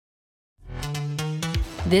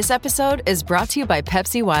This episode is brought to you by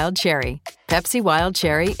Pepsi Wild Cherry. Pepsi Wild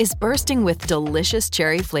Cherry is bursting with delicious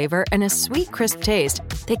cherry flavor and a sweet, crisp taste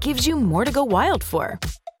that gives you more to go wild for.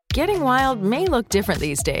 Getting wild may look different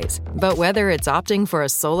these days, but whether it's opting for a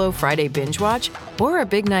solo Friday binge watch or a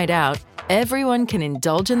big night out, everyone can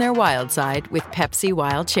indulge in their wild side with Pepsi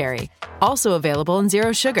Wild Cherry. Also available in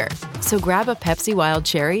zero sugar. So grab a Pepsi Wild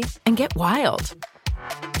Cherry and get wild.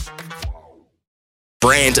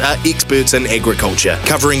 Brandt are experts in agriculture,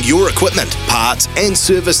 covering your equipment, parts and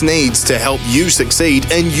service needs to help you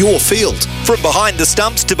succeed in your field. From behind the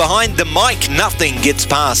stumps to behind the mic, nothing gets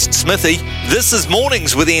past Smithy. This is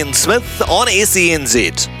Mornings with Ian Smith on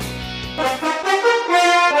SENZ.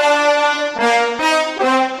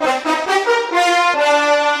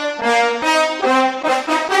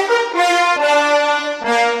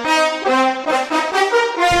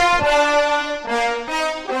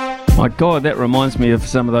 My God, that reminds me of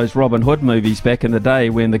some of those Robin Hood movies back in the day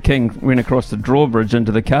when the king went across the drawbridge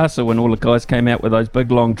into the castle when all the guys came out with those big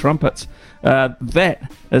long trumpets.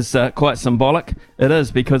 That is quite symbolic. It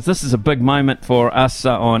is, because this is a big moment for us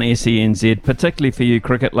on SENZ, particularly for you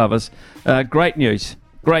cricket lovers. Great news.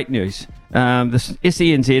 The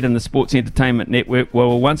SENZ and the Sports Entertainment Network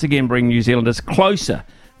will once again bring New Zealanders closer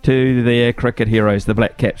to their cricket heroes, the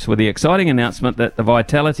Black Caps, with the exciting announcement that the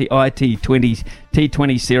Vitality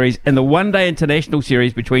T20 series and the one-day international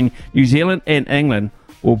series between New Zealand and England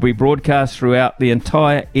will be broadcast throughout the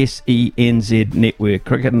entire SENZ network.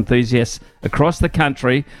 Cricket enthusiasts across the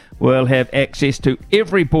country will have access to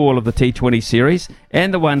every ball of the T20 series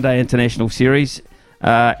and the one-day international series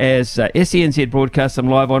as SENZ broadcasts them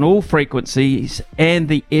live on all frequencies and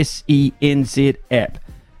the SENZ app.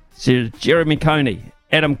 Sir Jeremy Coney,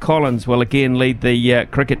 Adam Collins will again lead the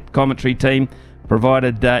cricket commentary team,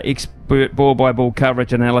 provided expert ball-by-ball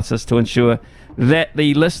coverage analysis to ensure that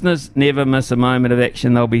the listeners never miss a moment of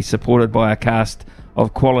action. They'll be supported by a cast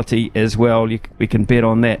of quality as well. We can bet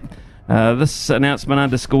on that. This announcement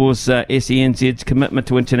underscores SENZ's commitment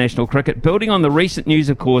to international cricket, building on the recent news,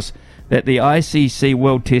 of course, that the ICC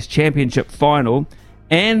World Test Championship final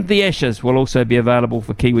and the Ashes will also be available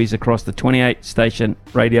for Kiwis across the 28-station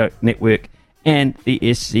radio network and the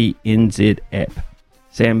SENZ app.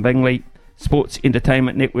 Sam Bingley, Sports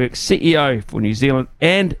Entertainment Network CEO for New Zealand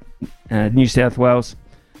and New South Wales,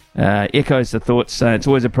 echoes the thoughts. It's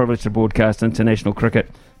always a privilege to broadcast international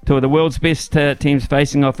cricket. Two of the world's best teams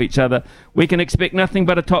facing off each other. We can expect nothing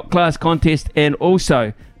but a top-class contest, and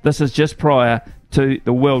also this is just prior to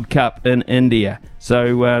the World Cup in India.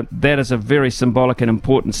 So that is a very symbolic and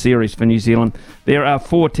important series for New Zealand. There are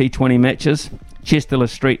 4 T20 matches: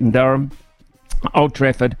 Chesterless Street in Durham, Old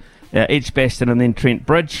Trafford, Edgbaston and then Trent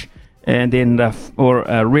Bridge, and then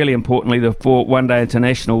really importantly, the 4 one-day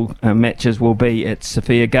international matches will be at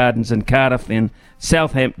Sophia Gardens in Cardiff, then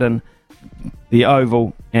Southampton, the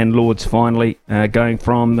Oval and Lords finally, going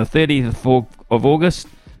from the 30th of August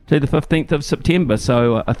to the 15th of September.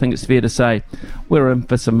 So I think it's fair to say we're in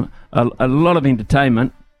for a lot of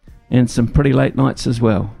entertainment and some pretty late nights as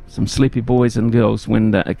well, some sleepy boys and girls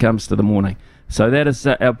when it comes to the morning. So that is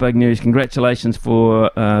our big news. Congratulations for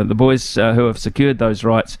the boys who have secured those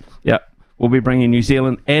rights. Yeah, we'll be bringing New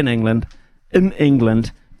Zealand and England in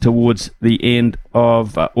England towards the end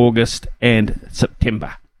of August and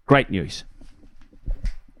September. Great news.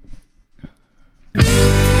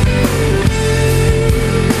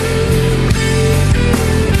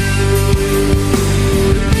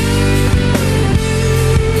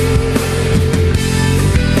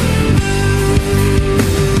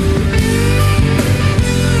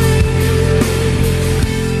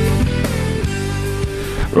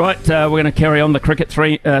 Right, we're going to carry on the cricket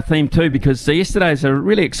theme too, because yesterday is a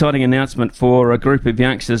really exciting announcement for a group of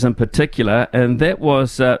youngsters in particular, and that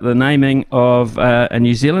was the naming of a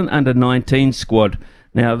New Zealand under-19 squad.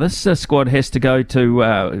 Now, this squad has to go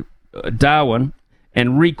to Darwin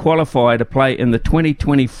and re-qualify to play in the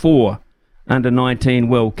 2024 Under-19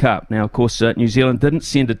 World Cup. Now, of course, New Zealand didn't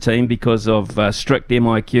send a team because of strict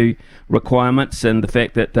MIQ requirements and the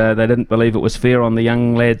fact that they didn't believe it was fair on the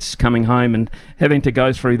young lads coming home and having to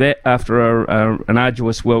go through that after an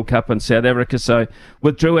arduous World Cup in South Africa. So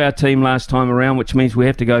withdrew our team last time around, which means we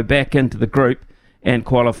have to go back into the group and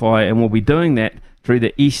qualify, and we'll be doing that through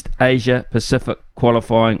the East Asia Pacific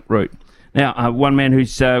qualifying route. Now, one man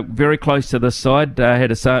who's very close to this side,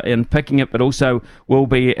 had a say in picking it, but also will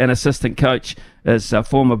be an assistant coach, is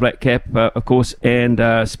former Black Cap, of course, and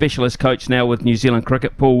specialist coach now with New Zealand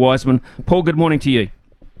Cricket, Paul Wiseman. Paul, good morning to you.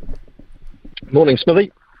 Morning,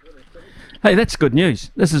 Smithy. Hey, that's good news.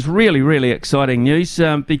 This is really, really exciting news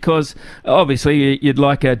because obviously you'd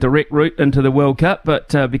like a direct route into the World Cup,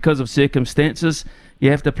 but because of circumstances,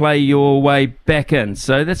 you have to play your way back in.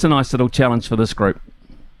 So that's a nice little challenge for this group.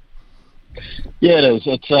 Yeah, it is.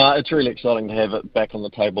 It's really exciting to have it back on the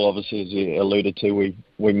table. Obviously, as you alluded to, we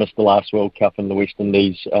missed the last World Cup in the West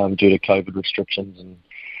Indies due to COVID restrictions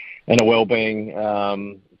and a wellbeing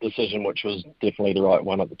decision, which was definitely the right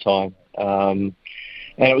one at the time.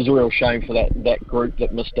 And it was a real shame for that group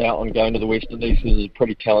that missed out on going to the West Indies. There's a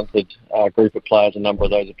pretty talented group of players. A number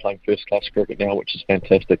of those are playing first-class cricket now, which is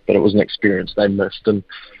fantastic. But it was an experience they missed, and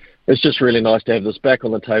it's just really nice to have this back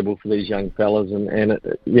on the table for these young fellas. And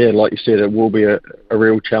like you said, it will be a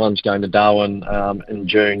real challenge going to Darwin in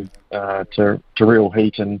June to real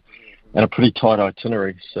heat and a pretty tight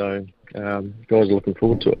itinerary. So guys are looking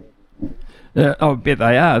forward to it. I bet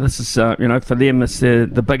they are. This is, for them, it's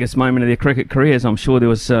the biggest moment of their cricket careers. I'm sure there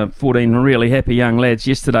was 14 really happy young lads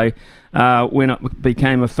yesterday when it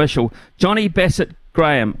became official. Johnny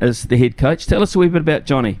Bassett-Graham is the head coach. Tell us a wee bit about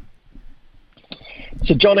Johnny.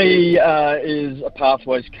 So Johnny is a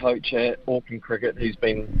pathways coach at Auckland Cricket. He's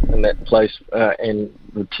been in that place and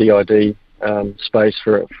the TID space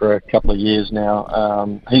for a couple of years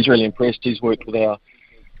now. He's really impressed. He's worked with our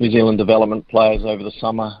New Zealand development players over the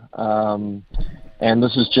summer, and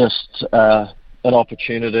this is just an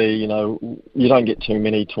opportunity. You don't get too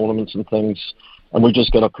many tournaments and things, and we've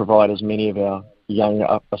just got to provide as many of our young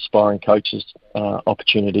aspiring coaches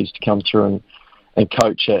opportunities to come through and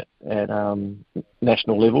coach at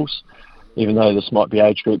national levels, even though this might be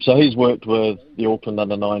age group. So he's worked with the Auckland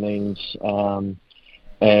under-19s,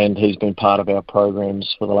 and he's been part of our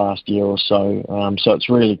programs for the last year or so. So it's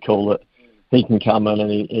really cool that he can come in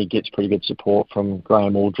and he gets pretty good support from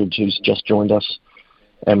Graham Aldridge, who's just joined us,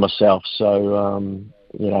 and myself. So,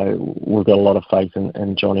 we've got a lot of faith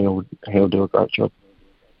in Johnny. He'll do a great job.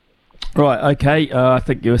 Right, okay. I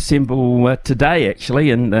think you assemble today,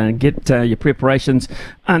 actually, and get your preparations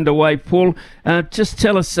underway. Paul, just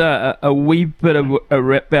tell us a wee bit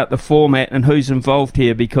about the format and who's involved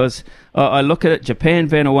here, because I look at it: Japan,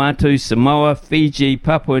 Vanuatu, Samoa, Fiji,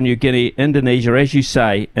 Papua New Guinea, Indonesia, as you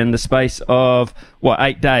say, in the space of,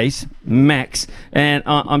 8 days max. And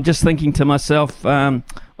I'm just thinking to myself, I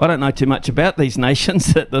don't know too much about these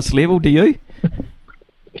nations at this level, do you?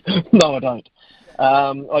 No, I don't.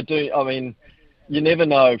 I do. I mean, you never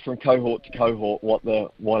know from cohort to cohort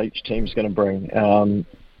what each team's going to bring.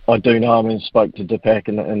 I do know. I spoke to Dipak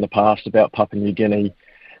in the past about Papua New Guinea.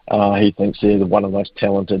 He thinks they're one of the most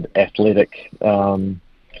talented, athletic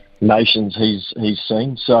nations he's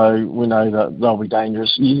seen. So we know that they'll be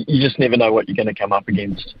dangerous. You just never know what you're going to come up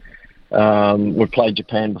against. We've played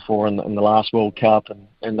Japan before in the last World Cup,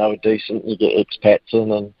 and they were decent. You get expats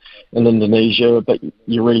in Indonesia, but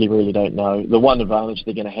you really, really don't know. The one advantage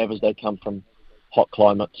they're going to have is they come from hot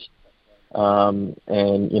climates. And,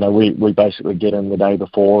 we basically get in the day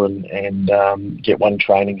before and get one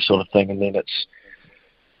training sort of thing, and then it's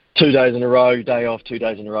 2 days in a row, day off, 2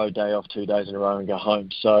 days in a row, day off, 2 days in a row, and go home.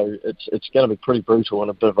 So it's going to be pretty brutal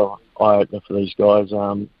and a bit of an eye-opener for these guys.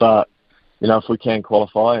 But if we can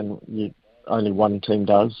qualify, and only one team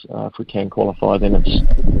does, if we can qualify, then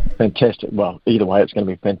it's fantastic. Well, either way, it's going to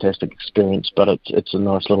be a fantastic experience, but it's a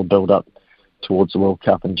nice little build-up towards the World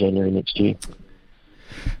Cup in January next year.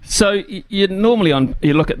 So you normally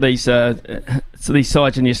you look at these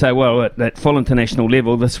sides and you say, well, at full international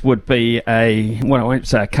level, this would be I won't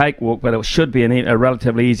say a cakewalk, but it should be a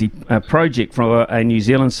relatively easy project for a New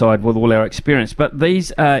Zealand side with all our experience. But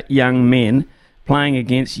these are young men playing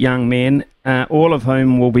against young men, all of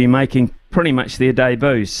whom will be making pretty much their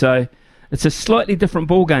debuts. So it's a slightly different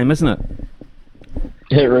ball game, isn't it?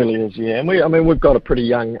 It really is, yeah. And we've got a pretty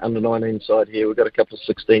young under-19 side here. We've got a couple of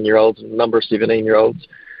 16-year-olds and a number of 17-year-olds.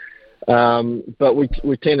 But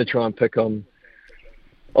we tend to try and pick on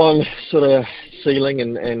sort of ceiling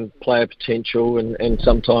and player potential, and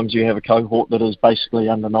sometimes you have a cohort that is basically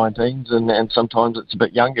under-19s, and sometimes it's a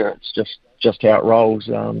bit younger. It's just how it rolls.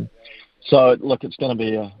 So look, it's going to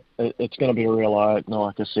be a real eye-opener,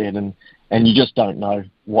 like I said, and you just don't know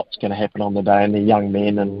what's going to happen on the day. And they're young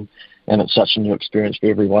men, and it's such a new experience for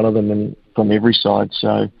every one of them and from every side.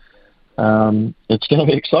 So it's going to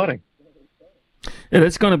be exciting.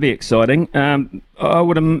 It's going to be exciting. I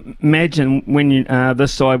would imagine when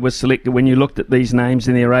this side was selected, when you looked at these names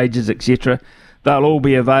and their ages, etc., they'll all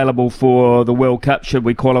be available for the World Cup should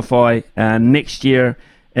we qualify next year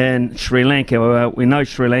in Sri Lanka. We know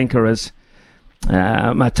Sri Lanka is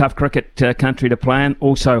a tough cricket country to play in,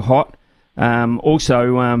 also hot.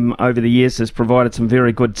 Over the years has provided some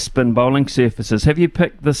very good spin bowling surfaces. Have you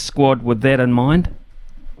picked this squad with that in mind?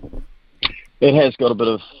 It has got a bit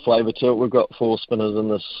of flavour to it. We've got 4 spinners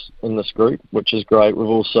in this group, which is great. We've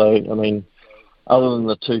also, other than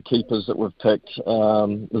the two keepers that we've picked,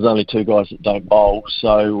 there's only two guys that don't bowl.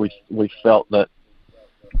 So we felt that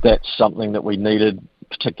that's something that we needed,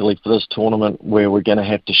 particularly for this tournament, where we're going to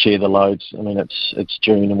have to share the loads. I mean, it's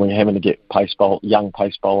June and we're having to get young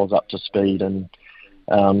pace bowlers up to speed, and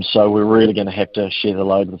so we're really going to have to share the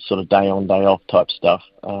load with sort of day on, day off type stuff.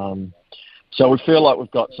 So we feel like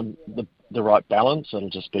we've got the right balance. It'll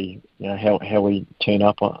just be, how we turn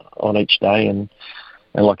up on each day, and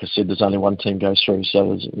like I said, there's only one team goes through,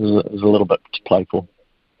 so there's a little bit to play for.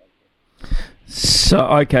 So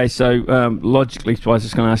logically, I was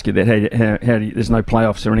just going to ask you that how do you, there's no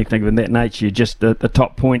playoffs or anything of that nature. You're just the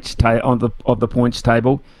top points of the points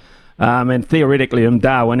table, and theoretically in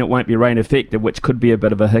Darwin it won't be rain affected, which could be a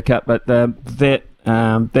bit of a hiccup. But that's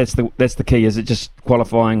the key. Is it just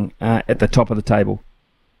qualifying at the top of the table?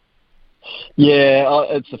 Yeah,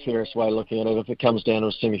 it's the fairest way of looking at it. If it comes down to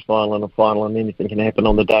a semi-final and a final, and anything can happen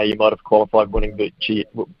on the day, you might have qualified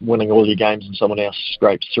winning all your games, and someone else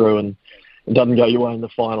scrapes through and it doesn't go your way in the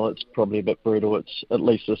final. It's probably a bit brutal. At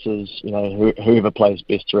least this is, whoever plays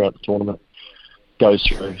best throughout the tournament goes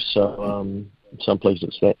through. So I'm pleased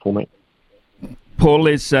it's that for me. Paul,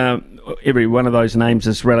 every one of those names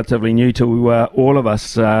is relatively new to all of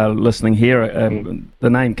us listening here. The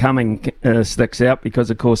name Cumming sticks out because,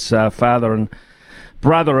 of course, father and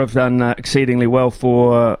brother have done exceedingly well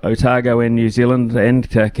for Otago and New Zealand and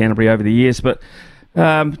Canterbury over the years. But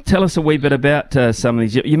tell us a wee bit about some of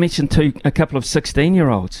these. You mentioned a couple of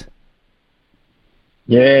 16-year-olds.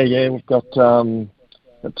 Yeah, we've got two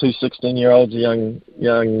 16-year-olds, a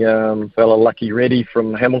young fella, Lucky Reddy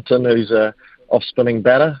from Hamilton, who's a off-spinning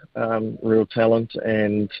batter, real talent,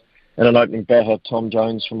 and an opening batter, Tom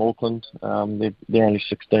Jones from Auckland. They're only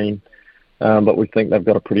 16, but we think they've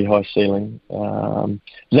got a pretty high ceiling.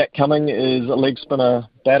 Zach Cumming is a leg spinner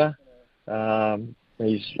batter.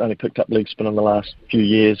 He's only picked up leg spin in the last few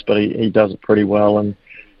years, but he does it pretty well, and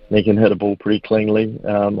he can hit a ball pretty cleanly.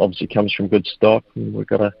 Obviously comes from good stock. And we've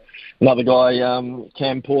got another guy,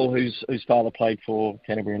 Cam Paul, whose father played for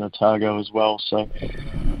Canterbury and Otago as well. So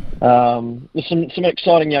there's some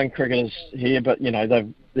exciting young cricketers here, but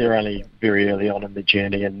they're only very early on in the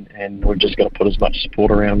journey, and we've just got to put as much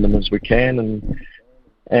support around them as we can,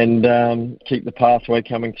 and keep the pathway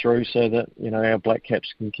coming through so that our Black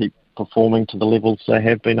Caps can keep performing to the levels they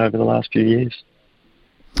have been over the last few years.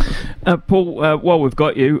 Paul, while we've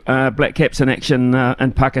got you, Black Caps in action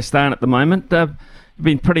in Pakistan at the moment. You've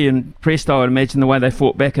been pretty impressed, I would imagine, the way they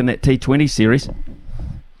fought back in that T20 series.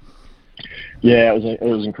 Yeah, it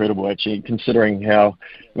was incredible, actually, considering how,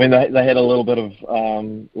 they had a little bit of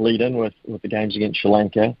lead-in with the games against Sri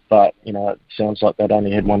Lanka, but, it sounds like they'd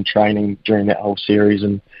only had one training during that whole series,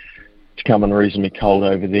 and to come in reasonably cold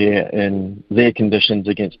over there in their conditions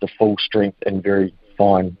against a full-strength and very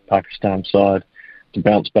fine Pakistan side, to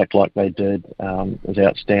bounce back like they did was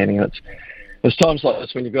outstanding. It's times like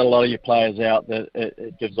this when you've got a lot of your players out that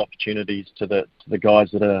it gives opportunities to the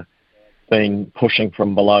guys that are been pushing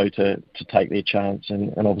from below to take their chance,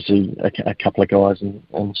 and obviously a couple of guys, and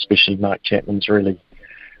especially Mark Chapman's really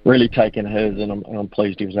taken his, and I'm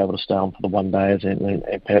pleased he was able to stay on for the one days and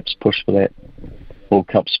perhaps push for that World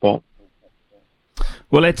Cup spot.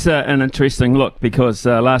 Well, that's an interesting look, because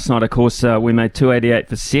last night, of course, we made 288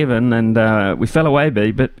 for 7, and we fell away a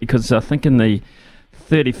bit because I think in the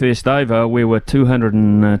 31st over we were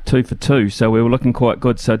 202 for 2, so we were looking quite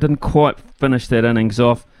good. So didn't quite finish that innings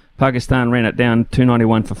off. Pakistan ran it down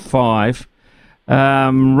 291 for 5.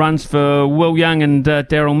 Runs for Will Young and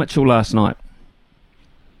Daryl Mitchell last night.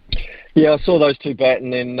 Yeah, I saw those two bat,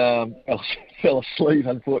 and then fell asleep,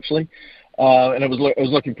 unfortunately. And it was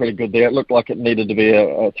looking pretty good there. It looked like it needed to be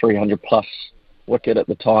a 300-plus wicket at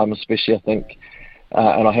the time, especially, I think.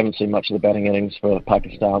 And I haven't seen much of the batting innings for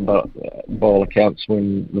Pakistan, but by all accounts,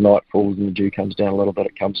 when the night falls and the dew comes down a little bit,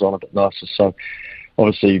 it comes on a bit nicer. So,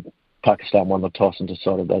 obviously, Pakistan won the toss and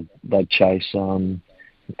decided they'd chase a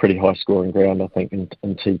pretty high-scoring ground, I think, in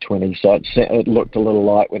T20. So it looked a little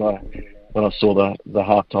light when I saw the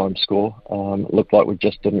half-time score. It looked like we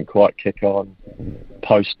just didn't quite kick on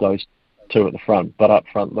post those two at the front, but up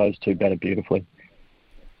front those two batted beautifully.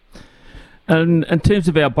 And in terms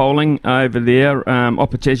of our bowling over there,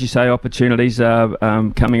 as you say, opportunities are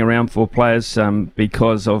coming around for players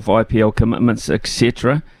because of IPL commitments,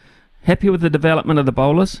 etc. Happy with the development of the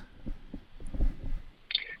bowlers?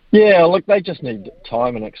 Yeah, look, they just need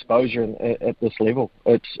time and exposure at this level.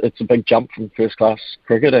 It's a big jump from first-class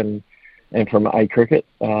cricket and from A cricket.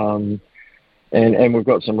 And we've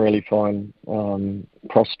got some really fine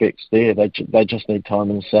prospects there. They just need time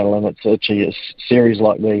in the saddle, and it's actually a series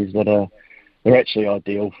like these that they're actually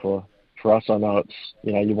ideal for for us, I know it's,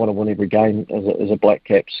 you want to win every game as a Black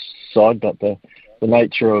Caps side, but the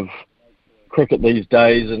nature of cricket these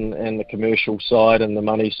days and the commercial side and the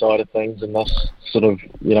money side of things, and us sort of,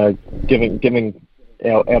 giving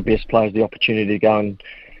our best players the opportunity to go and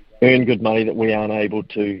earn good money that we aren't able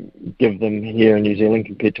to give them here in New Zealand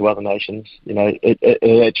compared to other nations.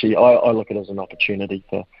 It actually, I look at it as an opportunity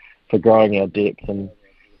for growing our depth. And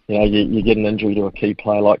you get an injury to a key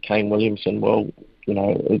player like Kane Williamson, well,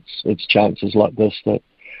 it's chances like this that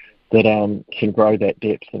can grow that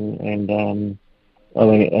depth, and I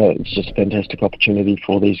think it's just a fantastic opportunity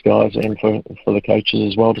for these guys and for the coaches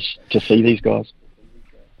as well to see these guys.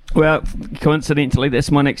 Well, coincidentally,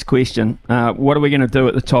 that's my next question. What are we going to do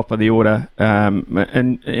at the top of the order?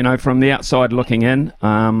 And from the outside looking in,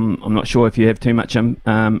 I'm not sure if you have too much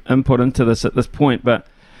input into this at this point, but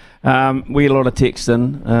we get a lot of texts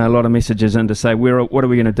in, a lot of messages in to say, what are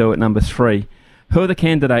we going to do at number 3? Who are the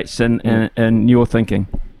candidates in your thinking?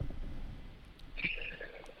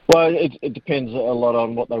 Well, it depends a lot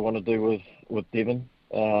on what they want to do with Devon.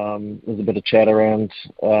 There's a bit of chat around,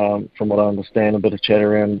 from what I understand,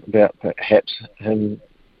 about perhaps him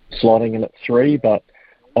slotting in at 3, but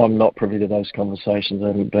I'm not privy to those conversations. I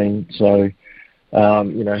haven't been. So,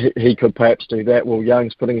 he could perhaps do that. Well,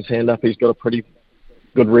 Young's putting his hand up. He's got a pretty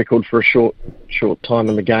good record for a short time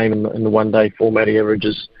in the game in the one-day format. He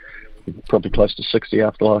averages probably close to 60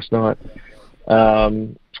 after last night.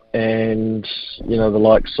 And, the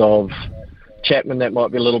likes of Chapman, that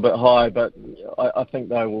might be a little bit high, but I think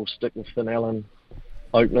they will stick with Finn Allen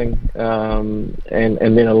opening, and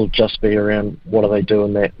then it'll just be around what do they do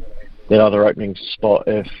in that other opening spot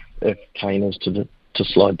if Kane is to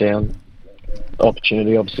slide down.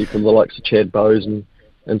 Opportunity, obviously, for the likes of Chad Bowes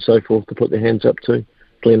and so forth to put their hands up to.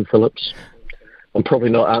 Glenn Phillips. I'm probably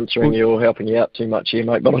not answering you or helping you out too much here,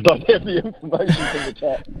 mate, but I don't have the information from the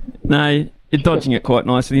chat. No, you're dodging it quite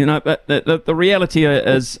nicely, but the reality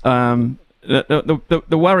is the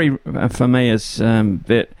worry for me is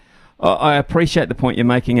that I appreciate the point you're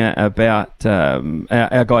making about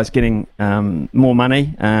our guys getting more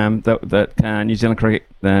money that New Zealand Cricket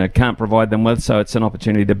can't provide them with, so it's an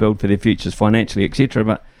opportunity to build for their futures financially, etc.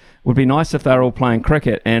 But it would be nice if they're all playing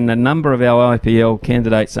cricket, and a number of our IPL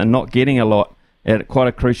candidates are not getting a lot at quite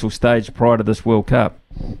a crucial stage prior to this World Cup.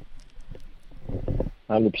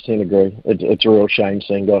 100% agree. It's a real shame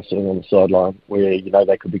seeing guys sitting on the sideline where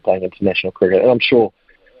they could be playing international cricket, and I'm sure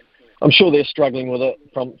they're struggling with it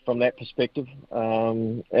from that perspective.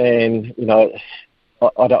 And I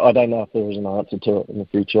don't know if there is an answer to it in the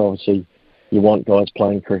future. Obviously, you want guys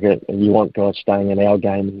playing cricket, and you want guys staying in our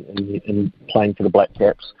game and playing for the Black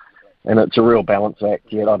Caps, and it's a real balance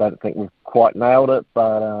act yet. I don't think we've quite nailed it,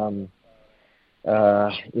 but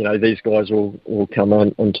these guys will come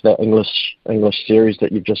into that English series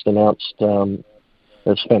that you've just announced.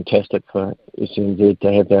 It's fantastic for SNZ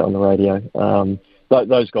to have that on the radio.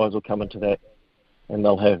 Those guys will come into that, and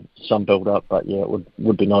they'll have some build up. But yeah, it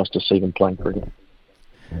would be nice to see them playing cricket.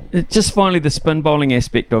 Just finally, the spin bowling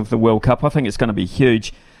aspect of the World Cup, I think it's going to be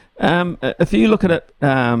huge. If you look at it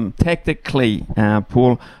tactically,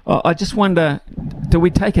 Paul, I just wonder, do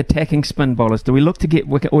we take attacking spin bowlers? Do we look to get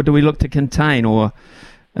wicket, or do we look to contain, or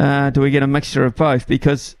do we get a mixture of both?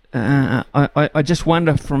 Because I just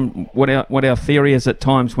wonder from what our theory is at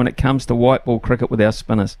times when it comes to white ball cricket with our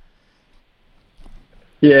spinners.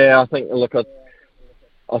 Yeah, I think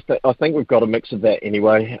I think we've got a mix of that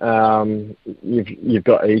anyway. You've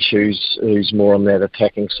got Ish who's more on that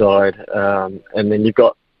attacking side, and then you've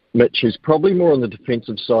got Mitch, who's probably more on the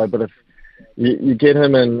defensive side, but if you get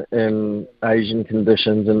him in Asian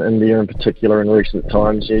conditions, and India in particular in recent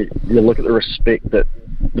times, you look at the respect that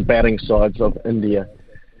the batting sides of India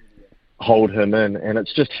hold him in, and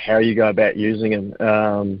it's just how you go about using him.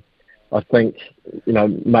 I think,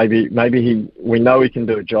 maybe we know he can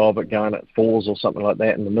do a job at going at 4s or something like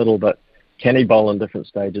that in the middle, but can he bowl in different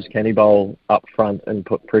stages? Can he bowl up front and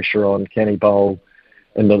put pressure on? Can he bowl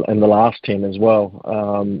in the last 10 as well,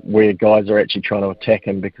 where guys are actually trying to attack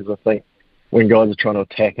him? Because I think when guys are trying to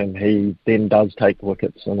attack him, he then does take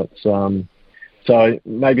wickets, and it's so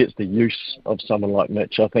maybe it's the use of someone like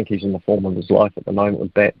Mitch. I think he's in the form of his life at the moment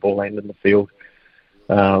with bat, ball, and in the field.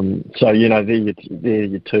 They're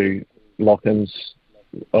your two lock-ins.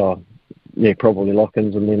 Probably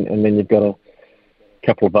lock-ins, and then you've got a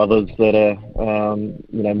couple of others that are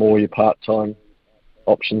more your part-time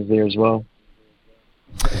options there as well.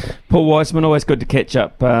 Paul Wiseman, always good to catch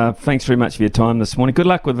up. Thanks very much for your time this morning. Good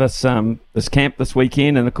luck with this camp this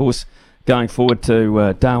weekend, and of course going forward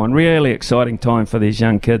to Darwin. Really exciting time for these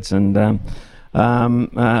young kids, and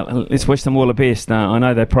let's wish them all the best. I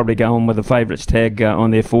know they probably go on with the favourites tag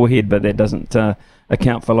on their forehead, but that doesn't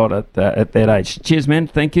account for a lot at that age. Cheers, man.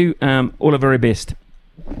 Thank you. All the very best.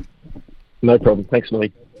 No problem. Thanks,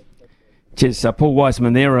 Millie. Cheers. Paul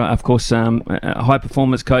Wiseman there, of course, a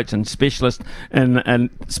high-performance coach and specialist in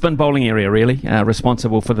spin bowling area, really,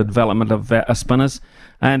 responsible for the development of spinners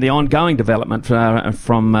and the ongoing development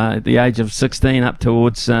from the age of 16 up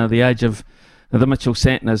towards the age of the Mitchell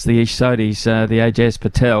Santners, the Ish Sodhis, the Ajaz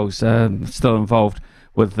Patels, still involved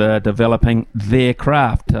with developing their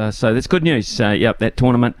craft. So that's good news. That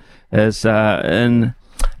tournament is in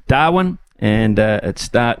Darwin. And it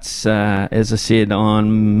starts, as I said,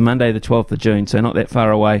 on Monday the 12th of June, so not that far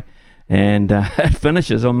away. And it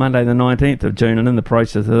finishes on Monday the 19th of June, and in the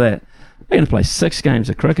process of that, we're going to play 6 games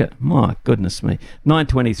of cricket. My goodness me.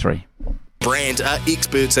 9:23. Brand are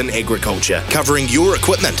experts in agriculture, covering your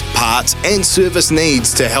equipment, parts and service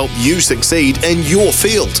needs to help you succeed in your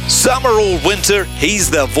field. Summer or winter, he's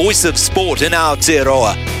the voice of sport in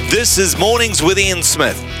Aotearoa. This is Mornings with Ian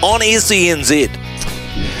Smith on SENZ.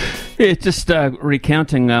 Yeah, just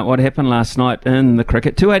recounting what happened last night in the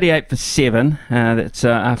cricket. 288 for 7. That's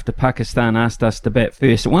after Pakistan asked us to bat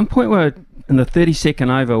first. At one point, we were in the 32nd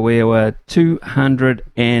over, we were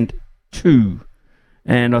 202.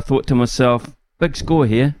 And I thought to myself, big score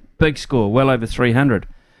here, big score, well over 300.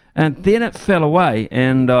 And then it fell away,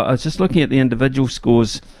 and I was just looking at the individual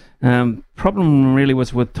scores. Problem really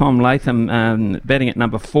was with Tom Latham batting at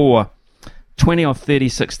number 4. 20 off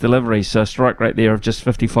 36 deliveries, so a strike rate there of just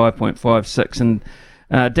 55.56. And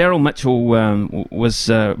Daryl Mitchell was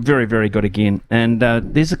very, very good again. And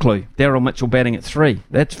there's a clue. Daryl Mitchell batting at 3.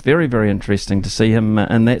 That's very, very interesting to see him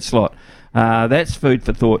in that slot. That's food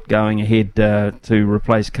for thought going ahead to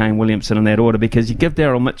replace Kane Williamson in that order, because you give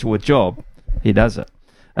Daryl Mitchell a job, he does it.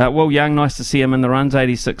 Will Young, nice to see him in the runs,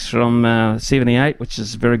 86 from 78, which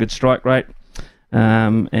is a very good strike rate.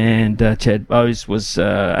 And Chad Bowes was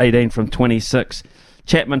 18 from 26.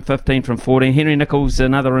 Chapman 15 from 14. Henry Nicholls,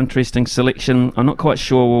 another interesting selection. I'm not quite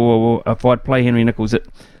sure if I'd play Henry Nicholls at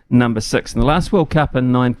number 6. In the last World Cup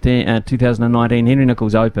in 2019, Henry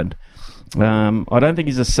Nicholls opened. I don't think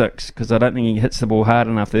he's a 6, because I don't think he hits the ball hard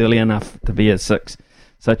enough, early enough to be a 6.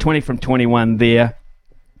 So 20 from 21 there.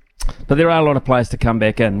 But there are a lot of players to come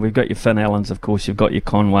back in. We've got your Finn Allens, of course. You've got your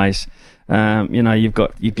Conways. You've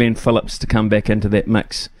got your Glenn Phillips to come back into that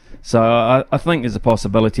mix. So I think there's a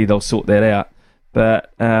possibility they'll sort that out.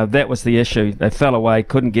 But that was the issue. They fell away,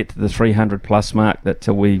 couldn't get to the 300-plus mark that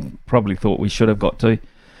we probably thought we should have got to.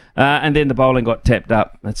 And then the bowling got tapped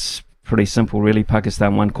up. It's pretty simple, really.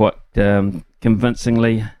 Pakistan won quite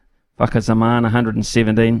convincingly. Fakhar Zaman,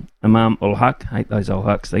 117. Imam ul Haq, hate those old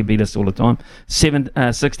Haqs, they beat us all the time.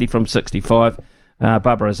 60 from 65.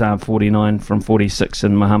 Babar Azam, 49 from 46,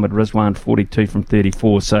 and Muhammad Rizwan, 42 from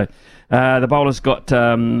 34. So the bowlers got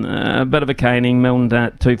a bit of a caning.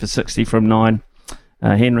 Milne, 2 for 60 from 9.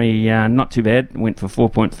 Henry, not too bad, went for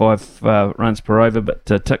 4.5 runs per over, but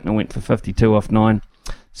Tickner went for 52 off 9.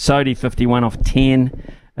 Sodhi, 51 off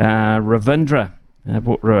 10. Ravindra,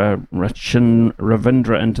 brought Rachin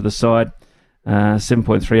Ravindra into the side.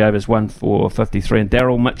 7.3 overs, 1 for 53. And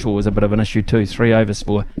Daryl Mitchell was a bit of an issue too, 3 overs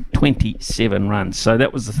for 27 runs. So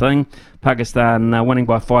that was the thing. Pakistan winning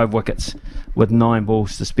by 5 wickets with 9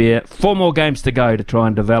 balls to spare. 4 more games to go to try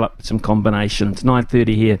and develop some combinations.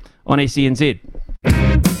 9:30 here on SENZ.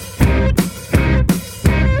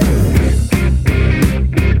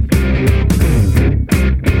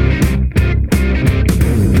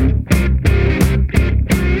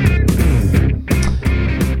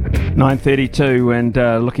 .32 and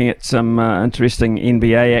looking at some interesting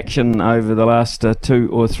NBA action over the last 2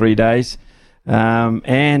 or 3 days.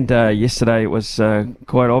 Yesterday it was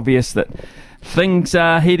quite obvious that things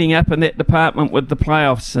are heating up in that department with the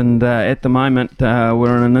playoffs, and at the moment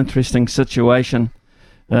we're in an interesting situation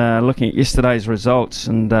looking at yesterday's results,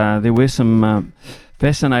 and there were some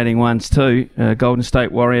fascinating ones too. Golden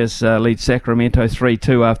State Warriors lead Sacramento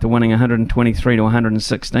 3-2 after winning 123 to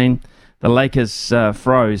 116. The Lakers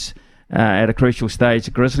froze at a crucial stage.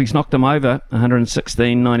 The Grizzlies knocked them over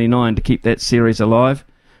 116-99 to keep that series alive.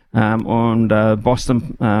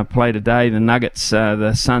 Boston play today. The Nuggets,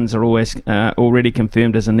 the Suns are already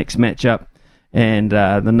confirmed as the next matchup, and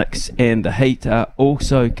the Knicks and the Heat are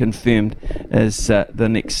also confirmed as the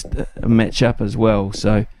next matchup as well.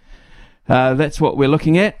 So that's what we're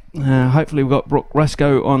looking at. Hopefully we've got Brooke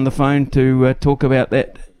Rusco on the phone to talk about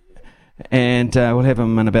that, and we'll have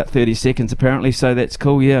him in about 30 seconds apparently, so that's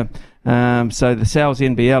cool. So the Sal's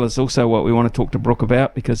NBL is also what we want to talk to Brooke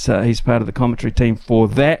about, because he's part of the commentary team for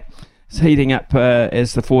that. It's heating up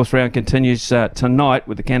as the fourth round continues tonight,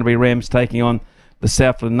 with the Canterbury Rams taking on the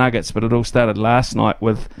Southland Nuggets, but it all started last night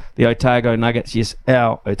with the Otago Nuggets, yes,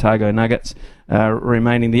 our Otago Nuggets,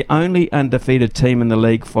 remaining the only undefeated team in the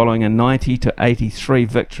league following a 90-83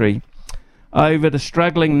 victory over the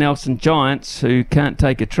struggling Nelson Giants, who can't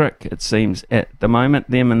take a trick, it seems, at the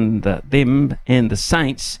moment. Them and the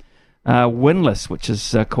Saints are winless, which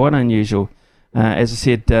is quite unusual. As I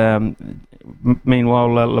said, meanwhile,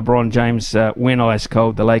 LeBron James went ice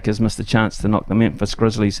cold. The Lakers missed a chance to knock the Memphis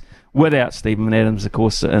Grizzlies without Steven Adams, of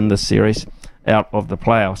course, in this series out of the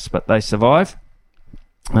playoffs. But they survive,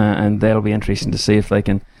 and that'll be interesting to see if they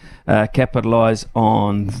can capitalise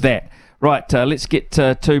on that. Right, let's get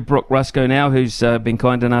to Brooke Rusco now, who's been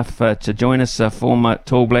kind enough to join us, former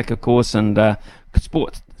Tall Black, of course, and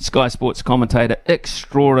Sky Sports commentator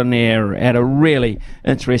extraordinaire at a really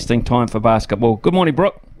interesting time for basketball. Good morning,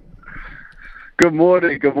 Brooke. Good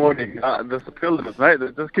morning. The superlatives, mate.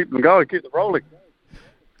 Just keep them going, keep them rolling.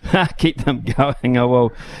 Keep them going, I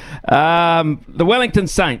will. The Wellington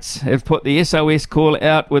Saints have put the SOS call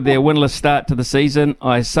out with their winless start to the season.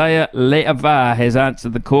 Isaiah Le'avar has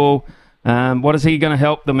answered the call. What is he going to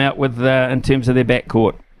help them out with in terms of their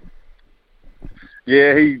backcourt?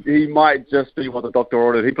 Yeah, he might just be what the doctor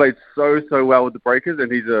ordered. He played so well with the Breakers,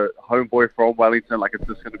 and he's a homeboy from Wellington. Like, it's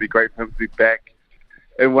just going to be great for him to be back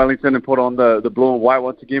in Wellington and put on the blue and white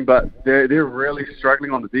once again. But they're really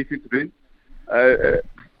struggling on the defensive end.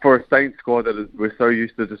 For a Saints squad we're so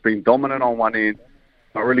used to just being dominant on one end,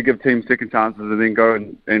 not really give teams second chances, and then go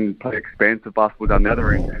and play expansive basketball down the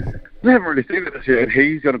other end. We haven't really seen it this year, and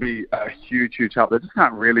he's going to be a huge help. They just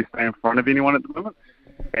can't really stay in front of anyone at the moment.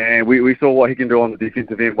 And we saw what he can do on the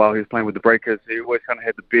defensive end while he was playing with the Breakers. He always kind of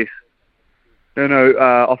had the best,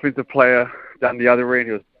 offensive player down the other end.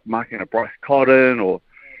 He was marking a Bryce Cotton or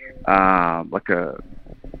like a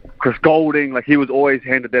Chris Golding. Like, he was always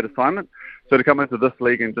handed that assignment. So to come into this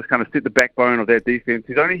league and just kind of set the backbone of their defense,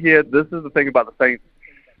 he's only here. This is the thing about the Saints,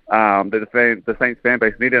 that the Saints fan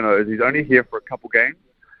base need to know, is he's only here for a couple games.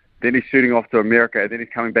 Then he's shooting off to America, and then he's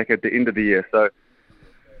coming back at the end of the year. So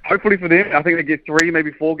hopefully for them, I think they get 3,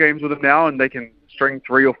 maybe 4 games with him now, and they can string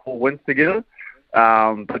 3 or 4 wins together.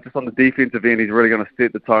 But just on the defensive end, he's really going to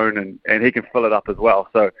set the tone, and he can fill it up as well.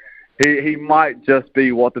 So he might just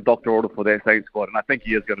be what the doctor ordered for that Saints squad, and I think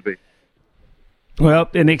he is going to be. Well,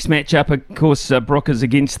 the next matchup, of course, Brooke, is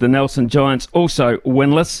against the Nelson Giants, also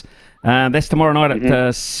winless. That's tomorrow night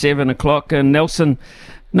at 7 o'clock. And Nelson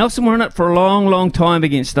were in it for a long time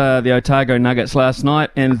against the Otago Nuggets last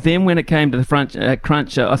night. And then when it came to the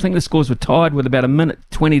crunch, I think the scores were tied with about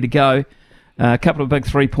 1:20 to go. A couple of big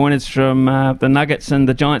three-pointers from the Nuggets, and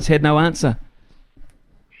the Giants had no answer.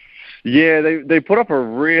 Yeah, they put up a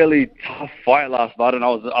really tough fight last night, and I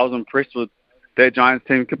was impressed with their Giants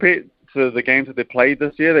team compared to the games that they played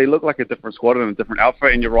this year. They look like a different squad and a different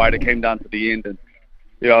outfit, and you're right, it came down to the end, and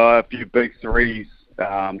a few big threes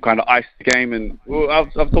kind of iced the game. And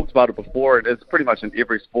I've talked about it before, and it's pretty much in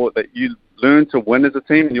every sport that you learn to win as a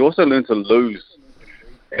team, and you also learn to lose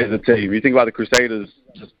as a team. You think about the Crusaders,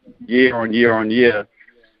 just year on year,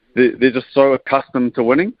 they're just so accustomed to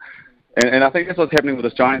winning, and I think that's what's happening with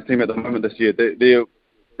this Giants team at the moment this year. They're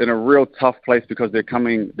in a real tough place because they're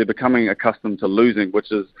becoming accustomed to losing,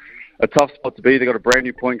 which is a tough spot to be. They got a brand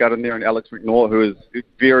new point guard in there, and Alex McNaught, who is a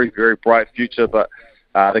very, very bright future, but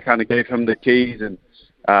they kind of gave him the keys and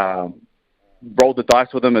rolled the dice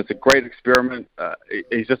with him. It's a great experiment.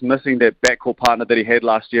 He's just missing that backcourt partner that he had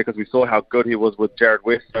last year, because we saw how good he was with Jared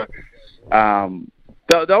West.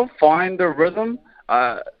 So they'll find the rhythm.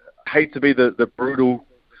 Hate to be the brutal,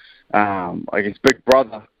 I guess, big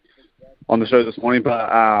brother on the show this morning, but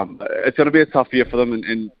it's going to be a tough year for them,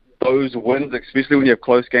 and those wins, especially when you have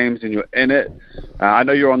close games and you're in it. I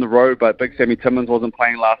know you're on the road, but Big Sammy Timmins wasn't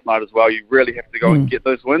playing last night as well. You really have to go and get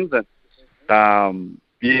those wins, and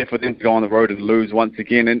for them to go on the road and lose once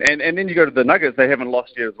again. And then you go to the Nuggets, they haven't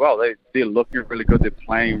lost yet as well. They're looking really good. They're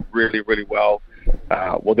playing really, really well.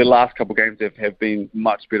 Their last couple games have been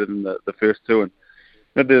much better than the first two, and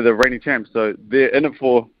they're the reigning champs. So they're in it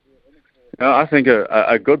for, I think,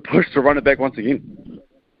 a good push to run it back once again.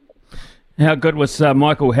 How good was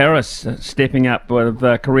Michael Harris stepping up with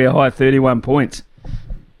career-high 31 points?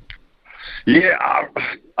 Yeah,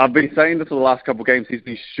 I've been saying this for the last couple of games. He's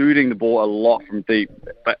been shooting the ball a lot from deep,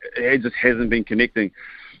 but it just hasn't been connecting.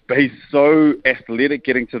 But he's so athletic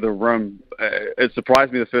getting to the rim. It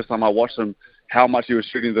surprised me the first time I watched him how much he was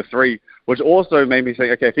shooting the three, which also made me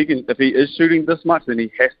think, okay, if he is shooting this much, then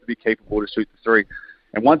he has to be capable to shoot the three.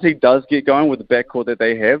 And once he does get going with the backcourt that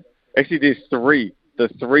they have, actually there's three. The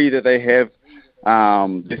three that they have,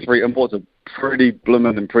 the three imports are pretty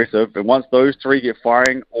blooming impressive. And once those three get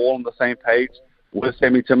firing all on the same page, with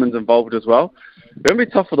Sammy Timmins involved as well, it's going to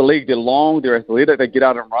be tough for the league. They're long, they're athletic, they get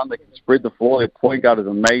out and run, they can spread the floor. Their point guard is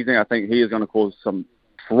amazing. I think he is going to cause some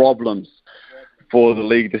problems for the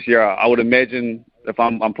league this year. I would imagine, if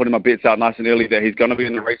I'm putting my bets out nice and early, that he's going to be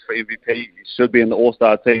in the race for MVP. He should be in the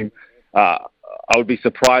All-Star team. I would be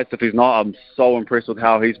surprised if he's not. I'm so impressed with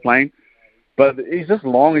how he's playing. But he's just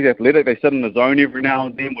long, he's athletic. They sit in the zone every now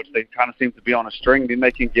and then, which they kind of seem to be on a string. Then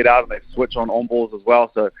they can get out and they switch on balls as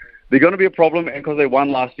well. So they're going to be a problem, and because they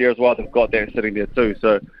won last year as well, they've got that sitting there too.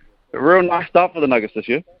 So a real nice start for the Nuggets this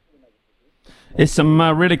year. There's some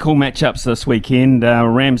really cool matchups this weekend.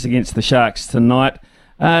 Rams against the Sharks tonight.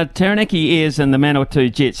 Taranaki Airs and the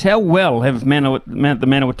Manawatu Jets. How well have the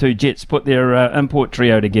Manawatu Jets put their import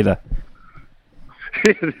trio together?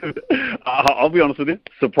 I'll be honest with you,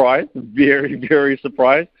 surprised, very, very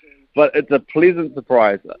surprised. But it's a pleasant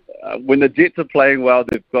surprise. When the Jets are playing well,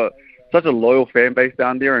 they've got such a loyal fan base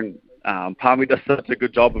down there, and Palmy does such a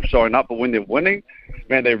good job of showing up. But when they're winning,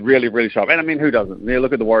 man, they really, really show up. And I mean, who doesn't? Yeah,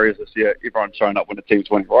 look at the Warriors this year. Everyone's showing up when the team's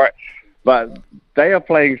winning, right? But they are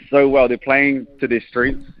playing so well. They're playing to their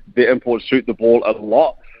strengths. Their imports shoot the ball a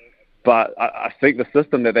lot. But I think the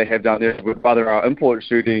system that they have down there, with rather our imports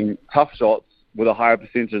shooting tough shots with a higher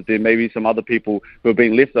percentage, there may be some other people who are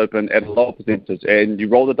being left open at a lower percentage. And you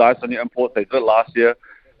roll the dice on your imports. They did it last year.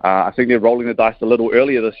 I think they're rolling the dice a little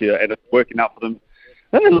earlier this year, and it's working out for them.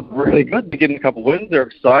 And they look really good. They're getting a couple wins. They're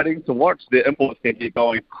exciting to watch. Their imports can get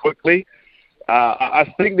going quickly.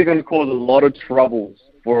 I think they're going to cause a lot of troubles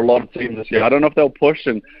for a lot of teams this year. I don't know if they'll push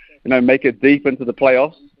and make it deep into the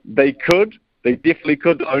playoffs. They could. They definitely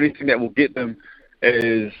could. The only thing that will get them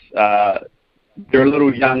is they're a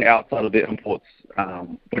little young outside of their imports,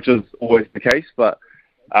 which is always the case. But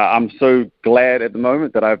I'm so glad at the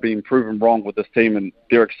moment that I've been proven wrong with this team, and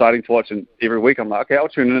they're exciting to watch. And every week I'm like, okay, I'll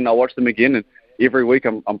tune in and I'll watch them again. And every week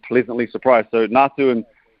I'm pleasantly surprised. So Natu and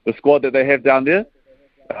the squad that they have down there,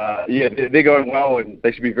 they're going well, and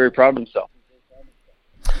they should be very proud of themselves.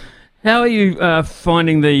 How are you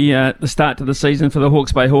finding the start to the season for the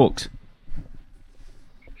Hawke's Bay Hawks?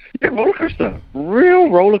 Yeah, roller coaster, real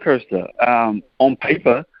roller coaster. On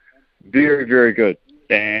paper, very, very good.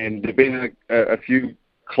 And there've been a few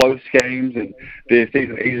close games, and their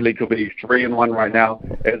season easily could be 3-1 right now,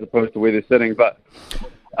 as opposed to where they're sitting. But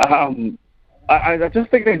I just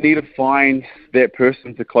think they need to find that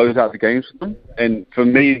person to close out the games for them. And for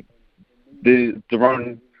me, the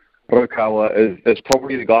Daron Rokawa is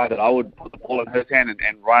probably the guy that I would put the ball in his hand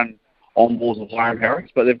and run on balls with Hiram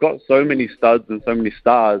Harris. But they've got so many studs and so many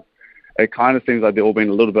stars, it kind of seems like they're all being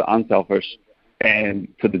a little bit unselfish and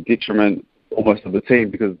to the detriment almost of the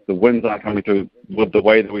team, because the wins aren't coming through with the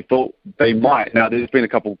way that we thought they might. Now, there's been a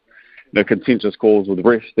couple contentious calls with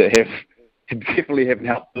refs that definitely haven't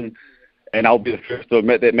helped them, and I'll be the first to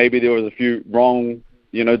admit that maybe there was a few wrong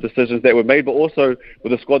decisions that were made, but also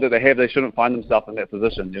with the squad that they have, they shouldn't find themselves in that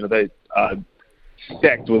position. They are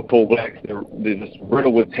stacked with Paul Blacks. They're just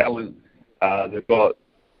riddled with talent. They've got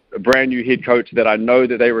a brand new head coach that I know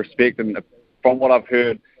that they respect, and from what I've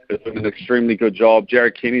heard, has done an extremely good job.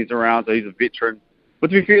 Jared Kenny's around, so he's a veteran. But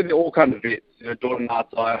to be fair, they're all kind of vets. Jordan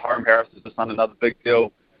Hartside, Hiram Harris has just done another big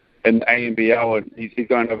deal in the ANBL, and he's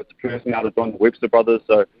going over to Perth now to join the Webster brothers.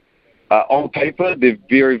 So on paper, they're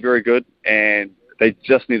very, very good, and they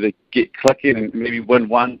just need to get clicking and maybe win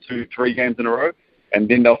 1, 2, 3 games in a row, and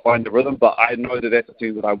then they'll find the rhythm. But I know that that's a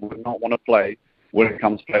team that I would not want to play when it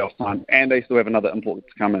comes playoff time, and they still have another import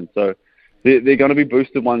to come in. So they're going to be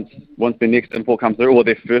boosted once their next import comes through, or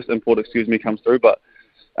their first import, comes through. But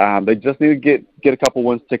they just need to get a couple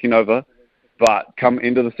wins ticking over. But come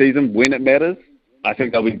into the season, when it matters, I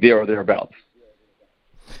think they'll be there or thereabouts.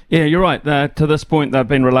 Yeah, you're right. To this point, they've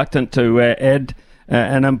been reluctant to add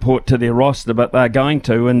an import to their roster, but they're going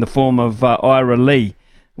to, in the form of Ira Lee,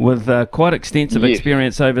 with quite extensive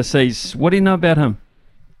experience overseas. What do you know about him?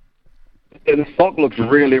 The stock looks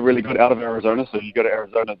really, really good out of Arizona. So you go to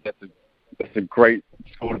Arizona, that's a great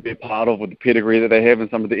school to be a part of, with the pedigree that they have and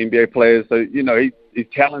some of the NBA players. So, he's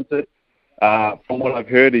talented. From what I've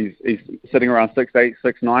heard, he's sitting around 6'8",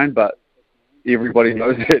 6'9", but everybody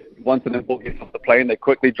knows that once an import gets off the plane, they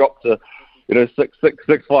quickly drop to 6'6",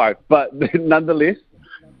 6'5". But nonetheless,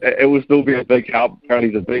 it will still be a big help. Apparently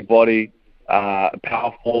he's a big body,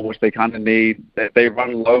 powerful, which they kind of need. They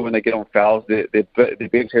run low when they get on fouls. Their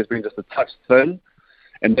bench has been just a touch thin,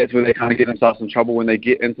 and that's where they kind of get themselves in trouble when they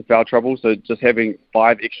get into foul trouble. So just having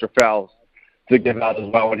 5 extra fouls to give out as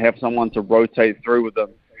well, and have someone to rotate through with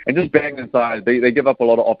them and just bang inside. They give up a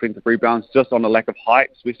lot of offensive rebounds just on the lack of height,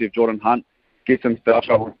 especially if Jordan Hunt gets in foul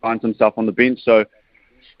trouble and finds himself on the bench. So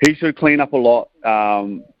he should clean up a lot.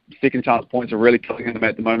 Second chance points are really killing them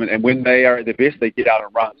at the moment, and when they are at their best, they get out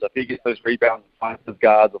and run. So if he gets those rebounds and finds his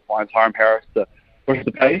guards or finds Hiram Harris to push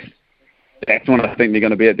the pace, that's when I think they're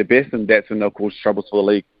going to be at their best, and that's when they'll cause troubles for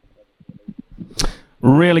the league.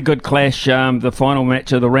 Really good clash. The final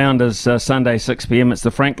match of the round is Sunday, 6 p.m. It's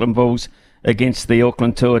the Franklin Bulls against the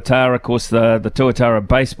Auckland Tuatara. Of course, the Tuatara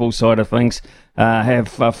baseball side of things have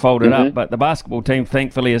folded up, but the basketball team,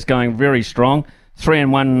 thankfully, is going very strong.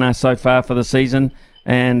 3-1 so far for the season.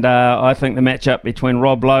 And I think the matchup between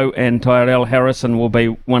Rob Lowe and Tyrell Harrison will be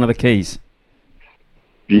one of the keys.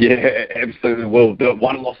 Yeah, absolutely. Well, the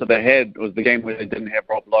one loss that they had was the game where they didn't have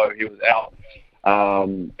Rob Lowe. He was out.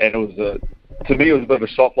 And it was, to me, it was a bit of a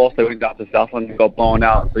shock loss. They went down to Southland and got blown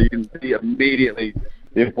out. So you can see immediately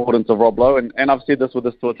the importance of Rob Lowe. And I've said this with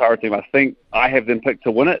this Tuatara team. I think I have them picked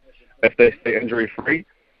to win it if they stay injury-free.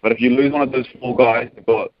 But if you lose one of those four guys, you've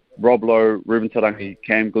got Rob Lowe, Ruben Tarangi,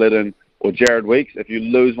 Cam Glidden, or Jared Weeks, if you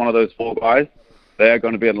lose one of those four guys, they are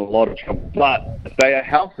going to be in a lot of trouble. But if they are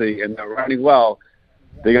healthy and they're running well,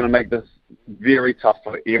 they're going to make this very tough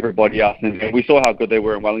for everybody else. And we saw how good they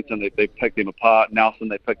were in Wellington. They picked them apart. Nelson,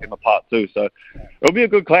 they picked them apart too. So it'll be a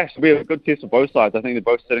good clash. It'll be a good test for both sides. I think they're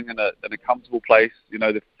both sitting in a comfortable place. You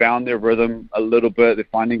know, they've found their rhythm a little bit. They're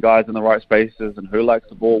finding guys in the right spaces and who likes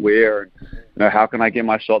the ball where, and, you know, how can I get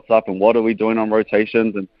my shots up and what are we doing on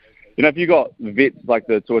rotations. And, you know, if you got vets like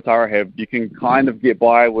the Tuatara have, you can kind of get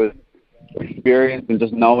by with experience and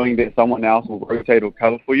just knowing that someone else will rotate or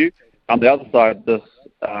cover for you. On the other side, this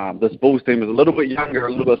Bulls team is a little bit younger, a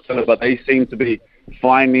little bit thinner, but they seem to be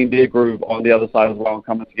finding their groove on the other side as well and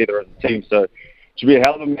coming together as a team. So it should be a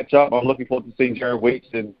hell of a matchup. I'm looking forward to seeing Jared Weeks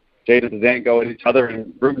and Jaden Zant go at each other.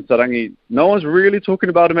 And Ruben Tarangi, no one's really talking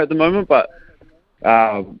about him at the moment, but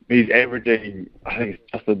he's averaging, I think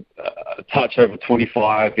it's just a touch over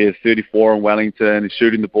 25. He has 34 in Wellington. He's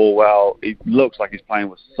shooting the ball well. He looks like he's playing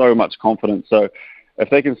with so much confidence. So if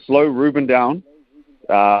they can slow Ruben down,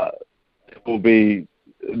 it will be,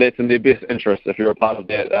 that's in their best interest if you're a part of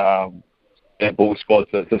that Bulls squad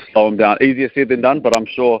to slow him down. Easier said than done, but I'm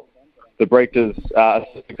sure the Breakers,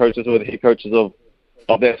 assistant coaches or the head coaches of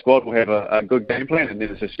that squad will have a good game plan, and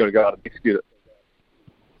then it's just got to go out and execute it.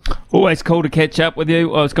 Always cool to catch up with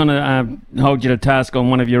you. I was going to hold you to task on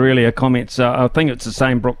one of your earlier comments. I think it's the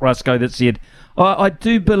same Brooke Rusco that said, I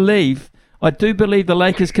do believe the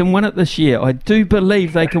Lakers can win it this year. I do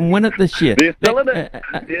believe they can win it this year. They're still in it.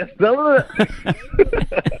 They're still in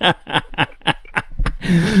it.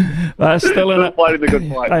 They're still in it. Fighting the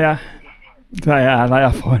good fight. They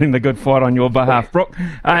are fighting the good fight on your behalf, Brooke.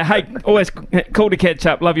 Hey, always cool to catch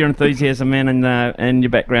up. Love your enthusiasm, man, and your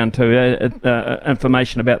background too.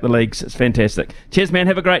 Information about the leagues, it's fantastic. Cheers, man.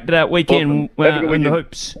 Have a great weekend in the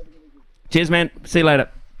hoops. Cheers, man. See you later.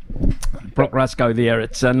 Brooke Rusco there.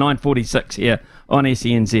 It's 9:46 here on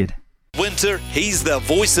SENZ. Winter, he's the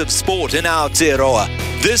voice of sport in Aotearoa.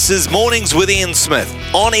 This is Mornings with Ian Smith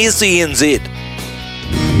on SENZ.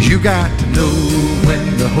 You got to know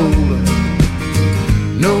when to hold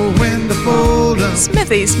 'em, know when to fold 'em,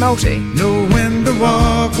 Smithy's Multi. know when to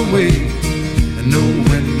walk away, and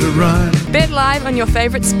know when to run. Bet live on your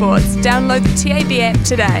favourite sports. Download the TAB app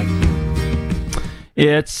today.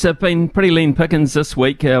 Yeah, it's been pretty lean pickings this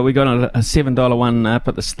week. We got a $7 one up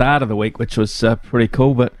at the start of the week, which was pretty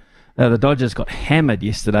cool, but the Dodgers got hammered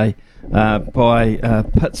yesterday by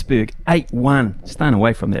Pittsburgh, 8-1. Staying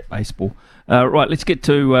away from that baseball. Right, let's get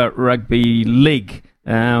to rugby league.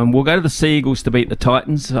 We'll go to the Sea Eagles to beat the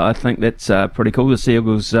Titans. I think that's pretty cool. The Sea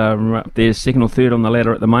Eagles are up there second or third on the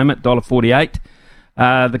ladder at the moment, $1.48.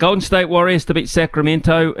 The Golden State Warriors to beat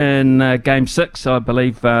Sacramento in Game 6. I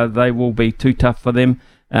believe they will be too tough for them,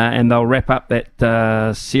 and they'll wrap up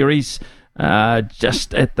that series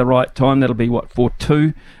just at the right time. That'll be,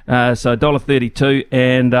 4-2? So $1.32.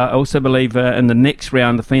 And I also believe in the next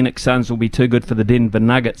round, the Phoenix Suns will be too good for the Denver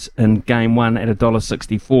Nuggets in Game 1 at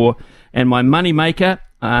 $1.64. And my money maker,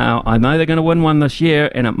 I know they're going to win one this year,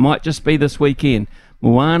 and it might just be this weekend.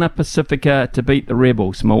 Moana Pacifica to beat the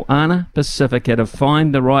Rebels. Moana Pacifica to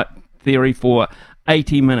find the right theory for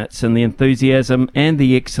 80 minutes and the enthusiasm and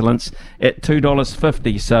the excellence at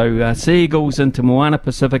 $2.50. So Sea Eagles into Moana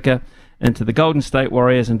Pacifica, into the Golden State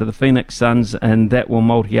Warriors, into the Phoenix Suns, and that will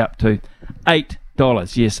multi up to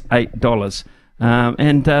 $8. Yes, $8.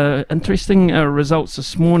 And interesting results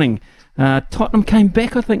this morning. Tottenham came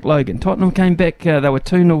back, I think, Logan. Tottenham came back. They were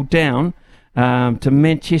 2-0 down to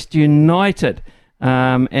Manchester United.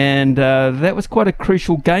 And that was quite a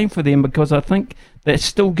crucial game for them, because I think that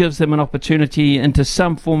still gives them an opportunity into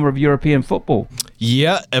some form of European football.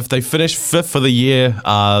 Yeah, if they finish 5th for the year,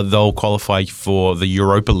 they'll qualify for the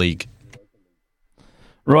Europa League.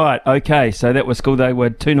 Right, okay, so that was cool. They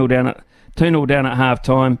were 2-0 down at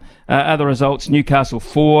half-time. Other results, Newcastle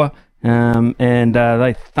 4, and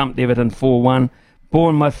they thumped Everton 4-1.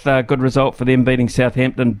 Bournemouth, good result for them, beating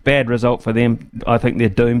Southampton. Bad result for them. I think they're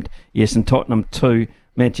doomed. Yes, and Tottenham 2,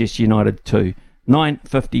 Manchester United 2.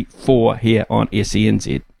 9:54 here on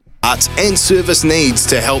SENZ. Parts and service needs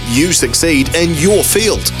to help you succeed in your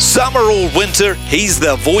field. Summer or winter, he's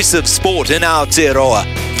the voice of sport in Aotearoa.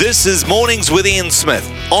 This is Mornings with Ian Smith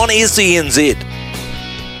on SENZ.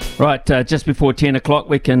 Right, just before 10 o'clock,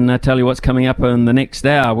 we can tell you what's coming up in the next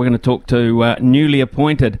hour. We're going to talk to newly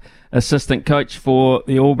appointed assistant coach for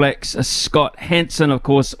the All Blacks, Scott Hansen, of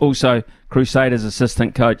course, also Crusaders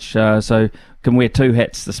assistant coach, so can wear two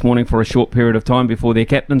hats this morning for a short period of time before their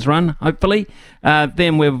captain's run, hopefully.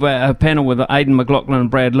 Then we've a panel with Aidan McLaughlin and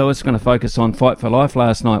Brad Lewis, going to focus on Fight for Life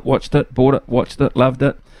last night. Watched it, bought it, watched it, loved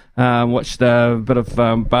it. Watched a bit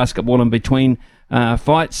of basketball in between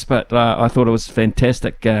fights, but I thought it was a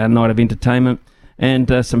fantastic night of entertainment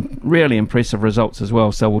and some really impressive results as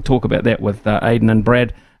well. So we'll talk about that with Aidan and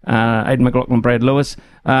Brad. Aidan McLaughlin, Brad Lewis,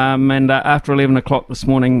 and after 11 o'clock this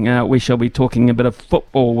morning we shall be talking a bit of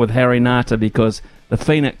football with Harry Nata, because the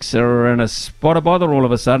Phoenix are in a spot of bother all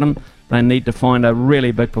of a sudden. They need to find a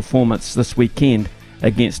really big performance this weekend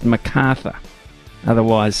against MacArthur,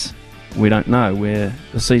 otherwise we don't know where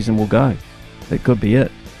the season will go. That could be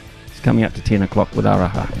it. It's coming up to 10 o'clock with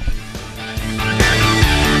Araha.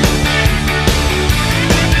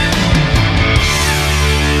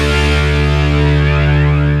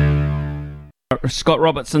 Scott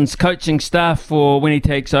Robertson's coaching staff for when he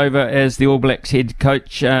takes over as the All Blacks head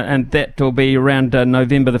coach, and that will be around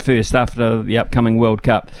November the 1st after the upcoming World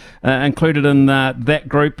Cup. Included in that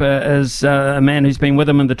group is a man who's been with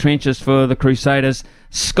him in the trenches for the Crusaders,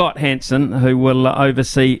 Scott Hansen, who will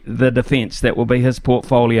oversee the defence. That will be his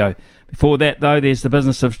portfolio. Before that, though, there's the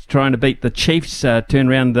business of trying to beat the Chiefs, turn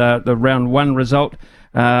around the round one result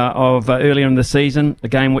of earlier in the season, a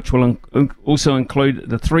game which will also include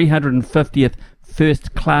the 350th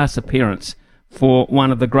first-class appearance for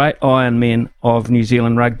one of the great Iron Men of New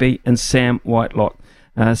Zealand rugby, in Sam Whitelock.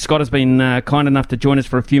 Scott has been kind enough to join us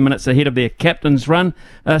for a few minutes ahead of their captain's run.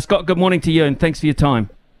 Scott, good morning to you, and thanks for your time.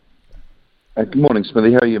 Good morning,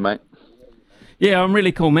 Smithy. How are you, mate? Yeah, I'm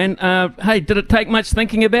really cool, man. Hey, did it take much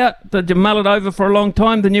thinking about? Did you mull it over for a long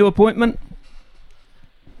time, the new appointment?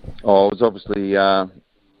 Oh, it was obviously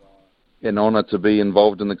an honour to be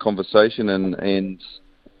involved in the conversation and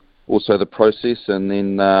also the process, and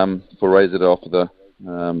then for Razor to offer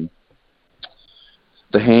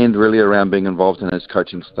the hand really around being involved in his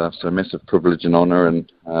coaching staff. So massive privilege and honour, and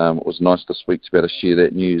it was nice this week to be able to share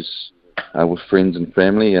that news with friends and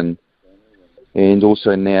family, and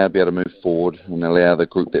also now be able to move forward and allow the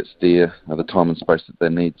group that's there the time and space that they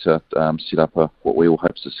need to set up what we all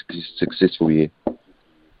hope is a successful year.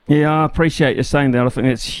 Yeah, I appreciate you saying that. I think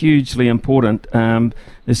it's hugely important.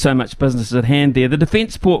 There's so much business at hand there. The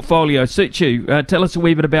defence portfolio suits you. Tell us a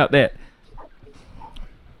wee bit about that.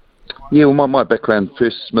 Yeah, well, my background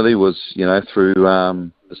first, Smithy, was through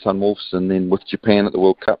the Sunwolves and then with Japan at the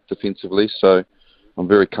World Cup defensively. So I'm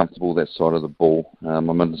very comfortable that side of the ball. I'm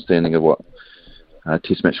understanding of what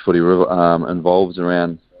Test match footy involves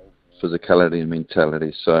around physicality and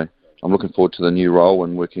mentality. So I'm looking forward to the new role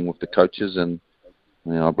and working with the coaches, and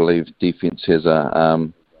I believe defence has a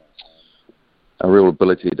real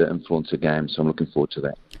ability to influence a game, so I'm looking forward to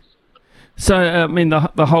that. So, I mean,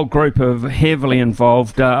 the whole group are heavily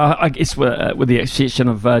involved, I guess with the exception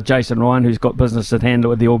of Jason Ryan, who's got business at hand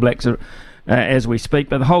with the All Blacks as we speak,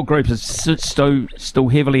 but the whole group is still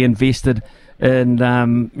heavily invested in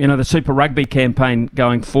the Super Rugby campaign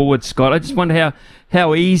going forward, Scott. I just wonder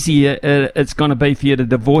how easy it's going to be for you to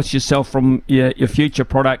divorce yourself from your future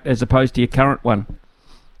product as opposed to your current one.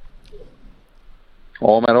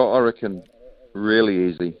 Oh, mate, I reckon really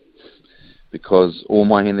easy, because all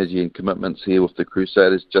my energy and commitments here with the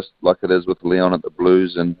Crusaders, just like it is with Leon at the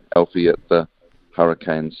Blues and Alfie at the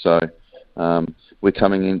Hurricanes. So we're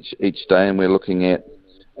coming in each day and we're looking at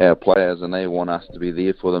our players, and they want us to be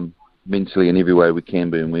there for them mentally in every way we can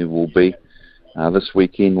be, and we will be. This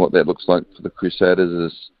weekend, what that looks like for the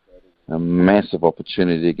Crusaders is a massive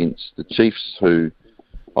opportunity against the Chiefs, who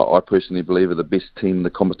I personally believe are the best team in the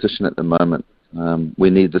competition at the moment. We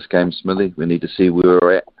need this game, Smithy. We need to see where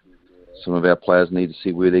we're at. Some of our players need to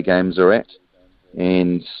see where their games are at,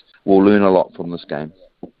 and we'll learn a lot from this game.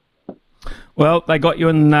 Well, they got you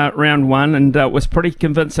in round one, and it was pretty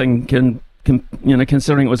convincing,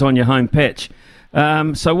 considering it was on your home patch.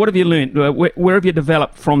 So what have you learned? Where have you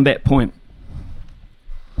developed from that point?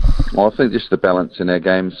 Well, I think just the balance in our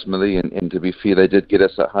games, Smithy, and to be fair, they did get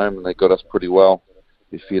us at home and they got us pretty well.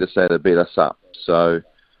 it's fair to say they beat us up. So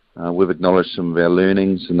we've acknowledged some of our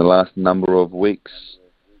learnings in the last number of weeks.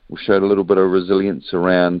 We showed a little bit of resilience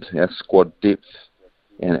around our squad depth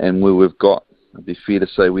and where we've got. It'd be fair to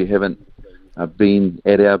say we haven't been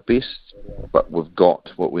at our best, but we've got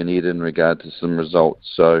what we need in regard to some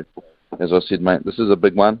results. So, as I said, mate, this is a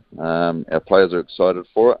big one. Our players are excited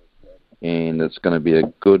for it, and it's going to be a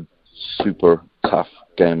good, super tough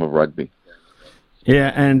game of rugby.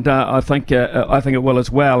 Yeah, and I think it will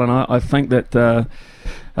as well, and I think that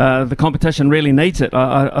the competition really needs it.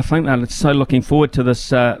 I think that it's so looking forward to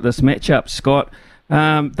this matchup, Scott.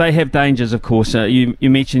 They have dangers, of course. You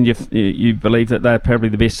mentioned you believe that they're probably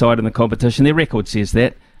the best side in the competition. Their record says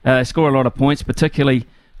that. They score a lot of points, particularly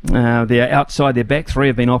they're outside their back three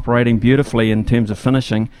have been operating beautifully in terms of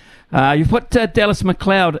finishing. You've put Dallas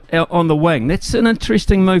McLeod on the wing. That's an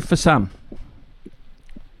interesting move for some.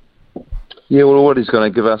 Yeah, well, what he's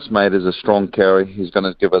going to give us, mate, is a strong carry. He's going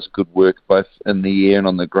to give us good work both in the air and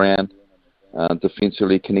on the ground.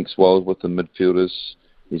 Defensively, connects well with the midfielders.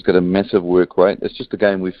 He's got a massive work rate. It's just a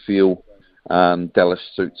game we feel Dallas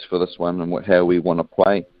suits for this one and how we want to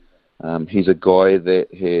play. He's a guy that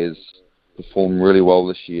has performed really well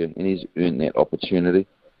this year, and he's earned that opportunity.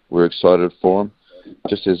 We're excited for him,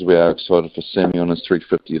 just as we are excited for Sammy on his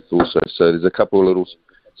 350th also. So there's a couple of little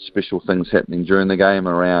special things happening during the game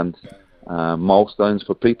around milestones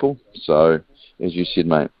for people. So, as you said,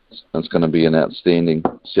 mate, it's going to be an outstanding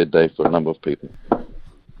sad day for a number of people.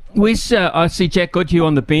 I see Jack Goodhue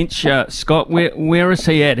on the bench. Scott, where is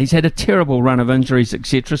he at? He's had a terrible run of injuries,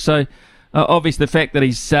 etc. So, obviously, the fact that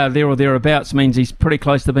he's there or thereabouts means he's pretty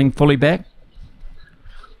close to being fully back.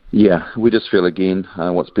 Yeah, we just feel, again,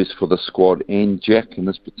 what's best for the squad and Jack in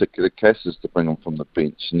this particular case is to bring him from the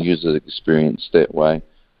bench and use his experience that way.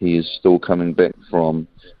 He is still coming back from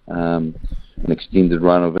an extended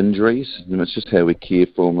run of injuries, and it's just how we care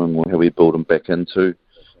for him and how we build him back into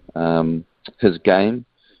his game.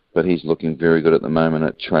 But he's looking very good at the moment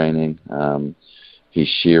at training. He's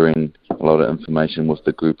sharing a lot of information with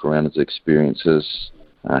the group around his experiences.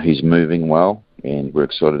 He's moving well, and we're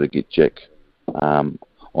excited to get Jack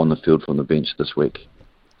on the field from the bench this week.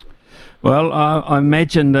 Well, I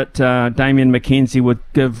imagine that Damian McKenzie would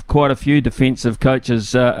give quite a few defensive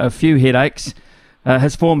coaches a few headaches.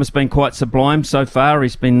 His form has been quite sublime so far.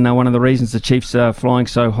 He's been one of the reasons the Chiefs are flying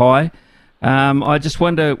so high. I just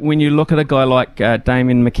wonder, when you look at a guy like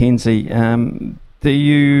Damian McKenzie,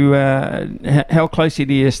 how closely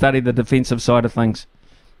do you study the defensive side of things?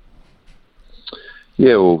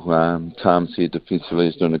 Yeah, well, Tom's here defensively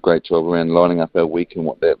is doing a great job around lining up our week and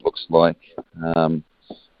what that looks like.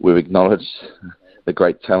 We've acknowledged the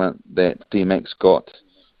great talent that D-Mac's got.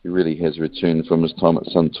 He really has returned from his time at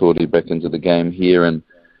Suntory back into the game here, and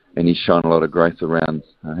he's shown a lot of growth around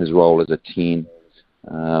his role as a 10.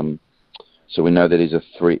 So we know that he's a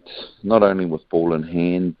threat, not only with ball in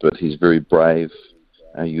hand, but he's very brave.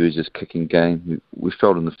 He uses kicking game. We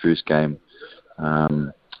felt in the first game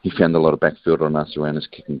he found a lot of backfield on us around his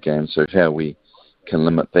kicking game. So how we can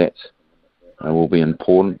limit that will be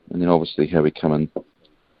important. And then obviously how we come and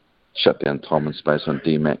shut down time and space on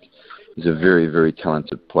D-Mac. He's a very, very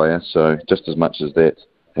talented player. So just as much as that,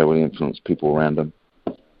 how we influence people around him.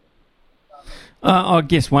 I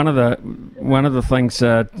guess one of the things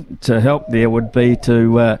to help there would be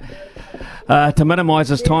to minimise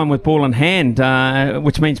his time with ball in hand,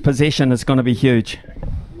 which means possession is going to be huge.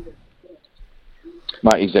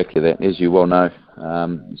 Mate, exactly that. As you well know,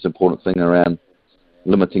 it's an important thing around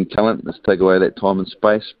limiting talent. Let's take away that time and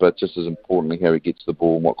space, but just as importantly, how he gets the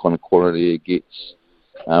ball and what kind of quality he gets.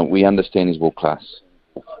 We understand he's world class,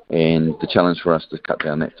 and the challenge for us is to cut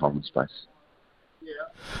down that time and space.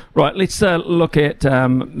 Right, let's look at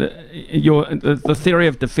the theory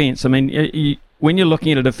of defence. I mean, when you're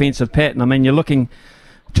looking at a defensive pattern, I mean, you're looking.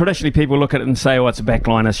 Traditionally, people look at it and say, "Oh, it's a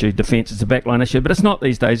backline issue. Defence, it's a backline issue," but it's not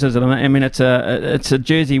these days, is it? I mean, it's a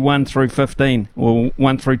jersey 1 through 15 or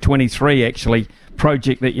 1 through 23 actually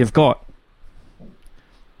project that you've got.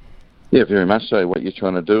 Yeah, very much so. What you're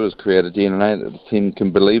trying to do is create a DNA that the team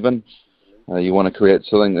can believe in. You want to create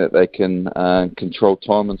something that they can control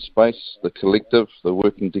time and space, the collective, the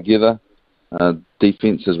working together.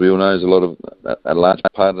 Defence, as we all know, is a large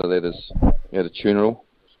part of that is attitudinal.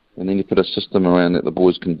 And then you put a system around that the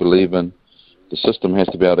boys can believe in. The system has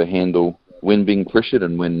to be able to handle when being pressured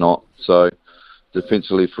and when not. So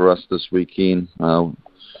defensively for us this weekend will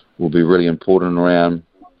be really important around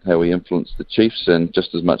how we influence the Chiefs, and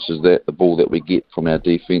just as much as that, the ball that we get from our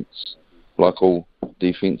defence, like all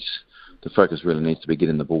defence, the focus really needs to be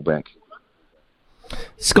getting the ball back.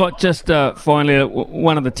 Scott, just finally,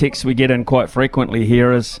 one of the texts we get in quite frequently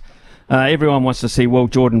here is Everyone wants to see Will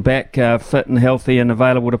Jordan back, fit and healthy and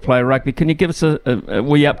available to play rugby. Can you give us a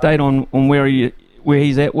wee update on where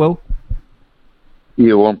he's at, Will?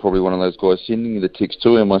 Yeah, well, I'm probably one of those guys sending you the text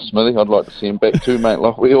too, am I, Smithy? I'd like to see him back too, mate,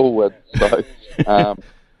 like we all would. So,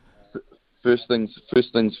 first things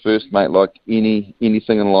first, mate. Like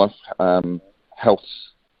anything in life, health's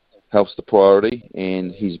the priority,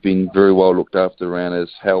 and he's been very well looked after around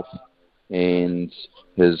his health and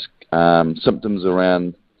his symptoms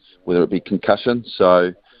around whether it be concussion.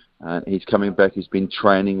 So he's coming back. He's been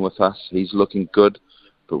training with us. He's looking good,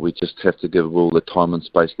 but we just have to give all the time and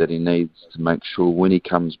space that he needs to make sure when he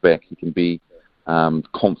comes back he can be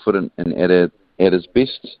confident and at his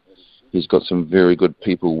best. He's got some very good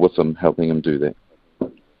people with him helping him do that.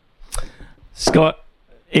 Scott,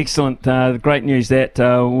 excellent. Great news that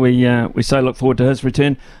we so look forward to his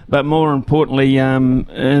return. But more importantly,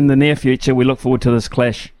 in the near future, we look forward to this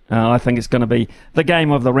clash. I think it's going to be the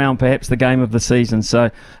game of the round, perhaps the game of the season.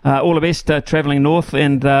 So all the best travelling north,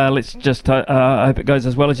 and let's just hope it goes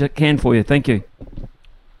as well as it can for you. Thank you.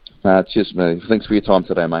 Cheers, mate. Thanks for your time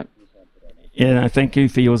today, mate. Yeah, no, thank you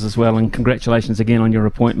for yours as well, and congratulations again on your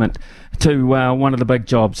appointment to one of the big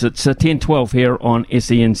jobs. It's 10:12 here on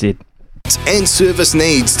SENZ. And service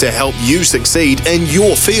needs to help you succeed in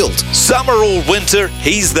your field. Summer or winter,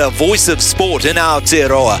 he's the voice of sport in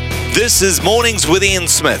Aotearoa. This is Mornings with Ian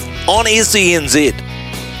Smith on SENZ.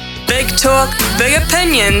 Big talk, big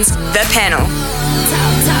opinions, the panel.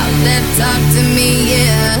 Talk to me,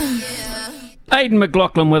 yeah. Aidan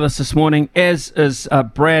McLaughlin with us this morning, as is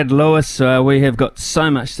Brad Lewis. We have got so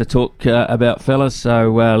much to talk about, fellas, so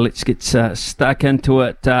let's get stuck into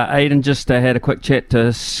it. Aidan just had a quick chat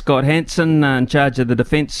to Scott Hansen, in charge of the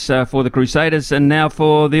defence for the Crusaders, and now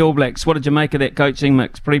for the All Blacks. What did you make of that coaching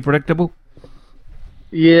mix? Pretty predictable?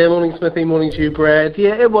 Yeah, morning Smithy, morning to you, Brad.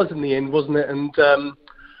 Yeah, it was in the end, wasn't it? And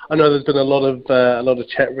I know there's been a lot of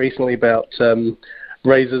chat recently about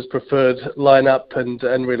Razor's preferred lineup,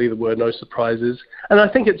 and really there were no surprises. And I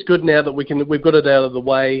think it's good now that we've got it out of the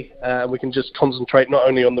way. We can just concentrate not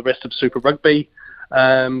only on the rest of Super Rugby,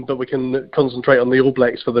 but we can concentrate on the All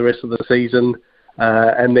Blacks for the rest of the season.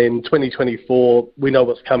 And then 2024, we know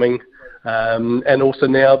what's coming. And also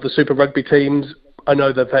now the Super Rugby teams, I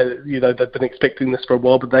know they've been expecting this for a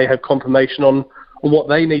while, but they have confirmation on what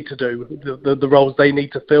they need to do, the roles they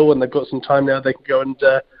need to fill, and they've got some time now. They can go and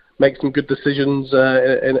make some good decisions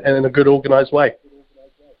in a good organised way.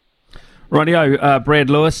 Rightio, Brad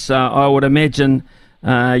Lewis, I would imagine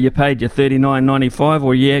you paid your $39.95,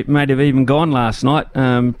 or you may have even gone last night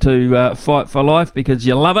to Fight for Life because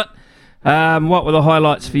you love it. What were the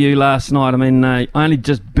highlights for you last night? I mean, I only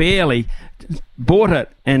just barely bought it,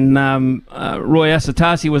 and Roy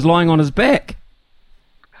Asotasi was lying on his back.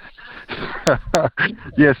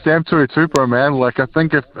 Yeah, Sam Tuitupu, man. Like, I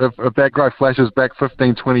think if that guy flashes back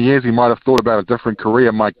 15, 20 years, he might have thought about a different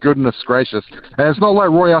career. My goodness gracious. And it's not like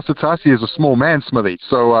Roy Asotasi is a small man, Smithy.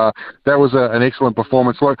 So that was an excellent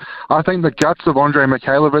performance. Look, I think the guts of Andre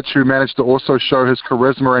Mikhailovic, who managed to also show his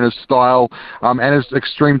charisma and his style and his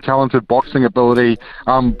extreme talented boxing ability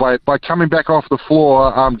by coming back off the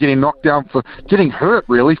floor, getting knocked down, getting hurt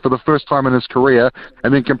really for the first time in his career,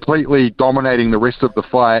 and then completely dominating the rest of the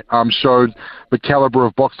fight, showed the caliber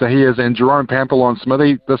of boxer he is. And Jerome Pampelon,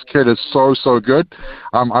 Smithy, this kid is so good.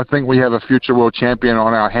 I think we have a future world champion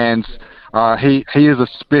on our hands. He is a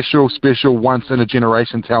special once in a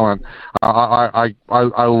generation talent. I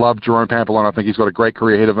love Jerome Pampelon. I think he's got a great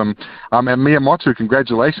career ahead of him. And Miyamoto,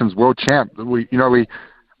 congratulations, world champ. We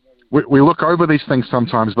look over these things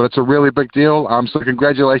sometimes, but it's a really big deal. So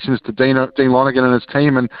congratulations to Dean Lonergan and his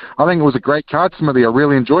team. And I think it was a great card, Smithy. I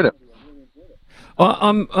really enjoyed it.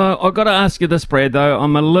 I've got to ask you this, Brad, though.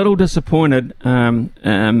 I'm a little disappointed in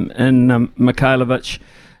Mikhailovic.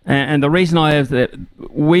 And the reason I have that,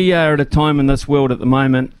 we are at a time in this world at the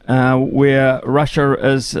moment where Russia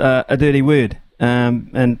is a dirty word,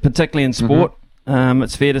 and particularly in sport,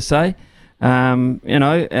 it's fair to say. And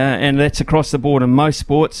that's across the board in most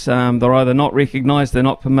sports. They're either not recognised, they're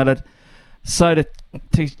not permitted. So to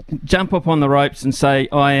jump up on the ropes and say,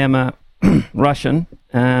 I am a Russian,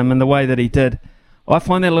 in the way that he did, I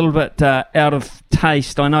find that a little bit out of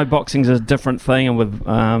taste. I know boxing's a different thing, and with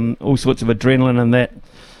all sorts of adrenaline and that,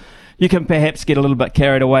 you can perhaps get a little bit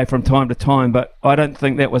carried away from time to time, but I don't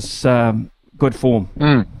think that was good form.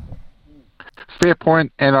 Fair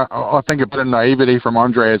point, and I think a bit of naivety from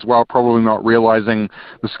Andre as well, probably not realising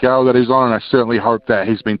the scale that he's on, and I certainly hope that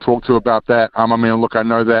he's been talked to about that. I mean, look, I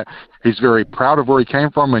know that he's very proud of where he came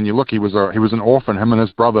from, and you look, he was an orphan, him and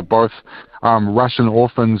his brother, both Russian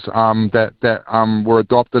orphans that were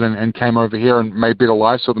adopted and came over here and made better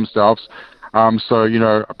lives for themselves.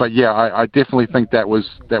 So, but yeah, I definitely think that was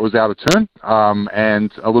out of turn,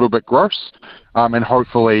 and a little bit gross. And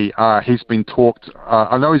hopefully he's been talked.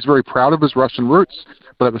 I know he's very proud of his Russian roots,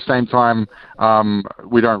 but at the same time,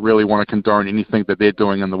 we don't really want to condone anything that they're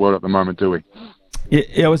doing in the world at the moment, do we?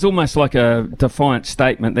 It was almost like a defiant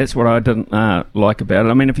statement. That's what I didn't like about it.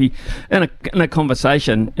 I mean, if he in a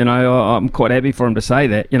conversation, I'm quite happy for him to say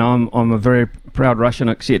that. I'm a very proud Russian,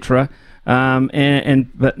 etc.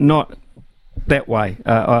 But not that way.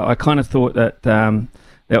 I kind of thought that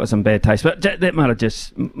that was in bad taste. But that might have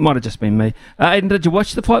just been me. Aidan, did you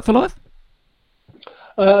watch the Fight for Life?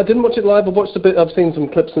 I didn't watch it live. I've watched a bit. I've seen some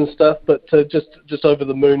clips and stuff, but just over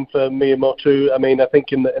the moon for Mia Motu. I mean, I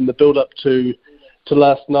think in the build up to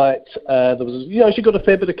last night, there was, she got a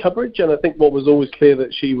fair bit of coverage, and I think what was always clear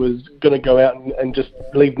that she was going to go out and just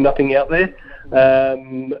leave nothing out there.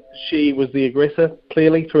 She was the aggressor,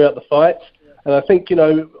 clearly, throughout the fight. And I think,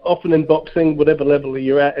 often in boxing, whatever level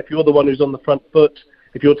you're at, if you're the one who's on the front foot,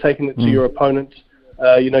 if you're taking it to your opponent,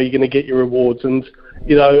 you're going to get your rewards. And,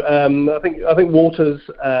 I think Waters,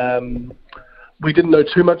 we didn't know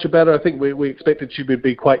too much about her. I think we expected she would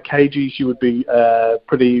be quite cagey. She would be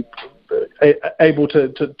pretty able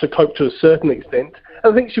to cope to a certain extent.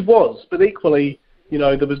 And I think she was, but equally,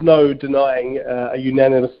 there was no denying a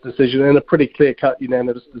unanimous decision, and a pretty clear-cut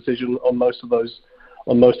unanimous decision on most of those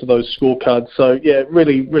scorecards. So yeah,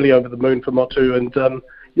 really, really over the moon for Motu, and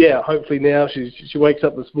hopefully now she wakes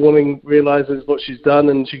up this morning, realises what she's done,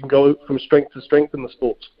 and she can go from strength to strength in the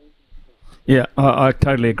sport. Yeah, I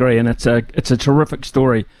totally agree, and it's a terrific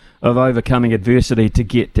story of overcoming adversity to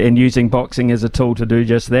get and using boxing as a tool to do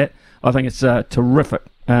just that. I think it's a terrific,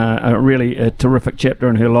 really a terrific chapter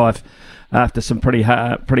in her life after some pretty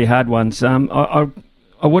hard ones. I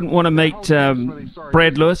wouldn't want to meet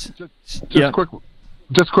Brad Lewis.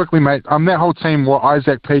 Just quickly, mate. That whole team, what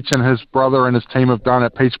Isaac Peach and his brother and his team have done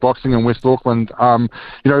at Peach Boxing in West Auckland,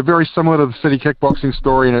 very similar to the City Kickboxing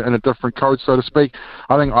story in a different code, so to speak.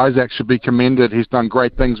 I think Isaac should be commended. He's done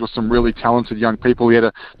great things with some really talented young people. He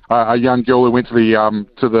had a young girl who went to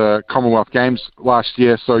the Commonwealth Games last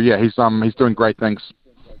year. So yeah, he's doing great things.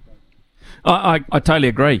 I totally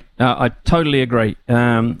agree. I totally agree.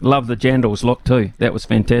 Love the Jandals look too. That was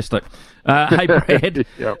fantastic. Hey, Brad.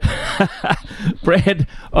 Brad,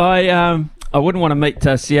 I wouldn't want to meet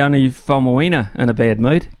Sione Faumuina in a bad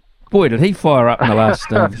mood. Boy, did he fire up in the last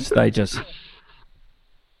stages.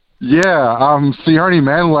 Yeah, Sione,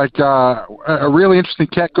 man, a really interesting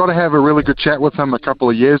cat. Got to have a really good chat with him a couple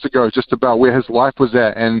of years ago just about where his life was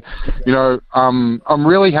at. And, I'm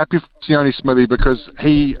really happy for Sione Smithy because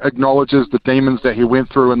he acknowledges the demons that he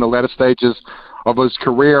went through in the latter stages of his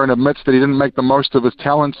career and admits that he didn't make the most of his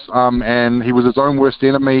talents, and he was his own worst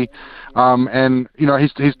enemy. And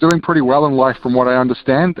he's doing pretty well in life from what I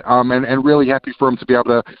understand, and really happy for him to be able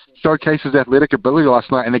to showcase his athletic ability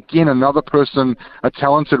last night. And again, another person, a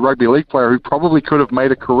talented rugby league player who probably could have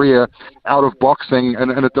made a career out of boxing in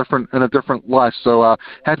a different life. So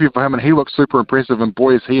happy for him, and he looks super impressive, and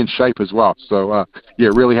boy is he in shape as well. So yeah,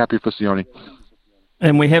 really happy for Sione.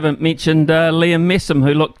 And we haven't mentioned Liam Messam,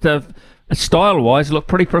 who looked style-wise looked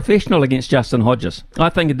pretty professional against Justin Hodges. I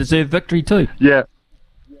think he deserved victory too. Yeah.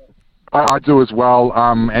 I do as well,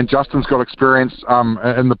 and Justin's got experience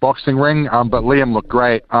in the boxing ring, but Liam looked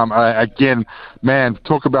great. Again, man,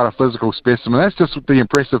 talk about a physical specimen. That's just the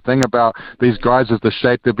impressive thing about these guys is the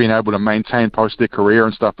shape they've been able to maintain post their career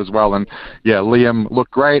and stuff as well. And yeah, Liam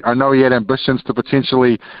looked great. I know he had ambitions to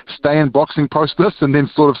potentially stay in boxing post this, and then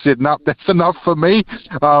sort of said, "No, that's enough for me."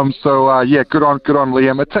 Yeah, good on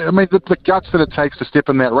Liam. The guts that it takes to step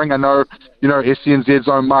in that ring. I know, SCNZ's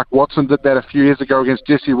own Mark Watson did that a few years ago against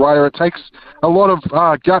Jesse Ryder. It takes a lot of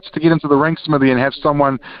guts to get into the ring, Smithy, and have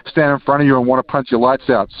someone stand in front of you and want to punch your lights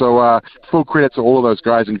out. So full credit to all of those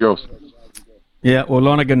guys and girls. Yeah, well,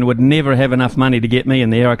 Lonergan would never have enough money to get me in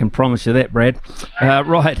there, I can promise you that, Brad.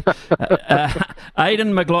 Right.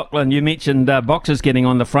 Aidan McLaughlin, you mentioned boxers getting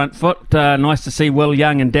on the front foot. Nice to see Will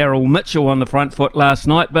Young and Daryl Mitchell on the front foot last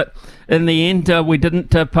night, but in the end, we didn't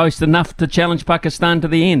post enough to challenge Pakistan to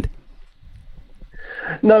the end.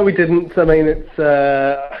 No, we didn't. I mean, it's.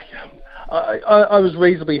 I was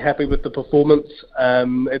reasonably happy with the performance.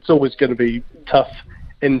 It's always going to be tough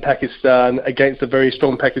in Pakistan against a very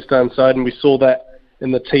strong Pakistan side, and we saw that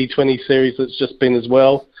in the T20 series that's just been as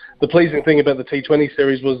well. The pleasing thing about the T20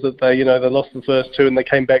 series was that they lost the first two and they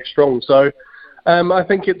came back strong. So I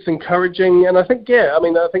think it's encouraging, and I think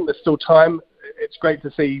there's still time. It's great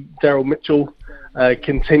to see Daryl Mitchell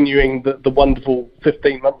continuing the wonderful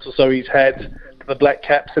 15 months or so he's had for the Black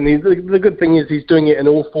Caps, and the good thing is he's doing it in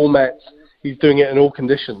all formats. He's doing it in all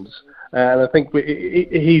conditions, and I think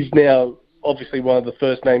he's now obviously one of the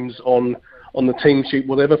first names on the team sheet,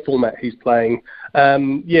 whatever format he's playing.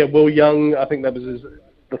 Will Young, I think that was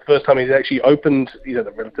the first time he's actually opened. He's had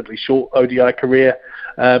a relatively short ODI career,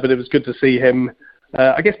 but it was good to see him,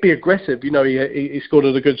 I guess, be aggressive. You know, he scored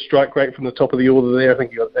at a good strike rate from the top of the order there. I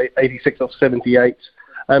think he got 86 off 78.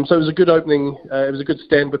 So it was a good opening. It was a good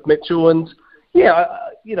stand with Mitchell. And,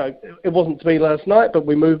 it wasn't to be last night, but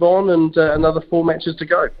we move on and another 4 matches to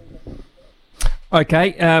go.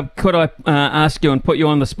 Okay, could I ask you and put you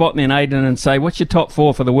on the spot then, Aidan, and say, what's your top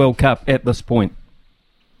 4 for the World Cup at this point?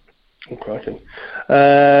 Oh, crikey.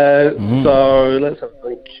 So let's have a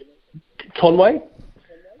think. Conway.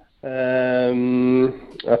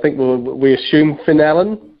 I think we assume Finn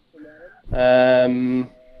Allen.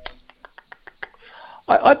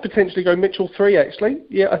 I'd potentially go Mitchell 3, actually.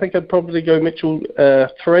 Yeah, I think I'd probably go Mitchell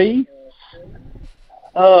 3.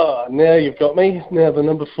 Oh, now you've got me. Now the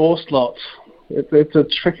number 4 slot. It's a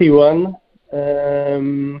tricky one.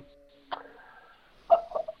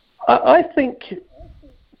 I think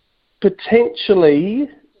potentially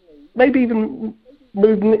maybe even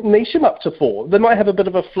move Neesham up to 4. They might have a bit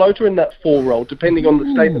of a floater in that 4 role, depending on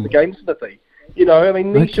the state of the game, Smithy.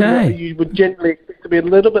 Neesham you would generally expect to be a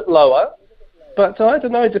little bit lower. But I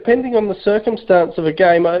don't know, depending on the circumstance of a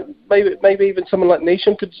game, maybe even someone like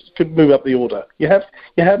Neesham could move up the order. You have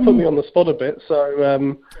put me on the spot a bit,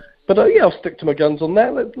 so I'll stick to my guns on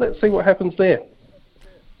that. Let's see what happens there.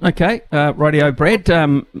 Okay, rightio, Brad.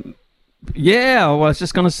 I was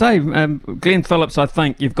just going to say, Glenn Phillips, I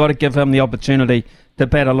think you've got to give him the opportunity to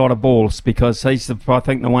bat a lot of balls because he's, I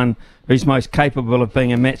think, the one who's most capable of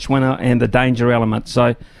being a match winner and the danger element.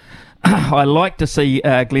 So I like to see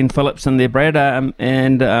Glenn Phillips in there, Brad, I'm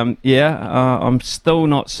still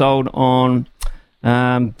not sold on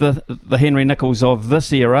the Henry Nicholls of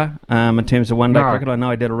this era in terms of one-day cricket. I know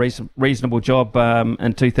he did a reasonable job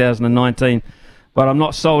in 2019, but I'm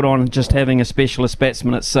not sold on just having a specialist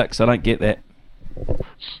batsman at 6. I don't get that.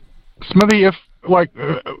 Smithy, if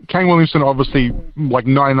Kane Williamson obviously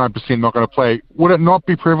 99% not going to play, would it not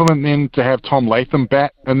be prevalent then to have Tom Latham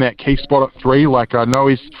bat in that key spot at 3? I know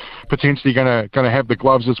he's potentially going to have the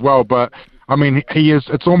gloves as well, but I mean,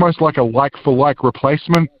 it's almost like a like-for-like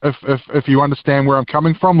replacement, if you understand where I'm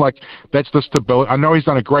coming from. That's the stability. I know he's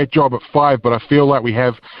done a great job at 5, but I feel like we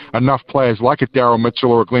have enough players like a Daryl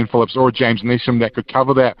Mitchell or a Glenn Phillips or a James Neesham that could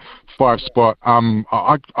cover that 5 spot.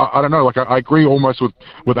 I don't know. I agree almost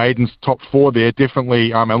with Aidan's top 4 there.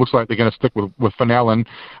 Definitely, it looks like they're going to stick with Finn Allen.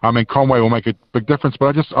 And Conway will make a big difference.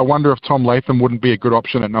 But I wonder if Tom Latham wouldn't be a good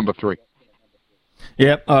option at number 3.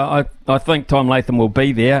 Yeah, I think Tom Latham will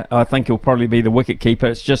be there. I think he'll probably be the wicket keeper.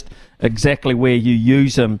 It's just exactly where you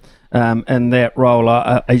use him in that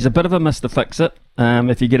role. He's a bit of a Mr. Fix-It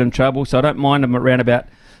if you get in trouble, so I don't mind him around about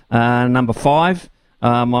number 5.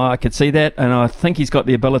 I could see that, and I think he's got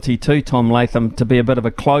the ability too, Tom Latham, to be a bit of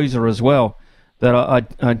a closer as well. That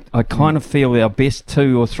I kind of feel our best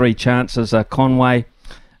 2 or 3 chances are Conway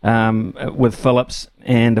with Phillips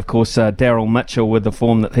and, of course, Daryl Mitchell with the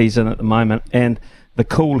form that he's in at the moment, and the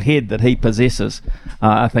cool head that he possesses,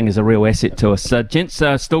 I think is a real asset to us. Gents,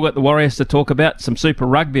 still got the Warriors to talk about. Some Super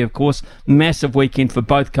Rugby, of course. Massive weekend for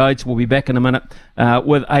both codes. We'll be back in a minute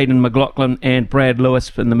with Aidan McLaughlin and Brad Lewis.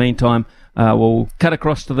 In the meantime, we'll cut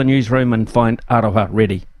across to the newsroom and find Aroha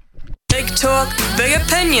ready. Big talk, big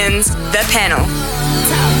opinions, the panel.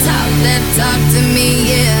 Talk to me,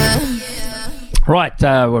 yeah. Right,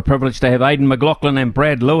 we're privileged to have Aidan McLaughlin and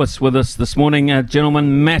Brad Lewis with us this morning.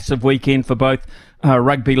 Gentlemen, massive weekend for both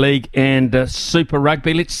Rugby League and Super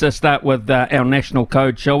Rugby. Let's start with our national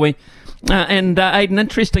code, shall we? And Aidan,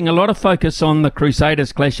 interesting, a lot of focus on the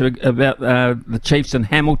Crusaders clash about the Chiefs and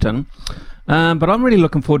Hamilton, but I'm really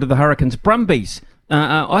looking forward to the Hurricanes Brumbies.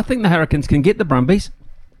 I think the Hurricanes can get the Brumbies.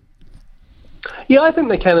 Yeah, I think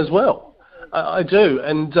they can as well. I do,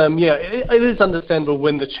 and it is understandable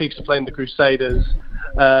when the Chiefs are playing the Crusaders.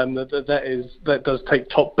 That does take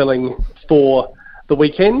top billing for the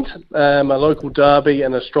weekend. A local derby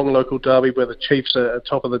and a strong local derby where the Chiefs are at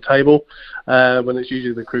top of the table when it's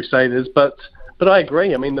usually the Crusaders. But I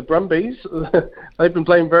agree. I mean, the Brumbies, they've been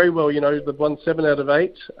playing very well. They've won 7 out of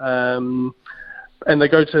 8, and they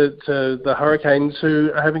go to the Hurricanes,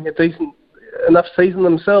 who are having a decent enough season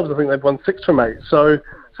themselves. I think they've won 6 from 8. So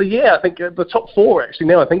yeah, I think the top 4, actually,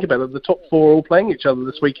 now I think about it, the top 4 are all playing each other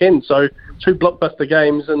this weekend. So 2 blockbuster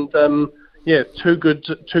games and, 2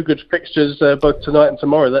 good fixtures both tonight and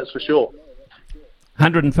tomorrow, that's for sure.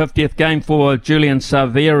 150th game for Julian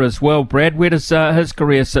Savea as well. Brad, where does his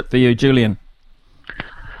career sit for you, Julian?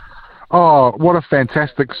 Oh, what a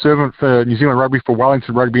fantastic servant for New Zealand rugby, for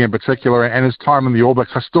Wellington rugby in particular, and his time in the All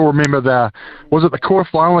Blacks. I still remember the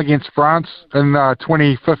quarter-final against France in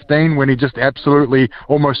 2015 when he just absolutely,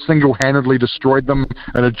 almost single-handedly destroyed them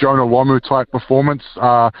in a Jonah Lomu-type performance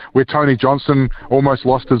where Tony Johnson almost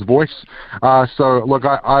lost his voice. So, look,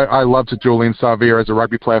 I loved Julian Savea as a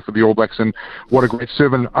rugby player for the All Blacks, and what a great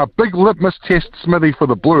servant. A big litmus test, Smithy, for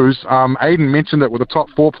the Blues. Aidan mentioned it with the top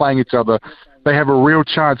four playing each other. They have a real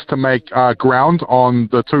chance to make ground on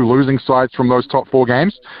the two losing sides from those top four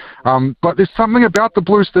games. But there's something about the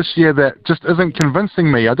Blues this year that just isn't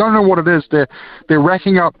convincing me. I don't know what it is. They're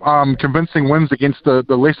racking up convincing wins against the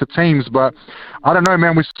lesser teams, but I don't know,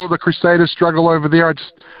 man. We saw the Crusaders struggle over there.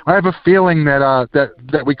 I have a feeling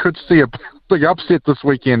that we could see a big upset this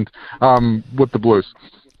weekend with the Blues.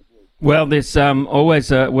 Well, there's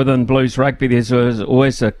always within Blues rugby. There's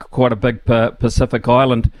always quite a big Pacific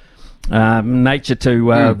Island nature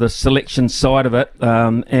to the selection side of it,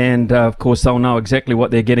 and of course they'll know exactly what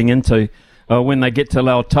they're getting into when they get to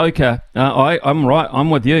Lautoka. I'm right. I'm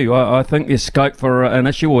with you. I think there's scope for an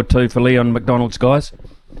issue or two for Leon McDonald's guys.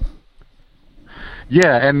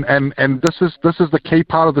 Yeah, and this is the key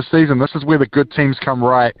part of the season. This is where the good teams come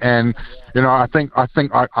right, and I think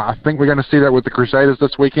we're going to see that with the Crusaders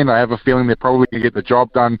this weekend. I have a feeling they're probably going to get the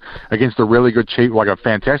job done against a really good Chief, like a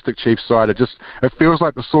fantastic Chiefs side. It feels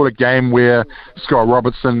like the sort of game where Scott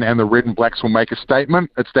Robertson and the Red and Blacks will make a statement.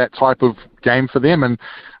 It's that type of game for them, and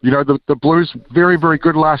the Blues very, very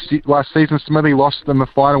good last season. Smithy lost in the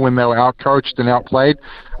final when they were outcoached and outplayed,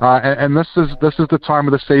 and this is the time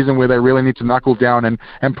of the season where they really need to knuckle down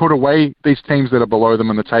and put away these teams that are below them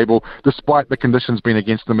in the table, despite the conditions being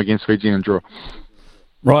against them against Fiji and draw.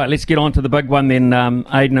 Right, let's get on to the big one then,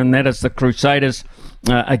 Aidan, and that is the Crusaders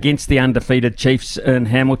against the undefeated Chiefs in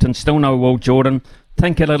Hamilton. Still no Will Jordan.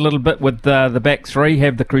 Tinkered a little bit with the back three,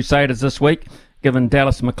 have the Crusaders this week, given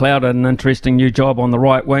Dallas McLeod an interesting new job on the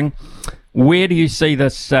right wing. Where do you see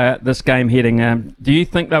this game heading? Do you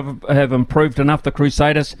think they have improved enough, the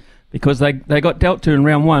Crusaders, because they got dealt to in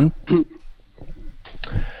round one?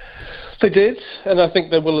 They did, and I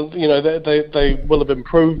think they will. They will have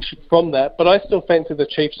improved from that. But I still fancy the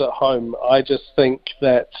Chiefs at home. I just think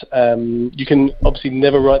that you can obviously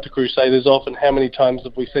never write the Crusaders off. And how many times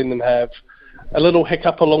have we seen them have a little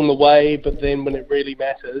hiccup along the way, but then when it really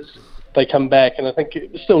matters, they come back? And I think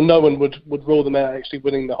still no one would rule them out actually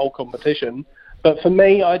winning the whole competition. But for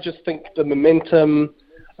me, I just think the momentum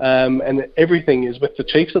and everything is with the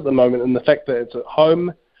Chiefs at the moment, and the fact that it's at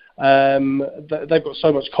home. They've got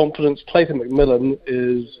so much confidence. Clayton McMillan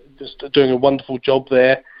is just doing a wonderful job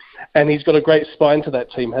there, and he's got a great spine to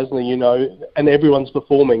that team, hasn't he? And everyone's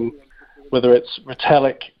performing, whether it's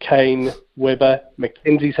Retallick, Kane, Webber,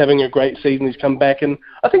 McKenzie's having a great season. He's come back, and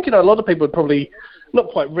I think a lot of people would probably not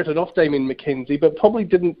quite written off Damien McKenzie, but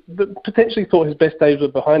potentially thought his best days were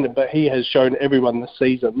behind him. But he has shown everyone this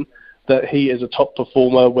season that he is a top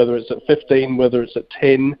performer, whether it's at 15, whether it's at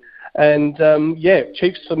 10. And,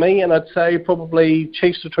 Chiefs for me, and I'd say probably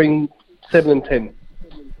Chiefs between 7 and 10.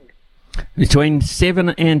 Between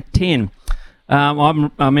 7 and 10.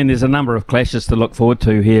 There's a number of clashes to look forward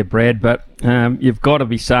to here, Brad, but you've got to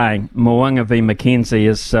be saying Mo'unga v McKenzie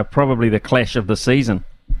is probably the clash of the season.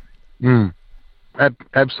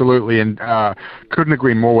 Absolutely, and couldn't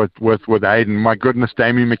agree more with Aidan. My goodness,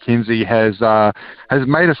 Damien McKenzie has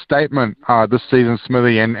made a statement this season,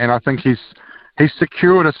 Smithy, and I think he's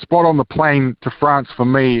secured a spot on the plane to France for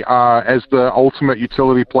me as the ultimate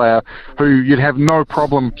utility player who you'd have no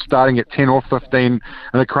problem starting at 10 or 15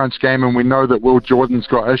 in a crunch game, and we know that Will Jordan's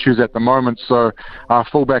got issues at the moment, so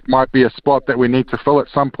fullback might be a spot that we need to fill at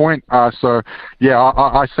some point. I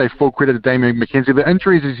say full credit to Damien McKenzie.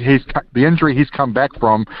 The injury he's come back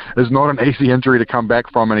from is not an easy injury to come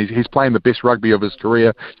back from, and he's playing the best rugby of his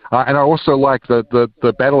career. And I also like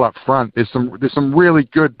the battle up front. There's some really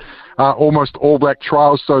good almost all-black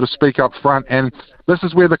trials, so to speak, up front, and this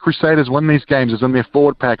is where the Crusaders win these games, is in their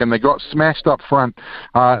forward pack, and they got smashed up front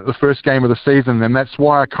the first game of the season, and that's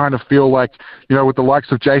why I kind of feel like, with the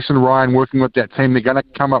likes of Jason Ryan working with that team, they're going to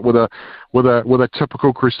come up with a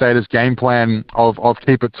typical Crusaders game plan of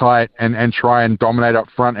keep it tight and try and dominate up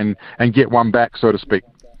front and get one back, so to speak.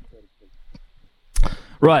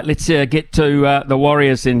 Right, let's get to the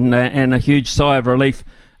Warriors and a huge sigh of relief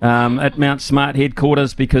at Mount Smart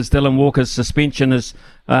headquarters, because Dylan Walker's suspension is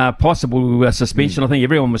possible suspension. I think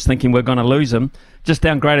everyone was thinking we're going to lose him. Just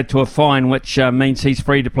downgraded to a fine, which means he's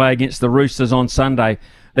free to play against the Roosters on Sunday.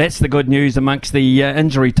 That's the good news amongst the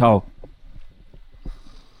injury toll.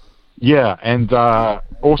 Yeah, and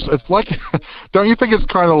also it's like, don't you think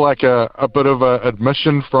it's kind of like a bit of an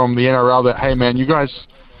admission from the NRL that, hey man, you guys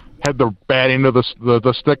had the bad end of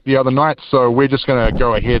the stick the other night, so we're just going to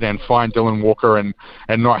go ahead and find Dylan Walker and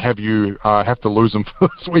not have you have to lose him for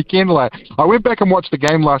this weekend. Like, I went back and watched the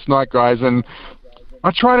game last night, guys, and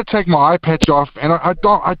I try to take my eye patch off, and I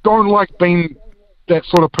don't like being that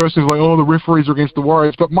sort of person who's like, oh, the referees are against the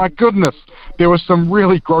Warriors, but my goodness, there were some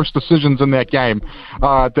really gross decisions in that game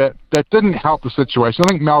that didn't help the situation. I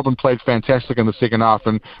think Melbourne played fantastic in the second half,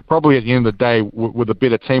 and probably at the end of the day with a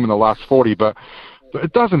better team in the last 40, but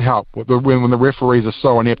it doesn't help when the referees are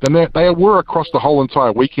so inept, and they were across the whole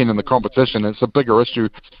entire weekend in the competition. It's a bigger issue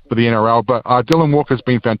for the NRL, but Dylan Walker's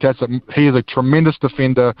been fantastic. He is a tremendous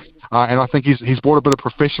defender, and I think he's brought a bit of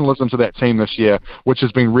professionalism to that team this year, which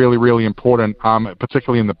has been really, really important,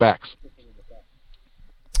 particularly in the backs.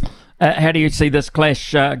 How do you see this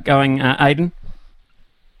clash going, Aidan?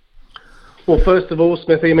 Well, first of all,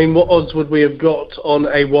 Smithy, I mean, what odds would we have got on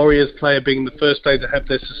a Warriors player being the first player to have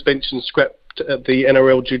their suspension scrapped at the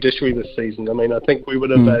NRL judiciary this season? I mean, I think we would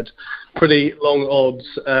have had pretty long odds.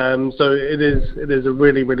 So it is a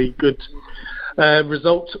really, really good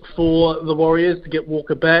result for the Warriors to get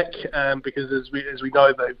Walker back, because as we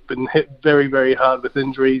know, they've been hit very, very hard with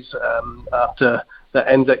injuries after the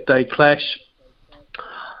Anzac Day clash.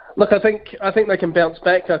 Look, I think they can bounce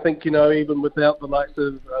back. I think, even without the likes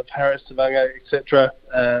of Harris, Savanga, etc.,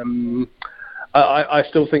 I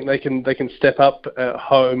still think they can step up at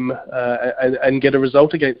home and get a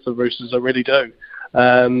result against the Roosters. I really do.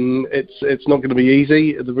 It's not going to be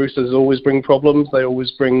easy. The Roosters always bring problems. They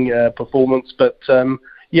always bring performance. But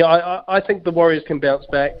I think the Warriors can bounce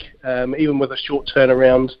back, even with a short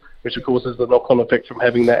turnaround, which of course is the knock-on effect from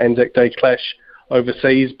having that Anzac Day clash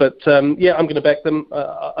overseas. But I'm going to back them.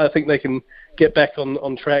 I think they can get back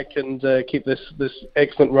on track and keep this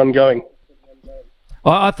excellent run going.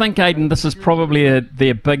 I think, Aidan, this is probably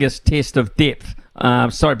their biggest test of depth.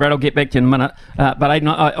 Sorry, Brad, I'll get back to you in a minute. But Aidan,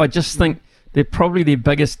 I just think they're probably their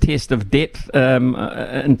biggest test of depth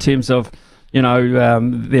in terms of,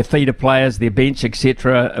 their feeder players, their bench,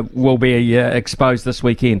 etc., will be exposed this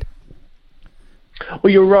weekend.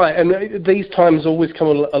 Well, you're right, and these times always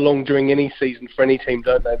come along during any season for any team,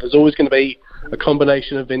 don't they? There's always going to be a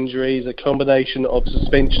combination of injuries, a combination of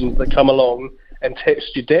suspensions that come along and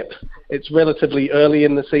test your depth. It's relatively early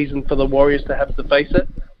in the season for the Warriors to have to face it,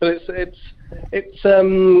 but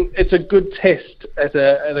it's a good test at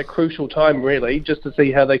a crucial time, really, just to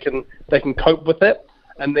see how they can cope with it.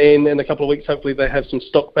 And then in a couple of weeks, hopefully they have some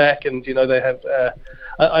stock back, and they have.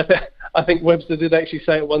 I think Webster did actually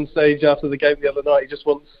say at one stage after the game the other night, he just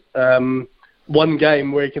wants one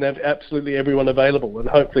game where he can have absolutely everyone available, and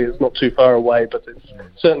hopefully it's not too far away, but it's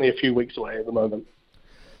certainly a few weeks away at the moment.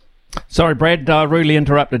 Sorry, Brad, I rudely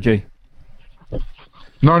interrupted you.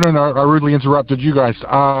 No, I rudely interrupted you guys.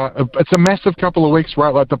 It's a massive couple of weeks,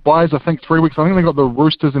 right? Like the byes, I think 3 weeks. I think they got the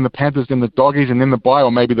Roosters and the Panthers and the Doggies and then the bye,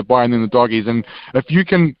 or maybe the bye and then the Doggies. And if you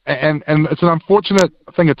can, and it's an unfortunate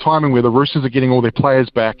thing of timing where the Roosters are getting all their players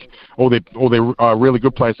back, all their really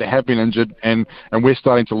good players that have been injured, and we're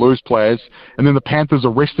starting to lose players. And then the Panthers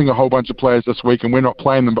are resting a whole bunch of players this week, and we're not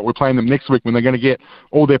playing them, but we're playing them next week when they're going to get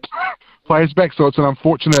all their players back. So it's an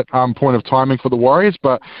unfortunate point of timing for the Warriors,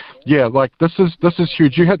 but yeah, like this is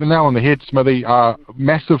huge. You hit the nail on the head, Smithy.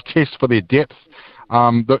 Massive test for their depth.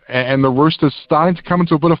 And the Roosters starting to come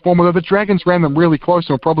into a bit of form. Although the Dragons ran them really close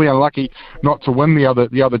and were probably unlucky not to win the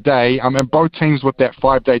other day. And both teams with that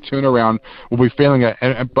 5-day turnaround will be feeling it.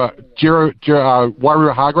 But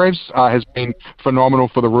Wairua Hargreaves has been phenomenal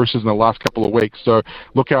for the Roosters in the last couple of weeks. So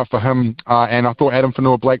look out for him. And I thought Adam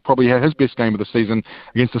Whanua-Blake probably had his best game of the season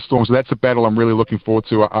against the Storm. So that's a battle I'm really looking forward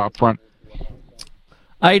to up front.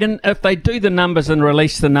 Aidan, if they do the numbers and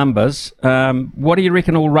release the numbers, what do you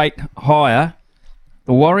reckon will rate higher?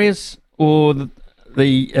 The Warriors or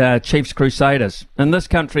the Chiefs Crusaders? In this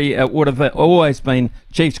country, it would have always been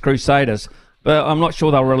Chiefs Crusaders, but I'm not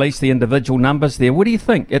sure they'll release the individual numbers there. What do you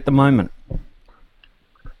think at the moment?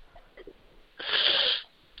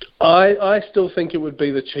 I still think it would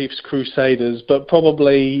be the Chiefs Crusaders, but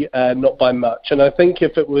probably not by much. And I think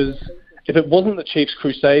if it wasn't the Chiefs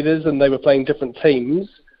Crusaders and they were playing different teams,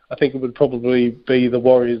 I think it would probably be the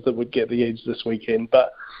Warriors that would get the edge this weekend.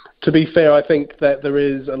 But to be fair, I think that there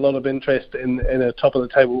is a lot of interest in a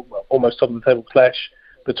almost top of the table clash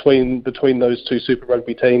between those two Super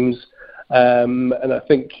Rugby teams, and I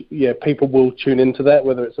think people will tune into that,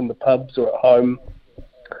 whether it's in the pubs or at home.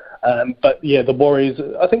 But the Warriors,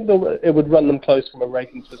 I think it would run them close from a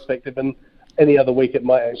ratings perspective, and any other week it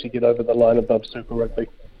might actually get over the line above Super Rugby.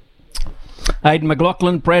 Aidan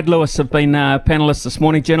McLaughlin, Brad Lewis have been panellists this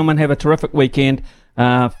morning. Gentlemen, have a terrific weekend.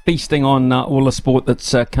 Feasting on all the sport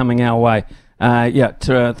that's coming our way.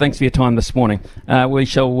 Thanks for your time this morning. We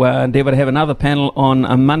shall endeavour to have another panel on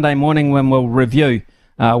a Monday morning when we'll review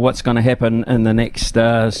what's going to happen in the next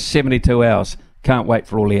 72 hours. Can't wait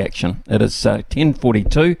for all the action. It is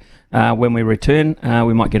 10:42 when we return.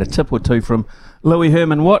 We might get a tip or two from Louis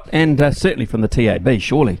Herman Watt and certainly from the TAB,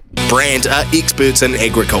 surely. Brand are experts in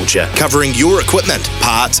agriculture, covering your equipment,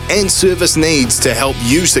 parts and service needs to help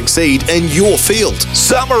you succeed in your field.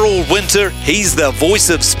 Summer or winter, he's the voice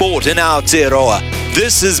of sport in Aotearoa.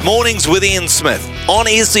 This is Mornings with Ian Smith on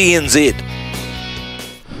SENZ.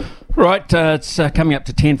 Right, it's coming up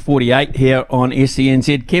to 10:48 here on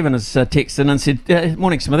SENZ. Kevin has texted in and said,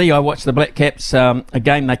 morning Smithy, I watched the Black Caps, a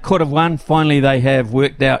game they could have won. Finally they have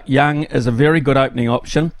worked out Young is a very good opening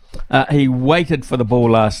option. He waited for the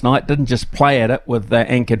ball last night, didn't just play at it with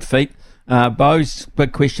anchored feet. Bo's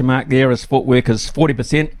big question mark there, his footwork is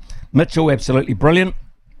 40%. Mitchell, absolutely brilliant.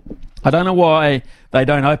 I don't know why they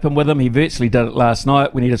don't open with him. He virtually did it last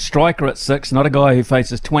night. We need a striker at 6, not a guy who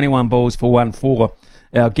faces 21 balls for 1-4.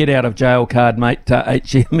 Our get out of jail card mate,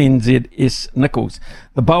 HMNZS Nichols.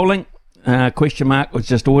 The bowling, question mark, was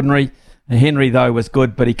just ordinary. Henry, though, was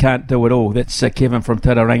good, but he can't do it all. That's Kevin from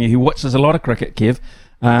Tauranga, who watches a lot of cricket, Kev,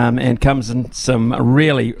 and comes in some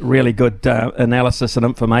really, really good analysis and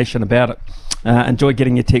information about it. Enjoy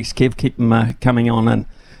getting your text, Kev. Keep them coming on in.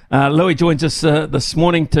 Louis joins us this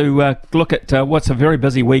morning to look at what's a very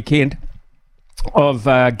busy weekend of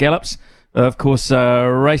gallops. Of course,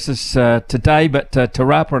 races today, but Te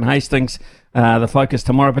Rapa and Hastings, the focus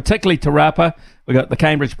tomorrow, particularly Te Rapa. We've got the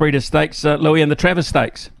Cambridge Breeders' Stakes, Louis, and the Travers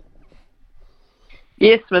Stakes.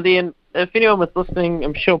 Yes, Smithy, and if anyone was listening,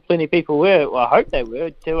 I'm sure plenty of people were, well, I hope they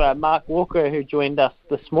were, to Mark Walker, who joined us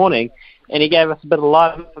this morning, and he gave us a bit of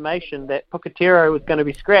live information that Puketero was going to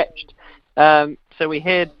be scratched. So we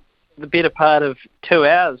had the better part of 2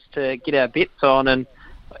 hours to get our bets on, and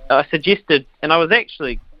I suggested, and I was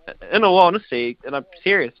actually, in all honesty, and I'm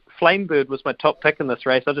serious, Flamebird was my top pick in this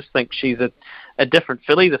race. I just think she's a different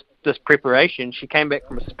filly this preparation. She came back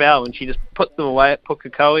from a spell and she just put them away at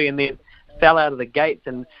Pukekohe and then fell out of the gates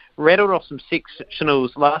and rattled off some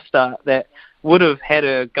sectionals last start that would have had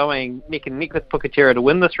her going neck and neck with Puketero to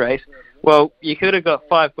win this race. Well, you could have got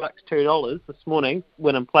 $5, $2 this morning,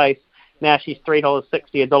 win in place. Now she's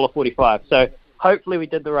 $3.60, $1.45. So hopefully we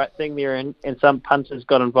did the right thing there and some punters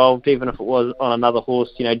got involved, even if it was on another horse,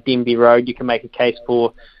 Denby Road. You can make a case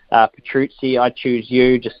for Petrucci, I Choose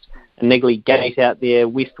You, just a niggly gate out there.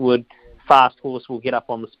 Westwood, fast horse will get up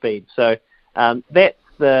on the speed. So that's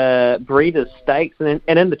the Breeders' Stakes. And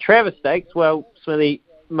in the Travers Stakes, well, Smithy,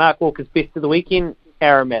 Mark Walker's best of the weekend,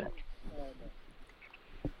 Aromatic.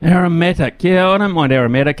 Aromatic, yeah, I don't mind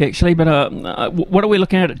Aromatic actually, but what are we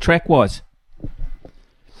looking at track-wise?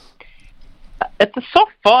 It's a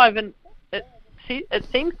soft 5, and it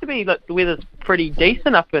seems to be like the weather's pretty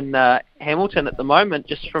decent up in Hamilton at the moment,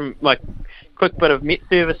 just from my quick bit of Met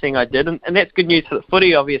servicing I did, and that's good news for the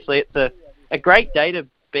footy, obviously. It's a great day to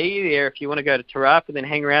be there if you want to go to Te Rapa and then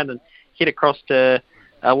hang around and head across to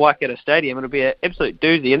Waikato Stadium. It'll be an absolute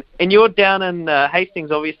doozy. And you're down in Hastings,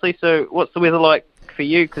 obviously, so what's the weather like for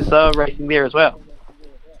you, because they're racing there as well?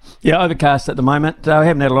 Yeah, overcast at the moment. We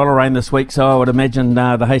haven't had a lot of rain this week, so I would imagine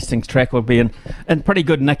the Hastings track will be in pretty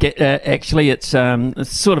good nick. Actually, it's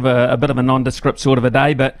sort of a bit of a nondescript sort of a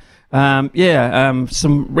day, but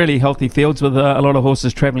some really healthy fields with a lot of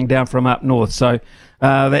horses travelling down from up north. So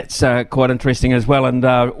that's quite interesting as well. And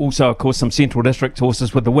also, of course, some Central District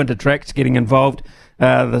horses with the winter tracks getting involved.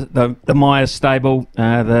 The Myers stable,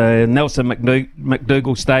 the Nelson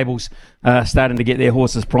McDougall stables starting to get their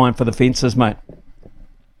horses primed for the fences, mate.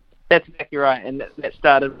 That's exactly right, and that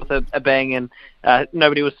started with a bang, and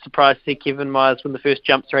nobody was surprised to see Kevin Myers win the first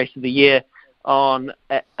jumps race of the year we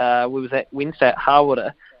was at Wednesday at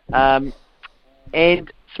Harwater. And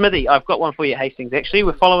Smithy, I've got one for you at Hastings. Actually,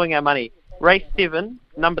 we're following our money. Race 7,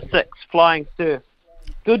 number 6, Flying Surf.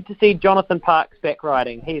 Good to see Jonathan Parks back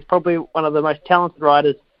riding. He's probably one of the most talented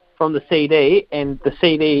riders from the CD, and the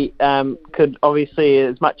CD could obviously,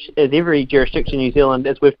 as much as every jurisdiction in New Zealand,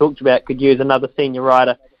 as we've talked about, could use another senior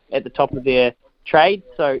rider at the top of their trade.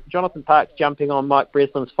 So Jonathan Parks jumping on Mike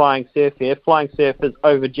Breslin's Flying Surf here. Flying Surf is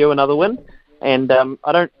overdue another win, and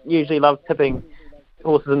I don't usually love tipping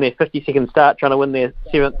horses in their 50-second start trying to win their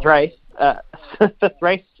fifth race,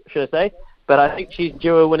 should I say, but I think she's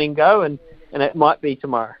due a winning go, and it might be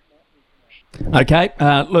tomorrow. Okay,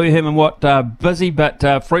 Louis Herman Watt, busy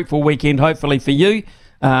but fruitful weekend hopefully for you.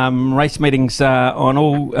 Race meetings on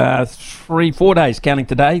all 4 days counting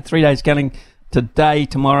today, 3 days counting today,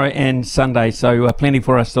 tomorrow and Sunday, so plenty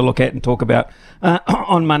for us to look at and talk about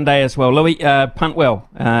on Monday as well. Louis, punt well,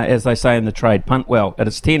 as they say in the trade, punt well. It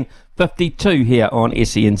is 10:50 10:52 here on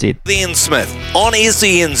SENZ. Ian Smith on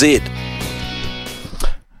SENZ.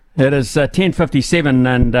 It is 10:57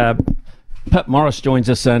 and Pip Morris joins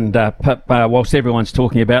us, and Pip, whilst everyone's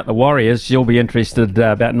talking about the Warriors, you'll be interested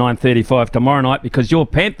about 9:35 tomorrow night because your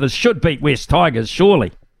Panthers should beat West Tigers,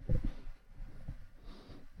 surely.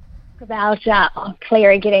 About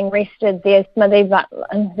Cleary getting rested there, Smithy, but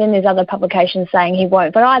then there's other publications saying he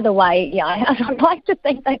won't. But either way, yeah, I'd like to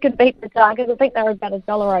think they could beat the Tigers. I think they're about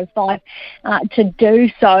 $1.05 to do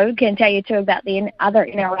so. Can tell you too about the other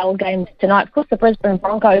NRL games tonight. Of course, the Brisbane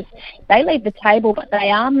Broncos, they lead the table, but they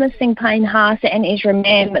are missing Payne Haas and Ezra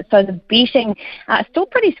Mann. So the betting still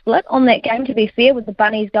pretty split on that game, to be fair, with the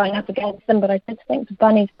Bunnies going up against them. But I did think the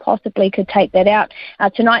Bunnies possibly could take that out.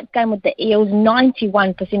 Tonight's game with the Eels,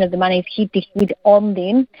 91% of the money head-to-head on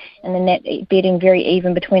them, and then that betting very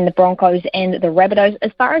even between the Broncos and the Rabbitohs.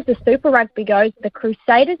 As far as the Super Rugby goes, the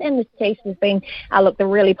Crusaders and the Chiefs has been, the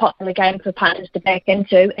really popular game for punters to back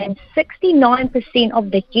into, and 69%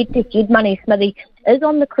 of the head-to-head money, Smithy, is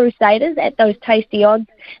on the Crusaders at those tasty odds.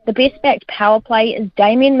 The best backed power play is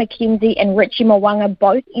Damien McKenzie and Richie Mwanga,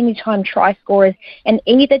 both anytime try scorers, and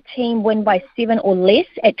either team win by 7 or less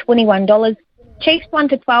at $21. Chiefs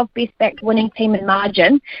 1-12, best backed winning team in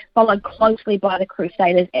margin, followed closely by the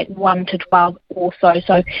Crusaders at 1-12 also.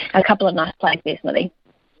 So a couple of nice plays there, Smithy.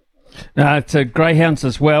 It's Greyhounds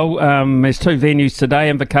as well. There's 2 venues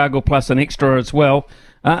today, Invercargill plus an extra as well.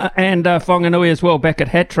 And Whanganui as well, back at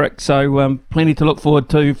Hat-Trick. So plenty to look forward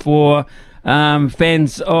to for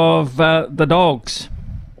fans of the Dogs.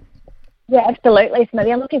 Yeah, absolutely,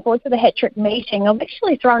 Smithy. I'm looking forward to the hat-trick meeting. I've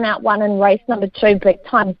actually thrown out one in race number 2, Big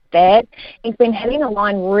Time Dad. He's been hitting the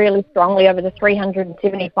line really strongly over the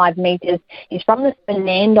 375 metres. He's from the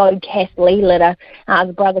Fernando Cass-Lee litter,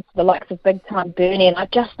 the brother to the likes of Big Time Bernie, and I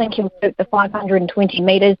just think he'll shoot the 520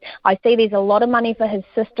 metres. I see there's a lot of money for his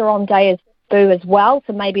sister on day as well,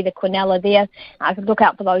 so maybe the Quinella there. I could look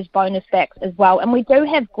out for those bonus backs as well. And we do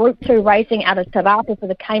have Group 2 racing out of Te Rapa for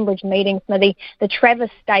the Cambridge meeting, Smithy. The Travis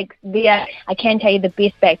Stakes there, I can tell you the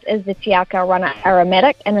best backs is the Te Akau runner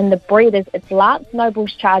Aromatic, and then the breeders, it's Lance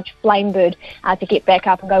Noble's Charge Flamebird to get back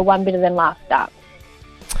up and go one better than last start.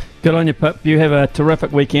 Good on you, Pip. You have a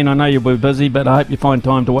terrific weekend. I know you'll be busy, but I hope you find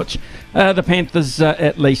time to watch the Panthers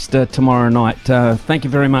at least tomorrow night. Thank you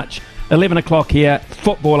very much. 11 o'clock here,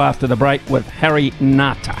 football after the break with Harry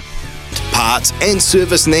Nata. Parts and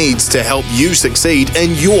service needs to help you succeed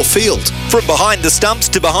in your field. From behind the stumps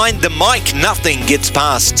to behind the mic, nothing gets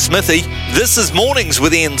past Smithy. This is Mornings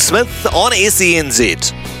with Ian Smith on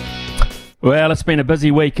SENZ. Well, it's been a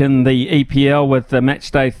busy week in the EPL with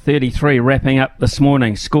match day 33 wrapping up this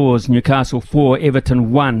morning. Scores: Newcastle 4,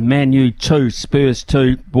 Everton 1, Man U 2, Spurs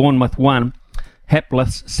 2, Bournemouth 1,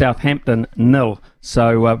 hapless Southampton 0.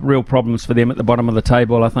 So real problems for them at the bottom of the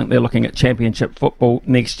table. I think they're looking at championship football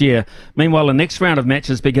next year. Meanwhile, the next round of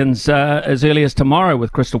matches begins as early as tomorrow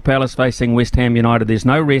with Crystal Palace facing West Ham United. There's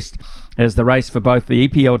no rest as the race for both the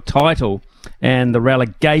EPL title and the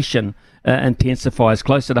relegation intensifies.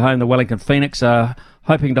 Closer to home, the Wellington Phoenix are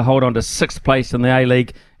hoping to hold on to 6th place in the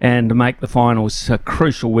A-League and make the finals. A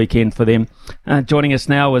crucial weekend for them. Joining us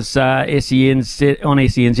now is SENZ, on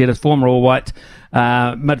SENZ is former All-White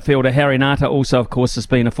midfielder Harry Nata. Also, of course, has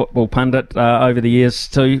been a football pundit over the years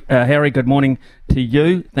too. Harry, good morning to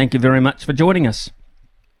you. Thank you very much for joining us.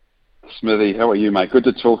 Smithy, how are you, mate? Good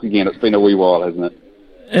to talk again. It's been a wee while, hasn't it?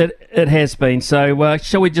 It has been. So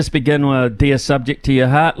shall we just begin with a dear subject to your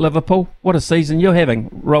heart, Liverpool? What a season you're having.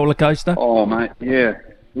 Roller coaster. Oh, mate, yeah.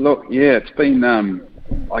 Look, yeah, it's been,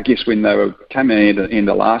 I guess when they were coming in the end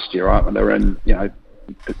of last year, right, when they were in,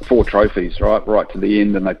 4 trophies, right to the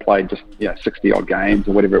end, and they played just 60-odd games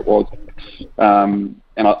or whatever it was. And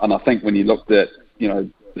I think when you looked at, the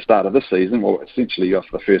start of this season, well, essentially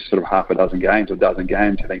after the first sort of half a dozen games,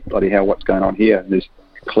 you think, bloody hell, what's going on here? And there's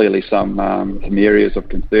clearly some areas of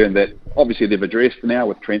concern that obviously they've addressed now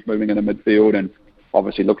with Trent moving into midfield and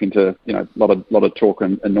obviously looking to, a lot of talk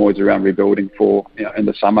and noise around rebuilding for, in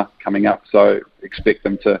the summer coming up. So expect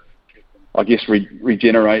them to, I guess,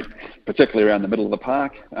 regenerate, particularly around the middle of the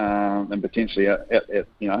park and potentially at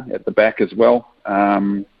the back as well.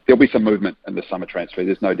 There'll be some movement in the summer transfer.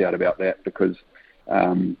 There's no doubt about that because,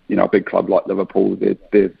 a big club like Liverpool,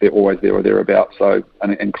 they're always there or thereabouts. So,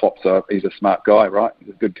 and Klopp's he's a smart guy, right?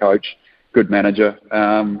 He's a good coach, good manager,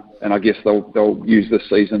 and I guess they'll use this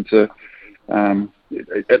season to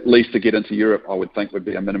at least to get into Europe. I would think would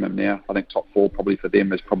be a minimum now. I think top 4 probably for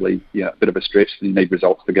them is probably a bit of a stretch. They need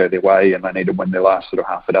results to go their way, and they need to win their last sort of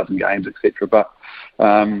half a dozen games, etc. But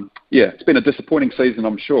it's been a disappointing season,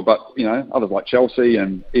 I'm sure. But others like Chelsea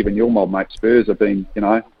and even your mob mate Spurs have been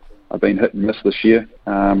been hit and miss this year.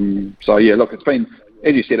 So yeah, look, it's been,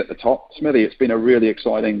 as you said at the top, Smithy, it's been a really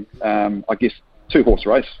exciting, I guess, two-horse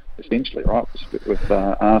race essentially, right? With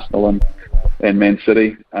Arsenal and Man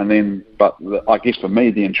City, and then, but I guess for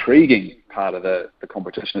me, the intriguing part of the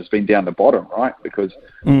competition has been down the bottom, right? Because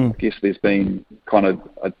I guess there's been kind of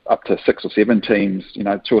up to 6 or 7 teams,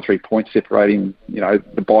 2 or 3 points separating,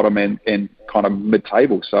 the bottom and kind of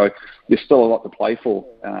mid-table. So there's still a lot to play for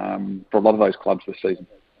a lot of those clubs this season.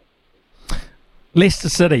 Leicester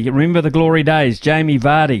City, remember the glory days? Jamie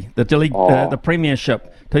Vardy, the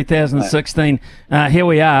Premiership, 2016. Here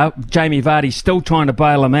we are. Jamie Vardy still trying to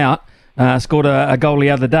bail them out. Scored a goal the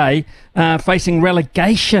other day, facing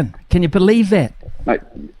relegation. Can you believe that? Mate,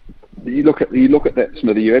 you look at that,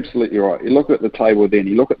 Smithy. You're absolutely right. You look at the table, then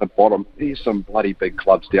you look at the bottom. There's some bloody big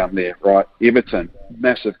clubs down there, right? Everton,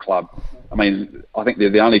 massive club. I mean, I think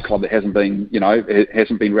they're the only club that hasn't been,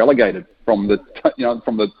 hasn't been relegated from the,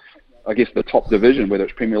 from the, I guess, the top division, whether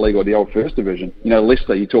it's Premier League or the old First Division.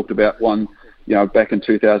 Leicester, you talked about one, back in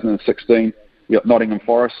 2016. You got Nottingham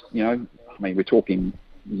Forest. I mean, we're talking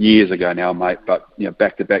years ago now, mate, but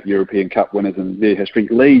back-to-back European Cup winners in their history.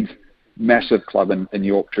 Leeds, massive club in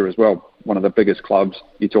Yorkshire as well, one of the biggest clubs.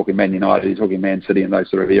 You're talking Man United, you're talking Man City and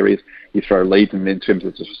those sort of areas. You throw Leeds in terms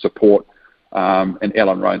of support, and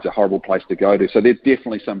Ellen Road's a horrible place to go to. So there's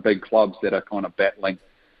definitely some big clubs that are kind of battling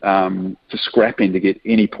to scrapping to get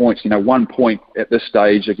any points. 1 point at this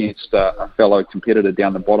stage against a fellow competitor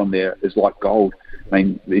down the bottom there is like gold. I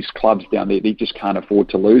mean, these clubs down there, they just can't afford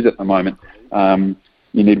to lose at the moment.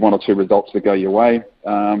 You need 1 or 2 results to go your way.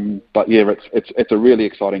 But yeah, it's a really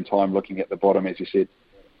exciting time looking at the bottom, as you said.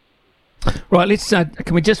 Right, let's.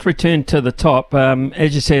 Can we just return to the top?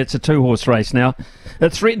 As you said, it's a 2-horse race now.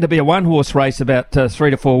 It threatened to be a 1-horse race about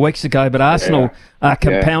 3 to 4 weeks ago, but Arsenal are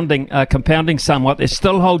compounding somewhat. They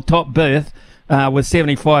still hold top berth with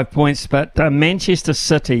 75 points, but Manchester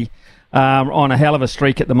City are on a hell of a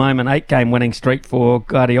streak at the moment, 8-game winning streak for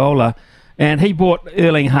Guardiola. And he bought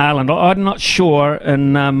Erling Haaland. I'm not sure,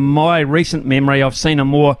 in my recent memory, I've seen a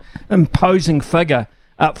more imposing figure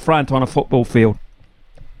up front on a football field.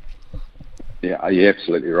 Yeah, you're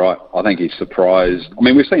absolutely right. I think he's surprised. I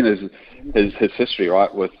mean, we've seen his history,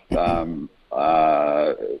 right, with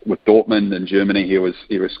Dortmund in Germany. He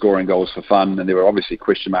was scoring goals for fun, and there were obviously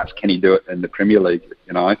question marks. Can he do it in the Premier League?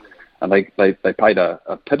 And they paid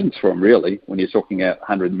a pittance for him, really, when you're talking at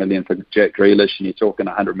 100 million for Jack Grealish and you're talking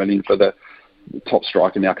 100 million for the top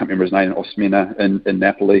striker, now I can't remember his name, Osimhen in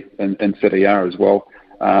Napoli and Serie A as well.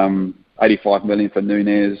 85 million for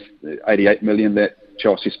Nunez, 88 million that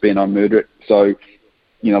Chelsea spent on Mudryk. So,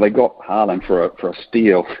 they got Haaland for a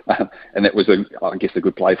steal, and that was, I guess, a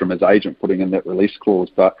good play from his agent putting in that release clause.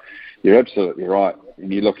 But you're absolutely right.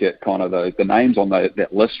 And you look at kind of the names on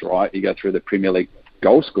that list, right? You go through the Premier League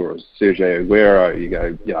goal scorers, Sergio Aguero, you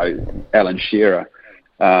go, Alan Shearer,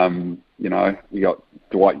 you got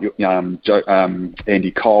Dwight,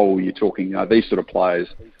 Andy Cole, you're talking, these sort of players.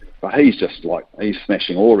 But he's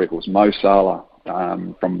smashing all records. Mo Salah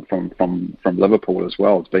from Liverpool as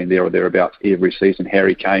well. It's been there or thereabouts every season.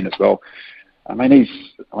 Harry Kane as well. I mean,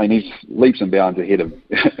 he's leaps and bounds ahead of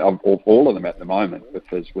all of them at the moment with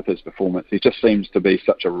his performance. He just seems to be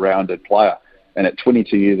such a rounded player. And at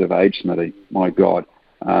 22 years of age, Smithy, my God,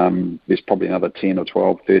 there's probably another 10 or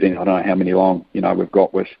 12, 13, I don't know how many long, we've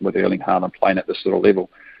got with Erling Haaland playing at this sort of level.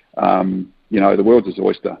 The world's his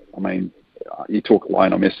oyster. I mean, you talk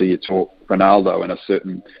Lionel Messi, you talk Ronaldo in a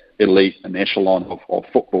certain elite and echelon of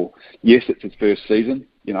football. Yes, it's his first season,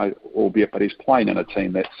 albeit, but he's playing in a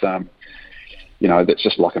team that's, that's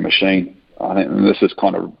just like a machine. I think, and this is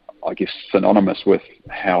kind of, I guess, synonymous with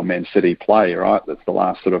how Man City play, right? That's the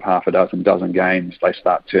last sort of half a dozen games. They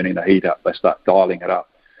start turning the heat up. They start dialing it up.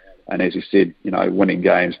 And as you said, winning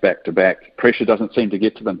games back to back. Pressure doesn't seem to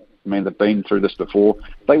get to them. I mean, they've been through this before.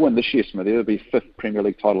 If they win this year, Smith, it'll be 5th Premier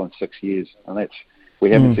League title in 6 years. And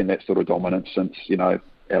we haven't seen that sort of dominance since,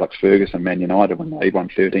 Alex Ferguson, Man United, when they won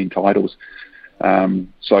 13 titles.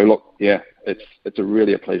 So look, yeah, it's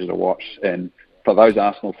really a pleasure to watch. And for those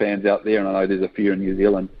Arsenal fans out there, and I know there's a few in New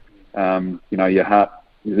Zealand, your heart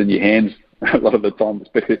is in your hands a lot of the time,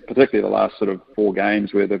 particularly the last sort of 4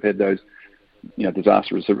 games where they've had those,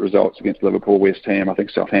 disastrous results against Liverpool, West Ham, I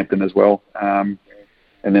think Southampton as well. And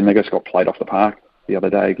then they just got played off the park the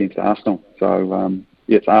other day against Arsenal. So,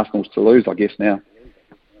 it's Arsenal's to lose, I guess, now.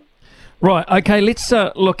 Right. Okay. Let's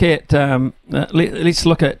look at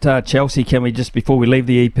Chelsea. Can we, just before we leave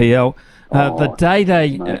the EPL?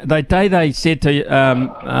 The day they said to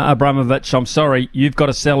Abramovich, "I'm sorry, you've got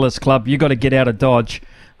to sell this club. You've got to get out of Dodge.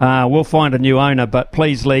 We'll find a new owner, but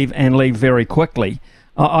please leave and leave very quickly."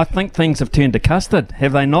 I think things have turned to custard,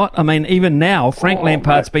 have they not? I mean, even now, Frank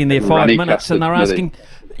Lampard's been there 5 minutes and they're asking...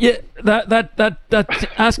 Yeah, they're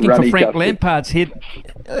asking for Frank Lampard's head.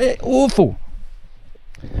 Awful.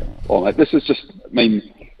 Well, mate, this is just... I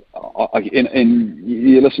mean... And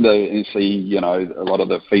you listen to and see, you know, a lot of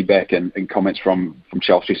the feedback and comments from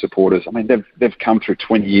Chelsea supporters. I mean, they've come through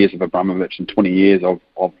 20 years of Abramovich and 20 years of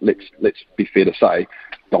let's be fair to say,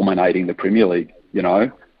 dominating the Premier League. You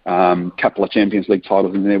know, couple of Champions League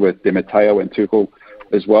titles in there with Di Matteo and Tuchel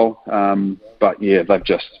as well. But yeah, they've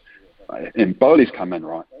just, and Bowley's come in,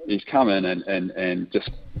 right? He's come in and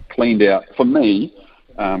just cleaned out for me.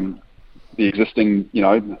 The existing, you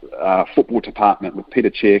know, football department with Peter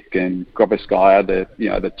Cech and Grobeskaya,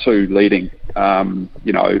 the two leading,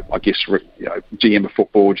 you know, I guess, GM of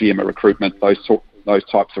football, GM of recruitment, those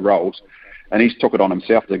types of roles, and he's took it on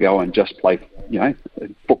himself to go and just play, you know,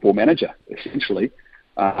 football manager essentially,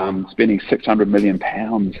 spending £600 million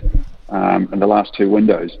in the last 2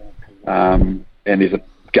 windows, and there's a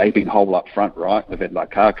gaping hole up front, right? They've had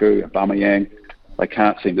Lukaku, Aubameyang. They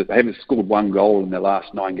can't seem to. They haven't scored 1 goal in their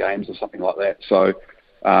last 9 games or something like that. So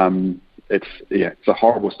it's a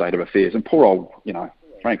horrible state of affairs. And poor old, you know,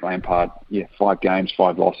 Frank Lampard. 5 games,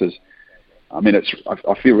 5 losses. I mean,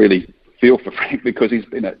 I really feel for Frank because he's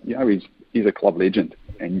been he's a club legend,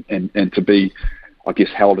 and to be, I guess,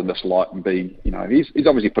 held in this light and be, you know, he's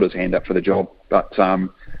obviously put his hand up for the job. But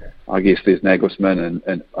I guess there's Nagelsmann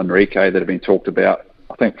and Enrique that have been talked about.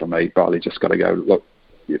 I think for me, Barley just got to go. Look,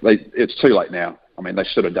 it's too late now. I mean, they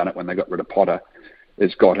should have done it when they got rid of Potter.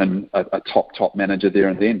 It's gotten a top manager there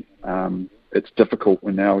and then. It's difficult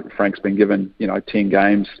when now Frank's been given, you know, 10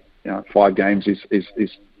 games. You know, 5 games is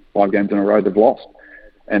 5 games in a row they've lost,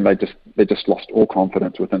 and they just lost all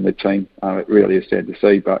confidence within their team. It really is sad to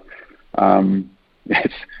see, but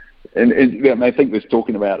it's and I think there's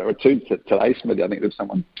talking about it today, Smith. I think there's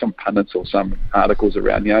some pundits or some articles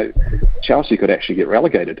around. You know, Chelsea could actually get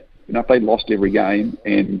relegated. You know, if they lost every game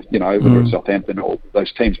and, you know, whether it's Southampton or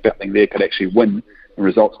those teams battling there could actually win and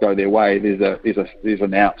results go their way, there's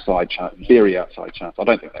an outside chance, very outside chance. I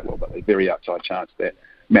don't think they will, but a very outside chance that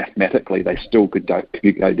mathematically they still could go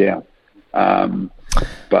down.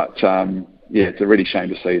 It's a really shame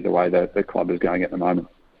to see the way the club is going at the moment.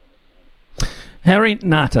 Harry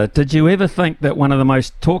Nata, did you ever think that one of the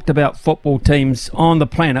most talked about football teams on the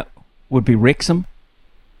planet would be Wrexham?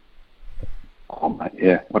 Oh, mate,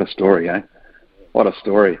 yeah. What a story, eh? What a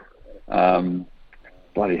story.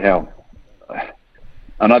 Bloody hell.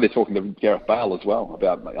 I know they're talking to Gareth Bale as well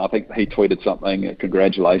about, I think he tweeted something, a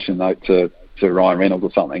congratulation note to Ryan Reynolds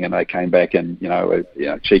or something, and they came back and,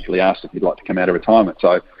 cheekily asked if he'd like to come out of retirement.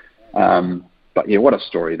 So, but yeah, what a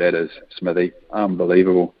story that is, Smithy.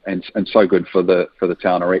 Unbelievable. And so good for the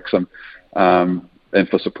town of Wrexham, and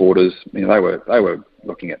for supporters. You know, they were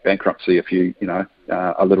looking at bankruptcy a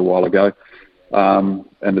little while ago. And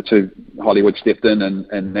the two, Hollywood stepped in,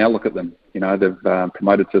 and now look at them. You know, they've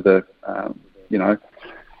promoted to the,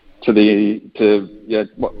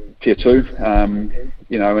 tier 2.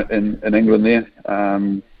 In England there.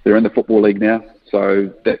 They're in the Football League now, so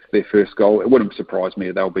that's their first goal. It wouldn't surprise me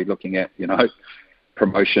if they'll be looking at,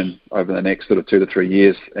 promotion over the next sort of 2 to 3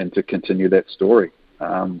 years, and to continue that story.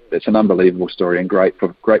 It's an unbelievable story and great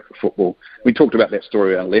for football. We talked about that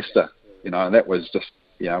story around Leicester, and that was just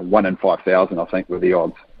 1 in 5,000, I think, were the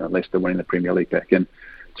odds. Leicester winning the Premier League back in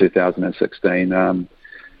 2016.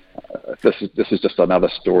 This is just another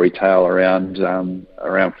story tale around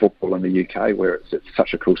football in the UK, where it's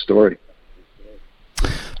such a cool story.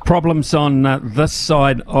 Problems on this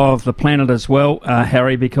side of the planet as well,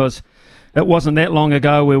 Harry, because it wasn't that long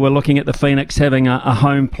ago we were looking at the Phoenix having a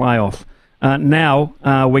home playoff. Now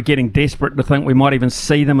we're getting desperate to think we might even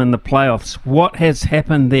see them in the playoffs. What has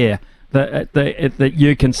happened there that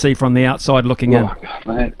you can see from the outside looking in?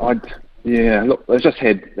 Mate, look,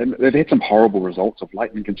 they've had some horrible results of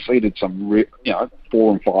late and conceded some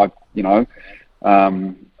 4 and 5,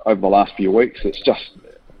 over the last few weeks. It's just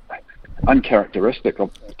uncharacteristic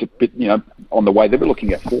of, on the way they were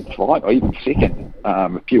looking at 4th, 5, or even 2nd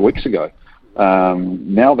a few weeks ago.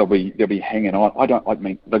 Now they'll be hanging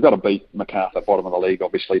on. They've got to beat Macarthur, bottom of the league,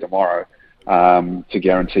 obviously tomorrow, to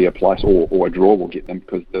guarantee a place, or a draw will get them,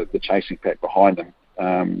 because the chasing pack behind them.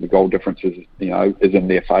 The goal difference is in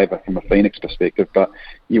their favour from a Phoenix perspective, but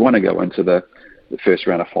you want to go into the first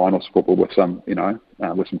round of finals football with some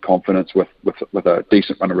confidence, with a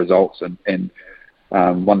decent run of results, and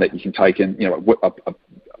one that you can take in.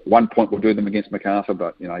 1 point will do them against Macarthur,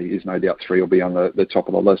 but there's no doubt 3 will be on the top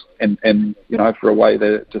of the list, and for a way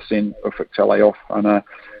to send Ufuk Talay off on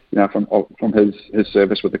from his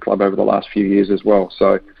service with the club over the last few years as well.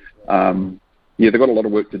 So. yeah, they've got a lot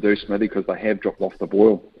of work to do, Smithy, because they have dropped off the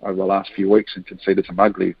boil over the last few weeks and conceded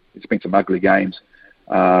it's been some ugly games,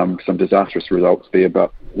 some disastrous results there.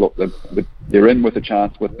 But look, they're in with a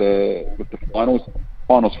chance with the finals.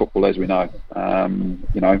 Finals football, as we know,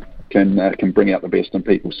 can bring out the best in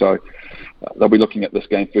people. So they'll be looking at this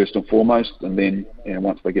game first and foremost, and then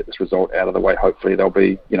once they get this result out of the way, hopefully they'll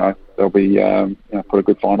be put a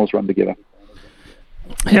good finals run together.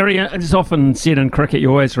 Harry, it's often said in cricket,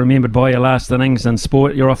 you're always remembered by your last innings. In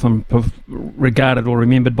sport, you're often regarded or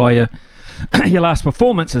remembered by your last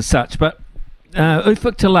performance as such. But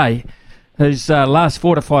Ufuk Talay, whose last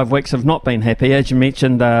 4 to 5 weeks have not been happy. As you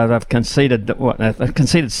mentioned, they've conceded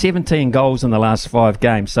 17 goals in the last 5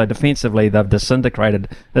 games. So defensively, they've disintegrated,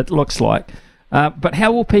 it looks like. But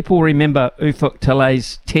how will people remember Ufuk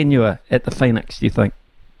Talay's tenure at the Phoenix, do you think?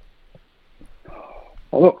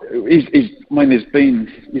 Well, look, he's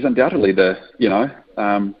undoubtedly the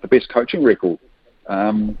best coaching record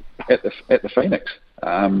at the Phoenix.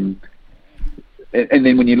 And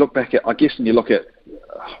then when you look back at, I can't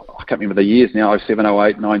remember the years now, 07,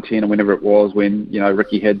 08, 9, 10, and whenever it was when,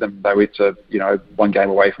 Ricky had them, they went to, one game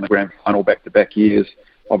away from the grand final back-to-back years.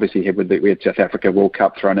 Obviously, we had South Africa World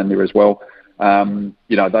Cup thrown in there as well. Those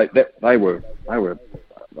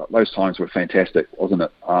times were fantastic, wasn't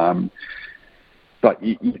it? But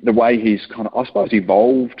the way he's kind of, I suppose,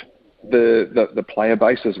 evolved the player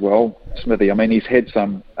base as well, Smithy. I mean, he's had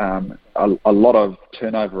some a lot of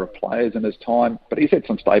turnover of players in his time, but he's had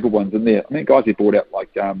some stable ones in there. I mean, guys he brought out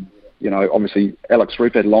like, obviously Alex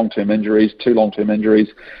Ruth had 2 long-term injuries.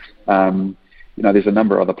 There's a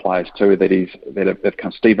number of other players too that have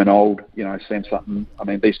come. Stephen Old, Sam Sutton. I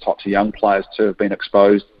mean, these types of young players too have been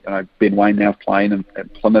exposed. Ben Wayne now playing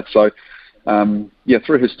at Plymouth. So,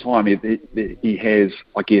 through his time, he has,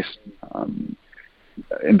 I guess,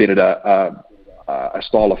 embedded a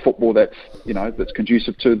style of football that's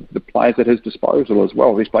conducive to the players at his disposal as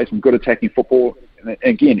well. He's played some good attacking football. And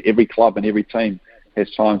again, every club and every team has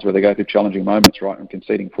times where they go through challenging moments, right? And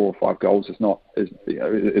conceding 4 or 5 goals it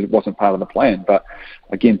wasn't part of the plan. But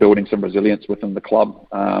again, building some resilience within the club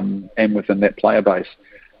and within that player base,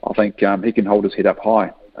 I think he can hold his head up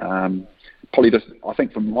high. I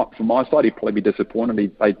think from my side, he'd probably be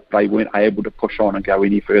disappointed they weren't able to push on and go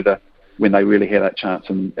any further when they really had that chance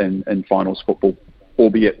in finals football.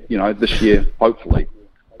 Albeit, this year, hopefully,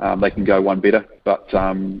 they can go one better. But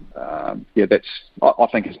I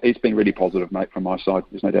think it's been really positive, mate, from my side.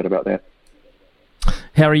 There's no doubt about that.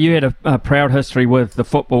 Harry, you had a proud history with the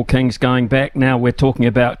Football Kings going back. Now we're talking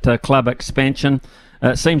about club expansion.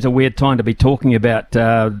 It seems a weird time to be talking about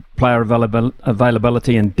player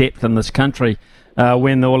availability and depth in this country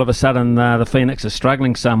when all of a sudden the Phoenix is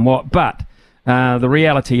struggling somewhat. But the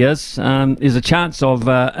reality is there's a chance of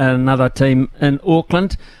another team in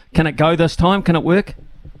Auckland. Can it go this time? Can it work?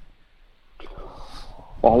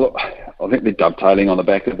 Well, look, I think they're dovetailing on the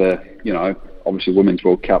back of the, obviously Women's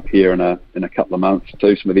World Cup here in a couple of months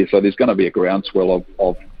too, Smithy. So there's going to be a groundswell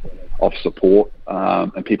of support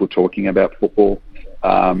and people talking about football.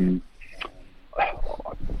 Can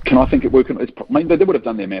I think it working? I mean, they would have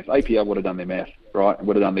done their math. APL would have done their math, right? And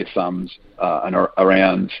would have done their sums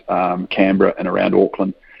around Canberra and around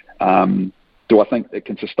Auckland. Do I think it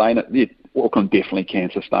can sustain it? Yeah, Auckland definitely can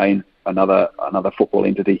sustain another football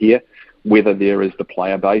entity here. Whether there is the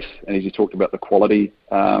player base, and as you talked about, the quality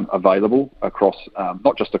available across,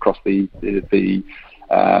 not just across the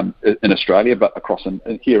in Australia, but across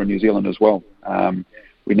here in New Zealand as well.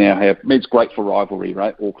 We now have, it's great for rivalry,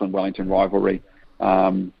 right? Auckland-Wellington rivalry.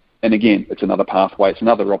 And again, it's another pathway. It's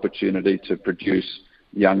another opportunity to produce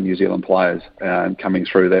young New Zealand players coming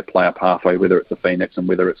through that player pathway, whether it's the Phoenix and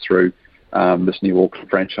whether it's through this new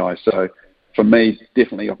Auckland franchise. So for me,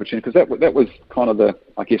 definitely opportunity, because that was kind of the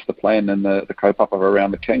plan and the kaupapa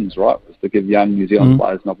around the Kings, right? Was to give young New Zealand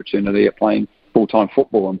players an opportunity at playing full-time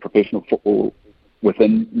football and professional football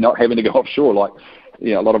within not having to go offshore like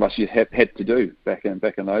a lot of us had to do back in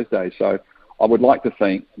those days. So I would like to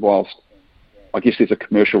think, whilst I guess there's a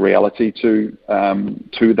commercial reality to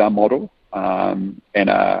their model and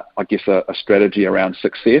a strategy around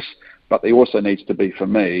success, but there also needs to be, for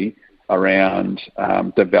me, around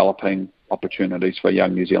developing opportunities for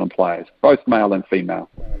young New Zealand players, both male and female.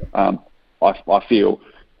 I feel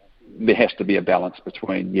there has to be a balance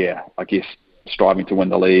between, striving to win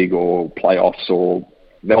the league or playoffs, or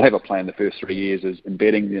they'll have a plan the first 3 years as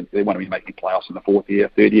embedding. They want to be making playoffs in the 4th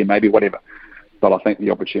year, 3rd year, maybe, whatever. But I think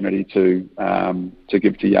the opportunity to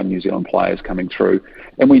give to young New Zealand players coming through,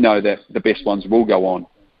 and we know that the best ones will go on,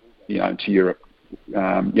 to Europe.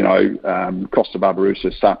 Costa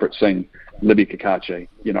Barbarouses, Sarpreet Singh, Libby Kakachi,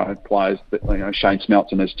 players that, Shane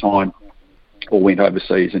Smeltz in his time, or went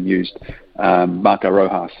overseas and used Marco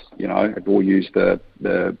Rojas, or used the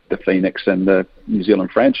Phoenix and the New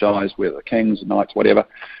Zealand franchise, whether the Kings, Knights, whatever,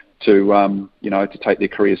 to take their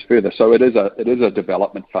careers further. So it is a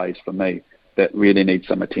development phase for me that really needs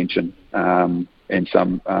some attention and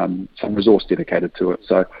some resource dedicated to it.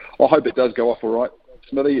 So I hope it does go off all right,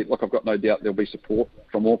 Smithy. Look, I've got no doubt there'll be support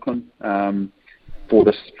from Auckland for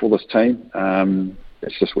this team.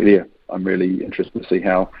 It's just I'm really interested to see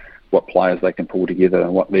what players they can pull together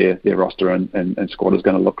and what their roster and squad is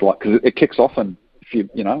going to look like, because it kicks off in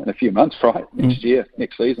a few months, right?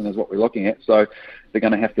 Next season is what we're looking at. So they're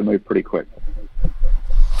going to have to move pretty quick.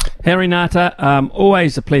 Harry Ngata,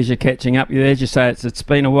 always a pleasure catching up with you. As you say, it's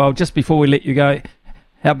been a while. Just before we let you go,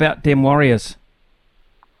 how about them Warriors?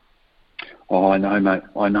 Oh, I know, mate.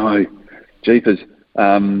 I know. Jeepers.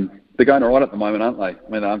 They're going all right at the moment, aren't they? I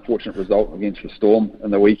mean, an unfortunate result against the Storm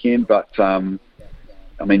in the weekend, but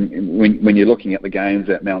I mean, when you're looking at the games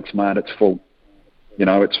at Mount Smart, it's full.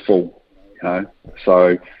 It's full.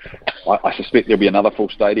 So I suspect there'll be another full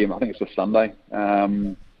stadium. I think it's this Sunday.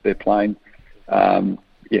 They're playing.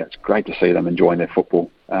 It's great to see them enjoying their football.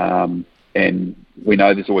 And we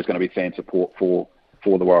know there's always going to be fan support for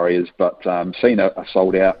the Warriors, but seeing a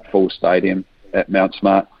sold-out full stadium at Mount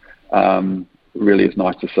Smart really is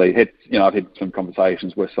nice to see. I've had some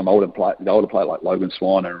conversations with some older players like Logan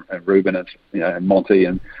Swan and Ruben and Monty,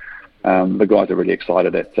 and the guys are really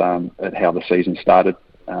excited at how the season started.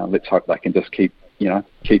 Let's hope they can just keep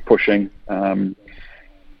pushing.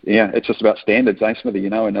 It's just about standards, Smithy,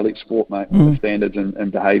 in elite sport, mate. Standards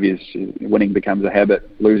and behaviours. Winning becomes a habit.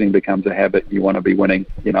 Losing becomes a habit. You want to be winning,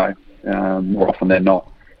 more often than not,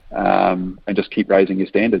 and just keep raising your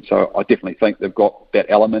standards. So I definitely think they've got that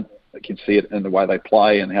element. I can see it in the way they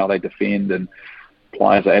play and how they defend, and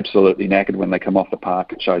players are absolutely knackered when they come off the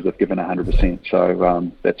park. It shows they've given 100%. So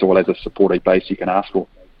that's all as a supportive base you can ask for.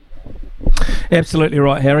 Absolutely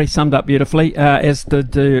right, Harry. Summed up beautifully, as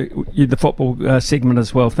did the football segment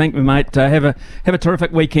as well. Thank you, mate. Have a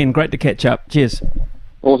terrific weekend. Great to catch up. Cheers.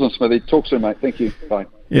 Awesome, Smithy. Talk soon, mate. Thank you. Bye.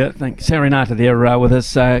 Yeah, thanks. Harry Ngata there with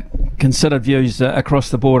his considered views across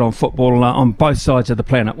the board on football on both sides of the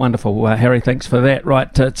planet. Wonderful. Harry, thanks for that. Right,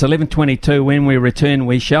 it's 11:22. When we return,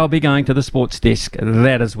 we shall be going to the sports desk.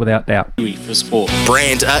 That is without doubt. For sport.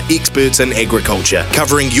 Brand are experts in agriculture,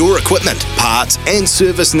 covering your equipment, parts and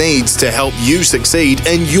service needs to help you succeed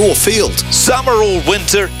in your field. Summer or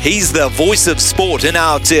winter, he's the voice of sport in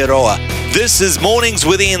Aotearoa. This is Mornings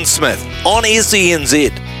with Ian Smith on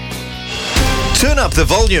SENZ. Turn up the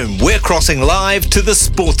volume. We're crossing live to the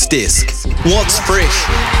sports desk. What's fresh?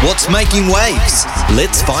 What's making waves?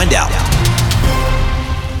 Let's find out.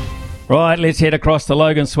 Right, let's head across to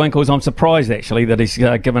Logan Swinkles. I'm surprised actually that he's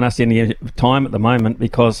given us any time at the moment,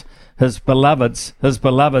 because his beloveds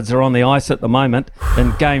are on the ice at the moment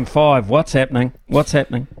in Game 5. What's happening?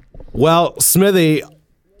 Well, Smithy,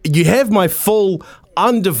 you have my full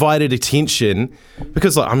undivided attention,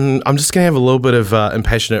 because I'm just going to have a little bit of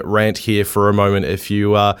impassionate rant here for a moment, if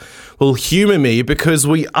you will humour me, because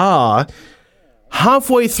we are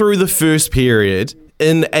halfway through the first period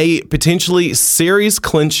in a potentially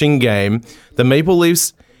series-clinching game. The Maple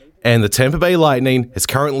Leafs and the Tampa Bay Lightning is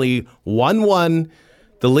currently 1-1.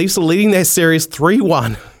 The Leafs are leading that series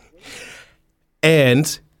 3-1.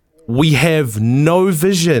 And we have no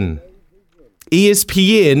vision.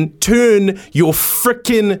 ESPN, turn your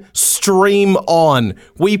frickin' stream on.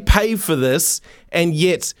 We pay for this, and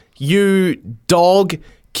yet you dog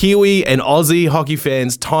Kiwi and Aussie hockey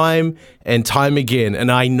fans time and time again. And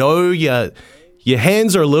I know your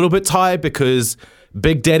hands are a little bit tired because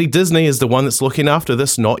Big Daddy Disney is the one that's looking after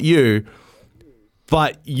this, not you.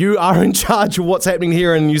 But you are in charge of what's happening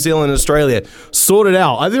here in New Zealand and Australia. Sort it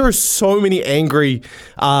out. There are so many angry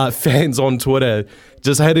fans on Twitter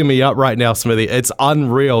just hitting me up right now, Smithy. It's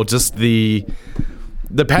unreal, just the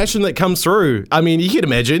passion that comes through. I mean, you can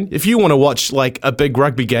imagine, if you want to watch like a big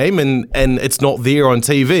rugby game and it's not there on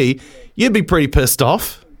TV, you'd be pretty pissed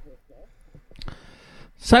off.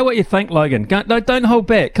 Say what you think, Logan. Don't hold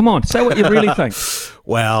back. Come on, say what you really think.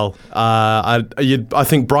 Well, I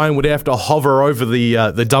think Brian would have to hover over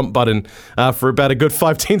the dump button for about a good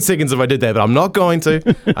 5-10 seconds if I did that, but I'm not going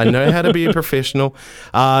to. I know how to be a professional.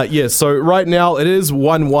 So right now it is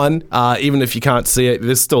 1-1. Even if you can't see it,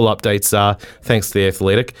 there's still updates thanks to The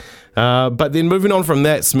Athletic. But then moving on from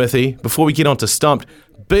that, Smithy, before we get on to Stumped,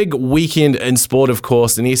 big weekend in sport, of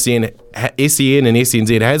course, and SEN and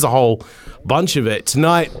SNZ has a whole bunch of it.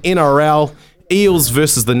 Tonight, NRL, Eels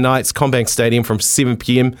versus the Knights, CommBank Stadium from 7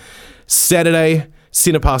 p.m. Saturday,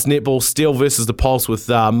 Centre Pass Netball, Steel versus the Pulse with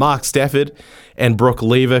Mark Stafford and Brooke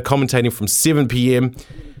Lever commentating from 7 p.m.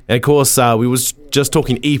 And of course, we was just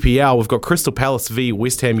talking EPL. We've got Crystal Palace v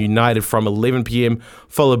West Ham United from 11 p.m,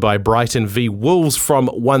 followed by Brighton v Wolves from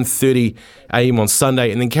 1:30 a.m. on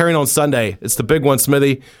Sunday. And then carrying on Sunday, it's the big one,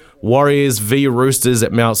 Smithy. Warriors v Roosters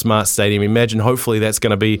at Mount Smart Stadium. Imagine, hopefully, that's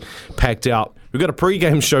going to be packed out. We've got a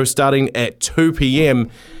pre-game show starting at 2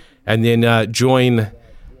 p.m, and then join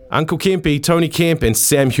Uncle Kempy, Tony Kemp, and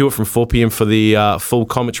Sam Hewitt from 4 p.m. for the full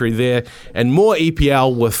commentary there. And more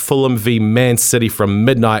EPL with Fulham v Man City from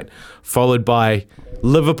midnight, followed by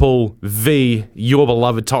Liverpool v your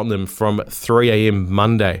beloved Tottenham from 3 a.m.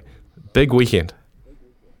 Monday. Big weekend.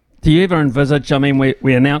 Do you ever envisage, I mean,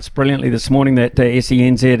 we announced brilliantly this morning that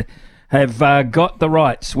SENZ have got the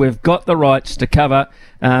rights. We've got the rights to cover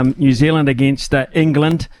New Zealand against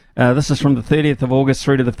England. This is from the 30th of August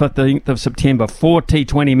through to the 15th of September. 4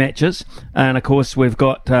 T20 matches. And, of course, we've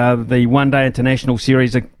got the one-day international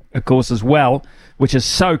series, of course, as well, which is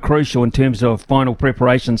so crucial in terms of final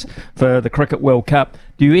preparations for the Cricket World Cup.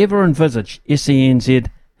 Do you ever envisage SENZ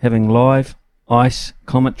having live ice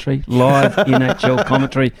commentary, live NHL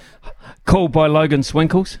commentary, called by Logan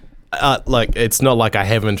Swinkles? It's not like I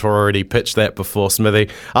haven't already pitched that before, Smithy.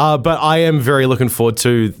 But I am very looking forward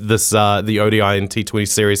to this, the ODI and T20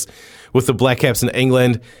 series with the Black Caps in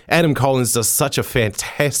England. Adam Collins does such a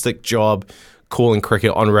fantastic job calling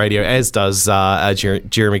cricket on radio, as does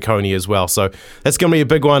Jeremy Coney as well. So that's going to be a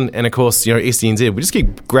big one. And of course, SENZ, we just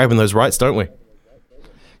keep grabbing those rights, don't we?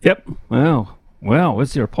 Yep. Well,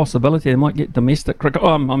 is there a possibility they might get domestic cricket?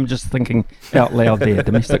 Oh, I'm just thinking out loud there.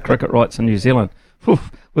 Domestic cricket rights in New Zealand.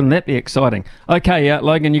 Wouldn't that be exciting? Okay,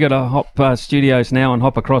 Logan, you got to hop studios now and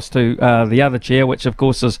hop across to the other chair, which of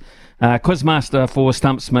course is Quizmaster for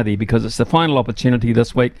Stump Smithy, because it's the final opportunity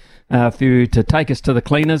this week for you to take us to the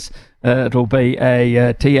cleaners. It'll be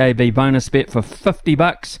a TAB bonus bet for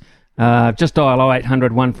 $50. Just dial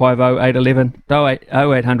 0800 150 811.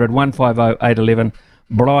 0800 150 811.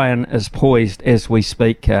 Brian is poised as we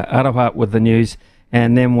speak. Aroha with the news,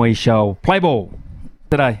 and then we shall play ball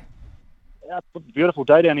today. Beautiful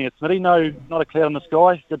day down here, Smitty. No, not a cloud in the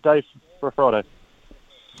sky. Good day for a Friday.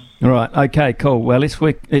 All right. Okay. Cool. Well, let's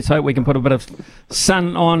hope we can put a bit of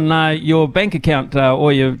sun on your bank account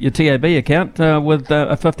or your TAB account with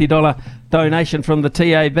a $50 donation from the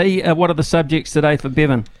TAB. What are the subjects today for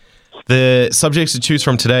Bevan? The subjects to choose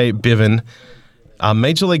from today, Bevan, are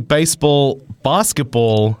Major League Baseball,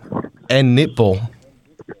 basketball, and netball.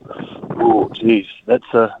 Oh, geez, they're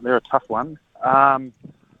a tough one.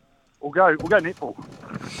 We'll go netball.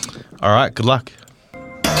 All right, good luck.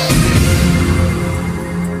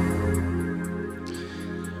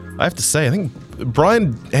 I have to say, I think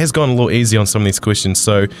Brian has gone a little easy on some of these questions,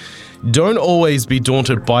 so don't always be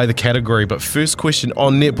daunted by the category. But first question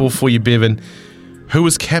on netball for you, Bevan. Who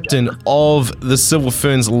was captain of the Silver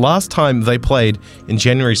Ferns last time they played in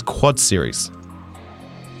January's Quad Series?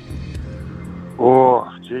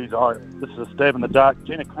 Oh, geez, this is a stab in the dark.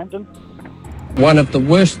 Gina Crampton? One of the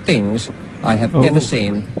worst things I have ever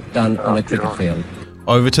seen done on a cricket field.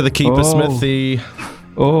 Over to the keeper, Smithy.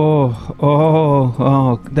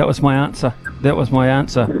 That was my answer.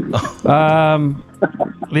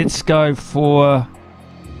 Let's go for...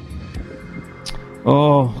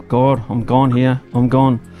 Oh, God, I'm gone here.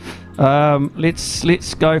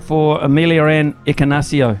 Let's go for Amelia Ann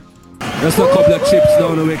Echinaccio. Just a couple of chips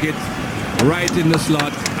down the wicket, right in the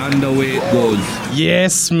slot, and away it goes.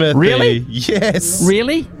 Yes, Smithy. Really? Yes.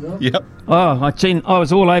 Really? Yep. Oh, I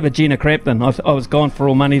was all over Gina Crampton. I was gone for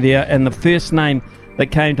all money there, and the first name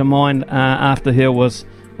that came to mind after her was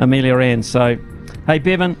Amelia Ann. So, hey,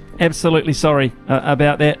 Bevan, absolutely sorry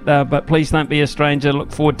about that, but please don't be a stranger.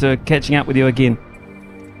 Look forward to catching up with you again.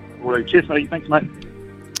 Well, cheers, mate. Thanks, mate.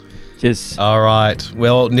 Cheers. All right.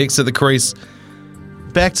 Well, next at the crease,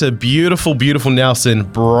 back to beautiful, beautiful Nelson.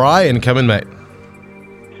 Brian, come in, mate.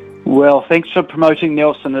 Well, thanks for promoting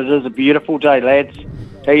Nelson. It is a beautiful day, lads.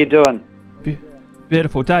 How you doing?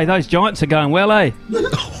 Beautiful day. Those Giants are going well, eh?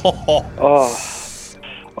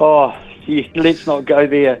 Yeah, let's not go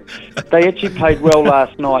there. They actually played well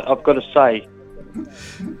last night, I've got to say.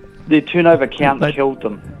 Their turnover count killed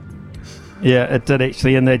them. Yeah, it did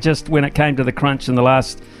actually, and they just, when it came to the crunch in the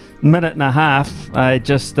last minute and a half,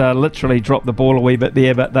 just literally dropped the ball a wee bit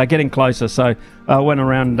there, but they're getting closer, so I went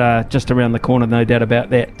around just around the corner, no doubt about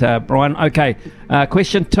that, Brian. Okay,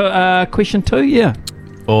 question two, yeah.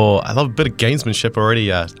 Oh, I love a bit of gamesmanship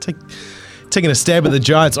already. Taking a stab at the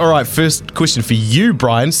Giants. All right, first question for you,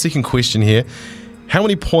 Brian. Second question here. How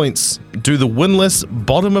many points do the winless,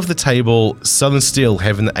 bottom of the table Southern Steel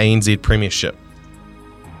have in the ANZ Premiership?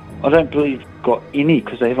 I don't believe got any,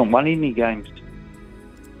 because they haven't won any games.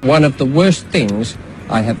 One of the worst things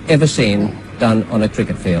I have ever seen done on a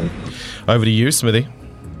cricket field. Over to you, Smithy.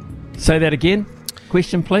 Say that again.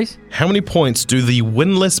 Question, please. How many points do the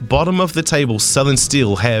winless bottom of the table Southern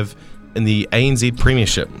Steel have in the ANZ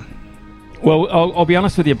Premiership? Well, I'll be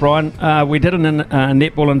honest with you, Brian. We did a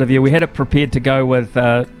netball interview. We had it prepared to go with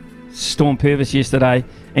Storm Purvis yesterday,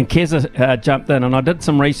 and Keza jumped in, and I did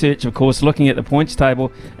some research, of course, looking at the points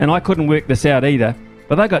table, and I couldn't work this out either.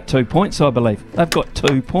 But they got 2 points, I believe. They've got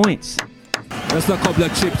 2 points. Just a couple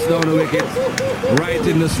of chips down the wicket, right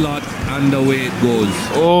in the slot, and away it goes.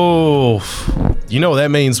 Oh, you know what that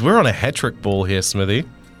means? We're on a hat-trick ball here, Smithy.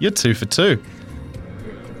 You're 2 for 2.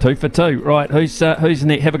 2 for 2. Right, who's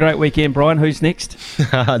next? Have a great weekend, Brian. Who's next?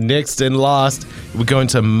 Next and last, we're going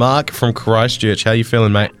to Mark from Christchurch. How you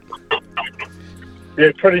feeling, mate?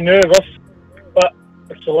 Yeah, pretty nervous, but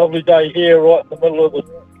it's a lovely day here, right in the middle of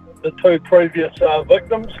the 2 previous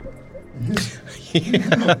victims.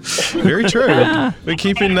 Yeah, very true. We're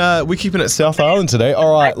keeping it South Island today.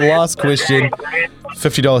 All right, last question.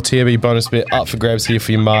 $50 TRB bonus bet up for grabs here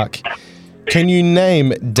for you, Mark. Can you name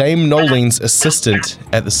Dame Nolene's assistant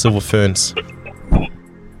at the Silver Ferns?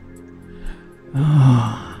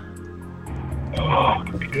 Oh,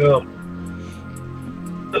 God.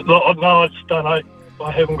 No, I just don't know.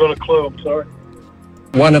 I haven't got a clue, I'm sorry.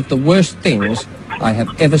 One of the worst things I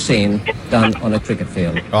have ever seen done on a cricket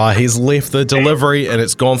field. He's left the delivery and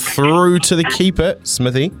it's gone through to the keeper,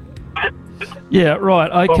 Smithy. Yeah,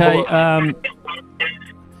 right, okay.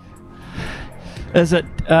 Is it...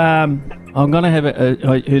 I'm going to have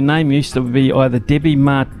her name used to be either Debbie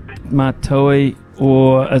Martoe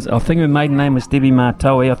or... I think her maiden name was Debbie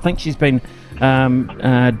Martoe. I think she's been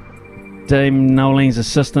Dame Nolene's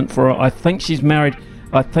assistant for... I think she's married...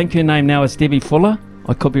 I think her name now is Debbie Fuller.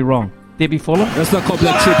 I could be wrong. Debbie Fuller? Just a couple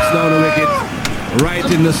of chips down the wicket, right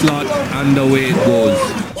in the slot, and away it goes.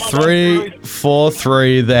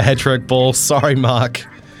 3-4-3, the hat-trick ball. Sorry, Mark.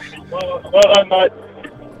 Well done, mate.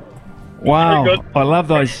 Wow, I love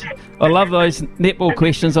those. I love those netball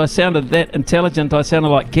questions. I sounded that intelligent. I sounded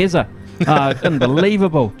like Keza.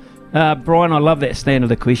 Unbelievable. Brian, I love that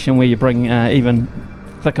standard of question where you bring even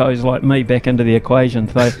thickos like me back into the equation.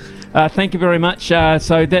 So thank you very much.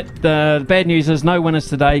 So that the bad news is no winners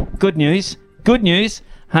today. Good news.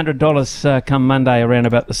 $100 come Monday around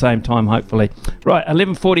about the same time, hopefully. Right,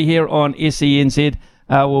 11:40 here on SENZ.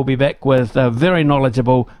 We'll be back with very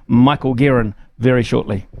knowledgeable Michael Guerin very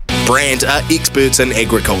shortly. Brand are experts in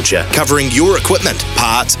agriculture, covering your equipment,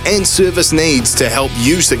 parts and service needs to help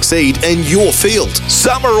you succeed in your field.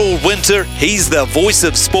 Summer or winter, he's the voice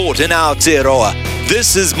of sport in Aotearoa.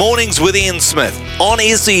 This is Mornings with Ian Smith on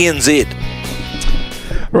SENZ.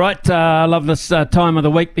 Right, I love this time of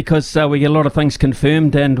the week because we get a lot of things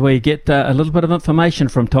confirmed and we get a little bit of information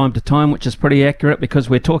from time to time, which is pretty accurate because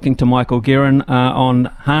we're talking to Michael Guerin on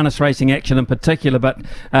harness racing action in particular, but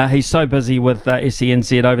he's so busy with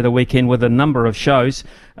SENZ over the weekend with a number of shows.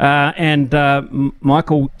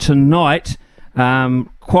 Michael, tonight,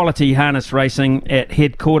 quality harness racing at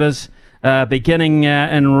headquarters, beginning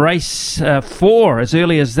in race 4, as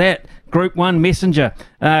early as that. Group 1 Messenger.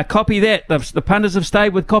 Copy that. The punters have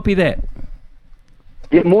stayed with copy that.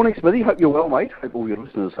 Yeah, morning, Smithy. Hope you're well, mate. Hope all your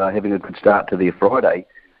listeners are having a good start to their Friday.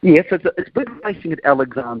 Yes, it's big racing at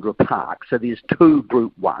Alexandra Park. So there's 2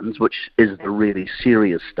 Group 1s, which is the really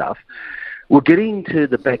serious stuff. We're getting to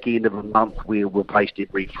the back end of a month where we're raced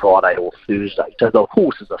every Friday or Thursday. So the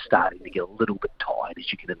horses are starting to get a little bit tired,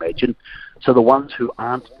 as you can imagine. So the ones who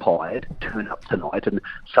aren't tired turn up tonight, and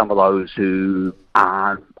some of those who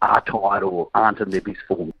are tired or aren't in their best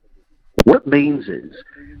form. What it means is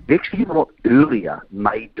they actually have a lot earlier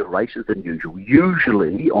made the races than usual.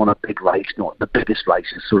 Usually on a big race night, the biggest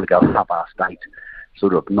races sort of go 8:30,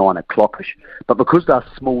 sort of 9 o'clock-ish. But because they're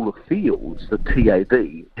smaller fields, the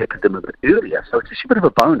TAB picked them a bit earlier, so it's just a bit of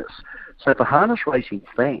a bonus. So for harness racing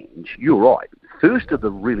fans, you're right. First of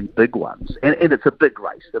the really big ones, and it's a big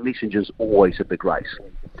race. The Messenger's always a big race.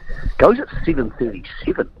 Goes at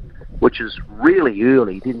 7:37, which is really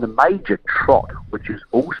early. Then the major trot, which is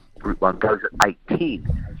also Group 1, goes at 8:10.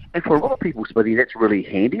 And for a lot of people, Smithy, that's really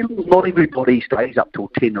handy. Not everybody stays up till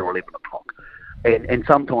 10 or 11 o'clock. And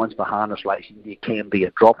sometimes for harness racing, there can be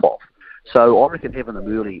a drop-off. So I reckon having them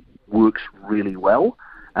early works really well.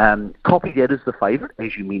 Copy that is the favourite,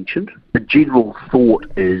 as you mentioned. The general thought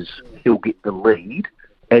is he'll get the lead,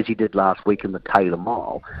 as he did last week in the Taylor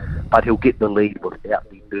Mile, but he'll get the lead without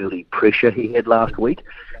the early pressure he had last week,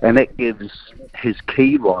 and that gives his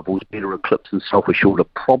key rivals, Better Eclipse and Self Assured, a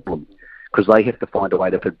problem, because they have to find a way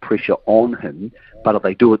to put pressure on him, but if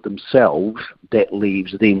they do it themselves, that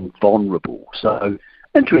leaves them vulnerable. So,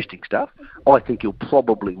 interesting stuff. I think he'll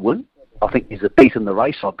probably win, I think there's a beat in the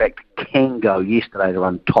race. I backed Kango yesterday to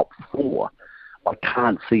run top 4. I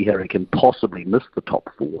can't see how he can possibly miss the top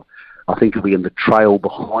 4. I think he'll be in the trail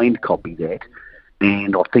behind Copy That,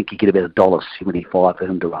 and I think you get about $1.75 for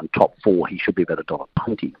him to run top 4. He should be about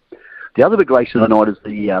 $1.20. The other big race of the night is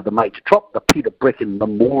the Major Trot, the Peter Brecken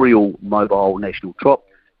Memorial Mobile National Trot.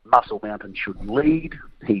 Muscle Mountain should lead.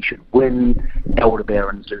 He should win.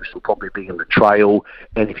 Aldebaran Zeus will probably be in the trail.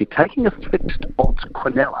 And if you're taking a fixed odds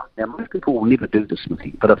Quinella, now most people will never do this,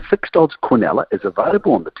 Smithy, but a fixed odds Quinella is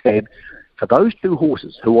available on the tab. For those 2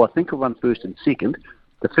 horses, who I think will run first and second,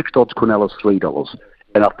 the fixed odds Quinella is $3.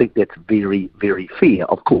 And I think that's very, very fair.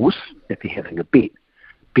 Of course, if you're having a bet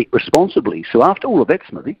responsibly. So after all of that,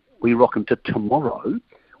 Smithy, we rock into tomorrow,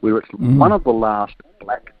 where it's one of the last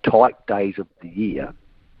black tight days of the year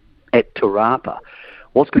at Te Rapa.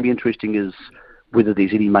 What's going to be interesting is whether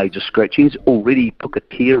there's any major scratchings. Already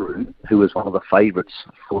Pukatiru, who is one of the favourites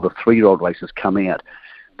for the 3-year-old races, come out.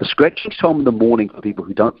 The scratching time in the morning, for people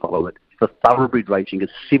who don't follow it, for thoroughbred racing is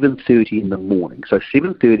 7:30 in the morning. So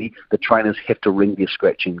 7:30, the trainers have to ring their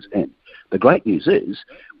scratchings in. The great news is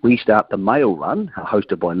we start the mail run,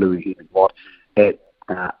 hosted by Louis and Watt, at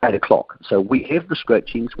 8 o'clock. So we have the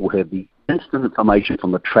scratchings, we'll have the instant information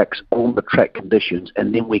from the tracks on the track conditions,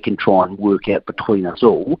 and then we can try and work out between us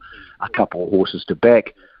all a couple of horses to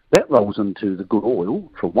back. That rolls into the good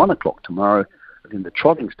oil for 1 o'clock tomorrow, and then the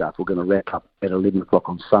trotting stuff we're going to wrap up at 11 o'clock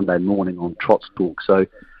on Sunday morning on Trot's Talk. So,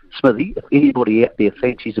 Smithy, if anybody out there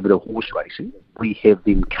fancies a bit of horse racing, we have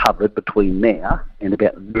them covered between now and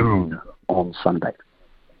about noon on Sunday.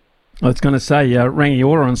 I was going to say,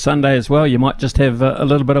 Rangiora on Sunday as well. You might just have a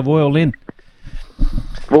little bit of oil in.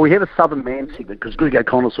 Well, we have a Southern Man segment because Greg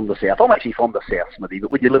O'Connor's from the south. I'm actually from the south, Smithy,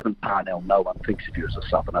 but when you live in Parnell, no one thinks of you as a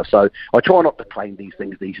Southerner. So I try not to claim these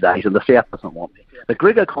things these days, and the south doesn't want me. But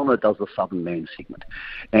Greg O'Connor does the Southern Man segment,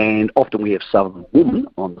 and often we have Southern Woman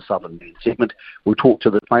on the Southern Man segment. We talk to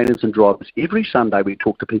the trainers and drivers. Every Sunday we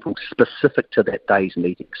talk to people specific to that day's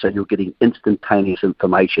meeting, so you're getting instantaneous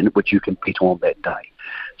information which you can bet on that day.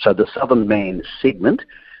 So the Southern Man segment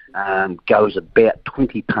goes about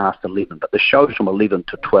 20 past 11, but the show's from 11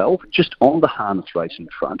 to 12, just on the harness racing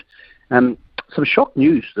front. Some shock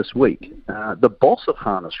news this week. The boss of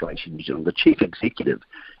harness racing New Zealand, the chief executive,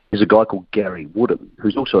 is a guy called Gary Woodham,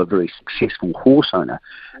 who's also a very successful horse owner.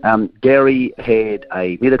 Gary had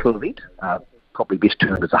a medical event, probably best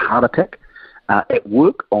termed as a heart attack, at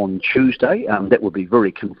work on Tuesday. That would be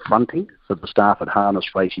very confronting for the staff at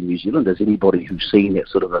Harness Racing New Zealand, as anybody who's seen that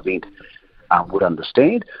sort of event would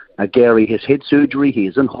understand. Gary has had surgery. He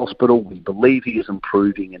is in hospital. We believe he is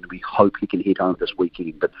improving, and we hope he can head home this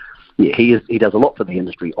weekend. But yeah, he does a lot for the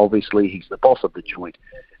industry. Obviously, he's the boss of the joint.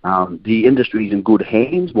 The industry is in good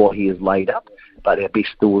hands while he is laid up, but our best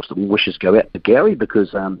thoughts and wishes go out to Gary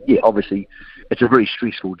because, obviously, it's a very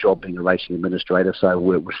stressful job being a racing administrator. So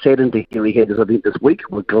we're saddened to hear he had this event this week.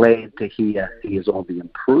 We're glad to hear he is on the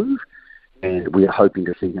improve, and we are hoping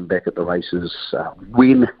to see him back at the races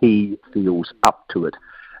when he feels up to it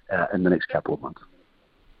in the next couple of months.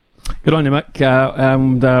 Good on you, Mick.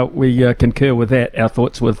 And we concur with that. Our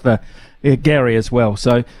thoughts with Gary as well.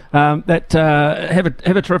 So have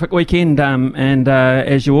a terrific weekend. And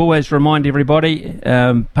as you always remind everybody,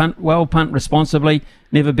 punt well, punt responsibly.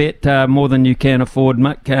 Never bet more than you can afford,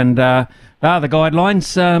 Mick. And the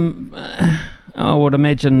guidelines.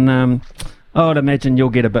 I would imagine you'll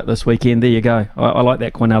get a bit this weekend. There you go. I like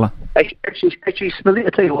that, Quinella. Actually, Smithy, I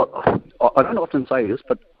tell you what, I don't often say this,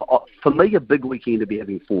 but for me, a big weekend to be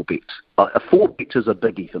having 4 bets. 4 bets is a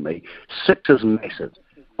biggie for me. 6 is massive.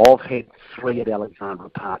 I've had 3 at Alexandra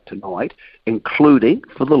Park tonight, including,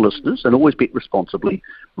 for the listeners, and always bet responsibly,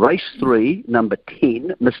 race 3, number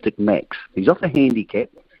 10, Mystic Max. He's off a handicap.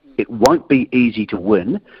 It won't be easy to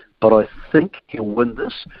win, but I think he'll win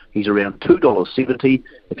this. He's around $2.70.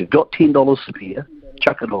 If you've got $10 spare,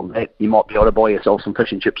 chuck it on that. You might be able to buy yourself some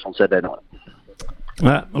fish and chips on Saturday night.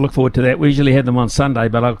 I look forward to that. We usually have them on Sunday,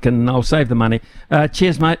 but I'll save the money.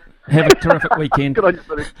 Cheers, mate. Have a terrific weekend. Good on you,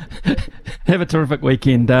 buddy. Have a terrific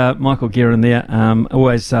weekend. Michael Guerin there.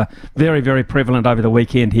 Always very, very prevalent over the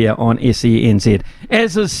weekend here on SENZ.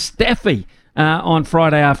 As is Staffy on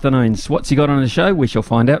Friday afternoons. What's he got on the show? We shall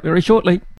find out very shortly.